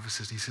hall in the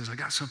offices, and he says, "I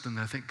got something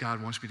that I think God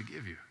wants me to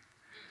give you."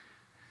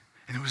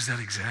 And it was that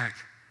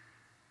exact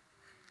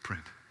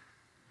print.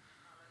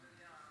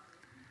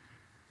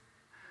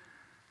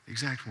 The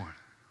exact one.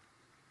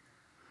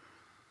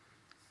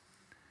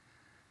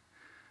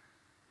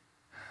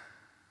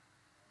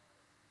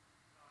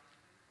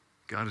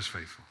 God is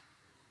faithful.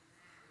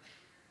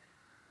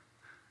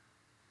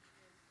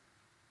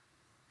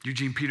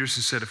 Eugene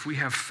Peterson said, if we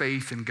have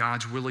faith in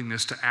God's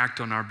willingness to act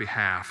on our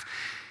behalf,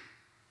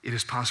 it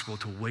is possible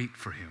to wait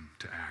for him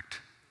to act.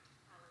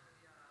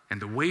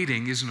 And the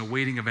waiting isn't a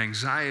waiting of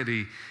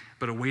anxiety,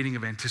 but a waiting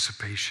of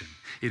anticipation.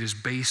 It is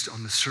based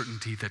on the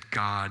certainty that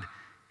God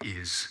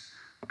is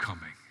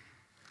coming.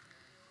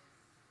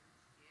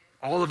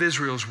 All of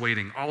Israel's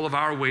waiting, all of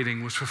our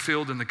waiting was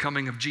fulfilled in the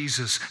coming of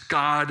Jesus.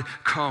 God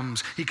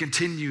comes. He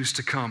continues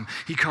to come.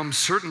 He comes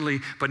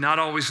certainly, but not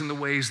always in the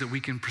ways that we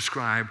can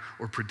prescribe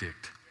or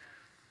predict.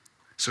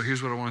 So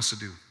here's what I want us to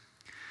do.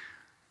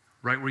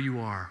 Right where you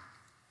are,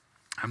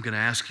 I'm going to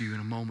ask you in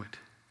a moment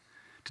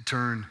to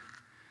turn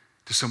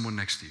to someone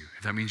next to you.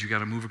 If that means you got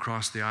to move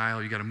across the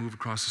aisle, you got to move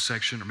across the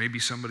section, or maybe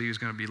somebody is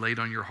going to be laid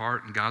on your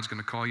heart and God's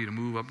going to call you to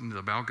move up into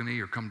the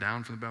balcony or come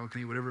down from the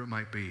balcony, whatever it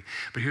might be.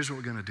 But here's what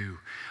we're going to do.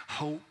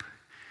 Hope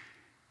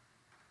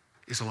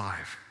is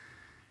alive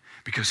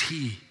because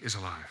he is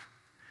alive.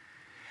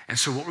 And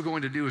so what we're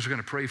going to do is we're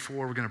going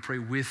to pray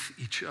with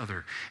each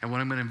other. And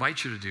what I'm going to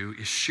invite you to do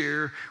is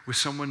share with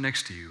someone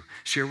next to you,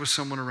 share with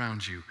someone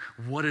around you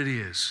what it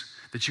is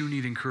that you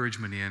need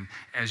encouragement in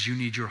as you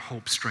need your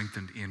hope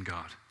strengthened in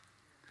God.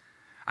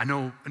 I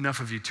know enough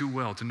of you too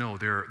well to know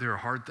there are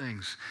hard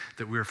things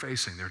that we're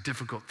facing. There are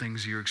difficult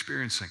things you're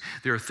experiencing.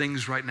 There are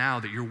things right now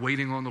that you're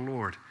waiting on the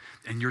Lord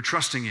and you're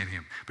trusting in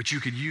him. But you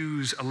could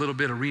use a little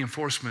bit of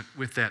reinforcement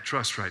with that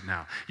trust right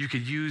now. You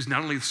could use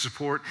not only the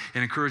support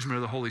and encouragement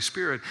of the Holy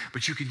Spirit,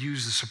 but you could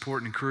use the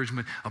support and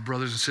encouragement of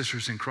brothers and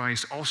sisters in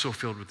Christ also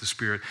filled with the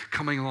Spirit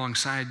coming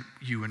alongside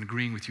you and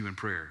agreeing with you in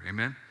prayer.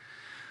 Amen?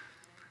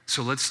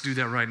 So let's do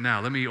that right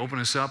now. Let me open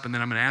us up, and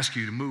then I'm going to ask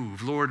you to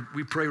move. Lord,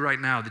 we pray right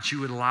now that you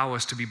would allow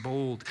us to be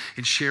bold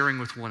in sharing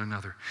with one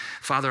another.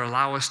 Father,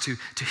 allow us to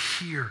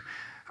hear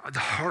the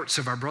hearts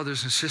of our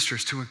brothers and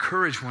sisters, to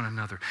encourage one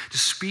another, to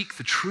speak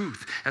the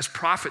truth as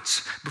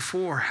prophets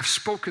before have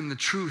spoken the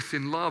truth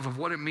in love of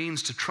what it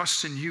means to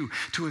trust in you,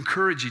 to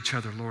encourage each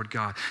other, Lord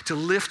God, to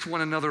lift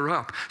one another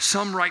up.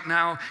 Some right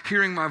now,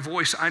 hearing my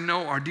voice, I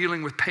know are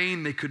dealing with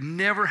pain they could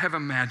never have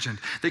imagined.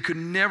 They could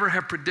never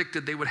have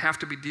predicted they would have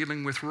to be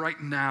dealing with right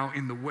now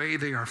in the way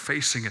they are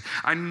facing it.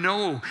 I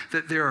know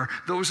that there are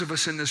those of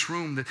us in this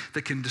room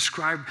that can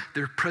describe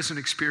their present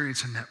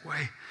experience in that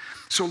way.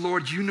 So,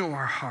 Lord, you know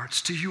our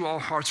hearts. To you, all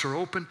hearts are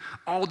open.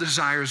 All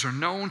desires are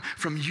known.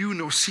 From you,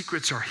 no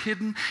secrets are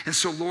hidden. And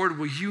so, Lord,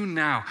 will you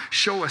now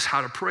show us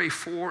how to pray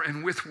for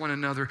and with one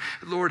another?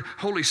 Lord,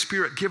 Holy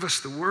Spirit, give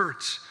us the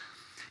words.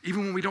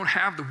 Even when we don't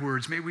have the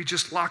words, may we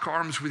just lock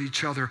arms with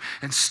each other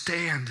and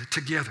stand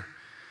together,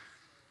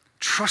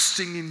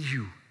 trusting in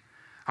you.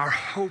 Our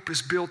hope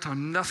is built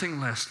on nothing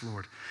less,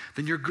 Lord,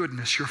 than your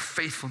goodness, your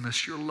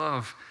faithfulness, your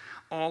love,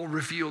 all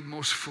revealed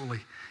most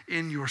fully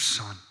in your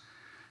Son.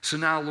 So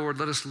now, Lord,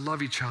 let us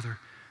love each other,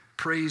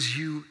 praise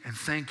you and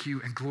thank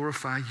you and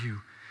glorify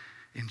you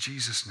in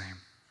Jesus' name.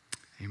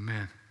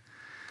 Amen.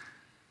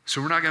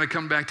 So we're not going to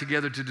come back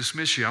together to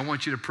dismiss you. I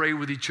want you to pray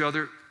with each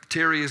other.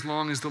 Tarry as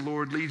long as the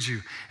Lord leads you.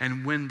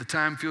 And when the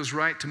time feels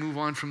right to move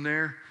on from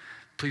there,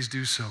 please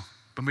do so.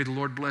 But may the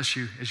Lord bless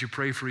you as you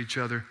pray for each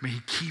other. May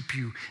he keep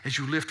you as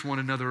you lift one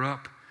another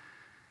up.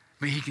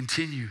 May he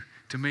continue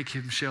to make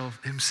himself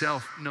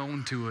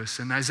known to us.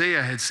 And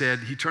Isaiah had said,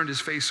 he turned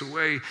his face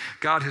away.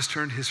 God has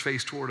turned his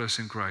face toward us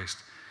in Christ.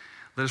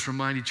 Let us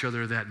remind each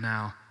other of that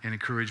now and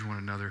encourage one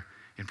another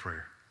in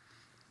prayer.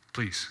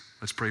 Please,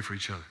 let's pray for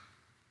each other.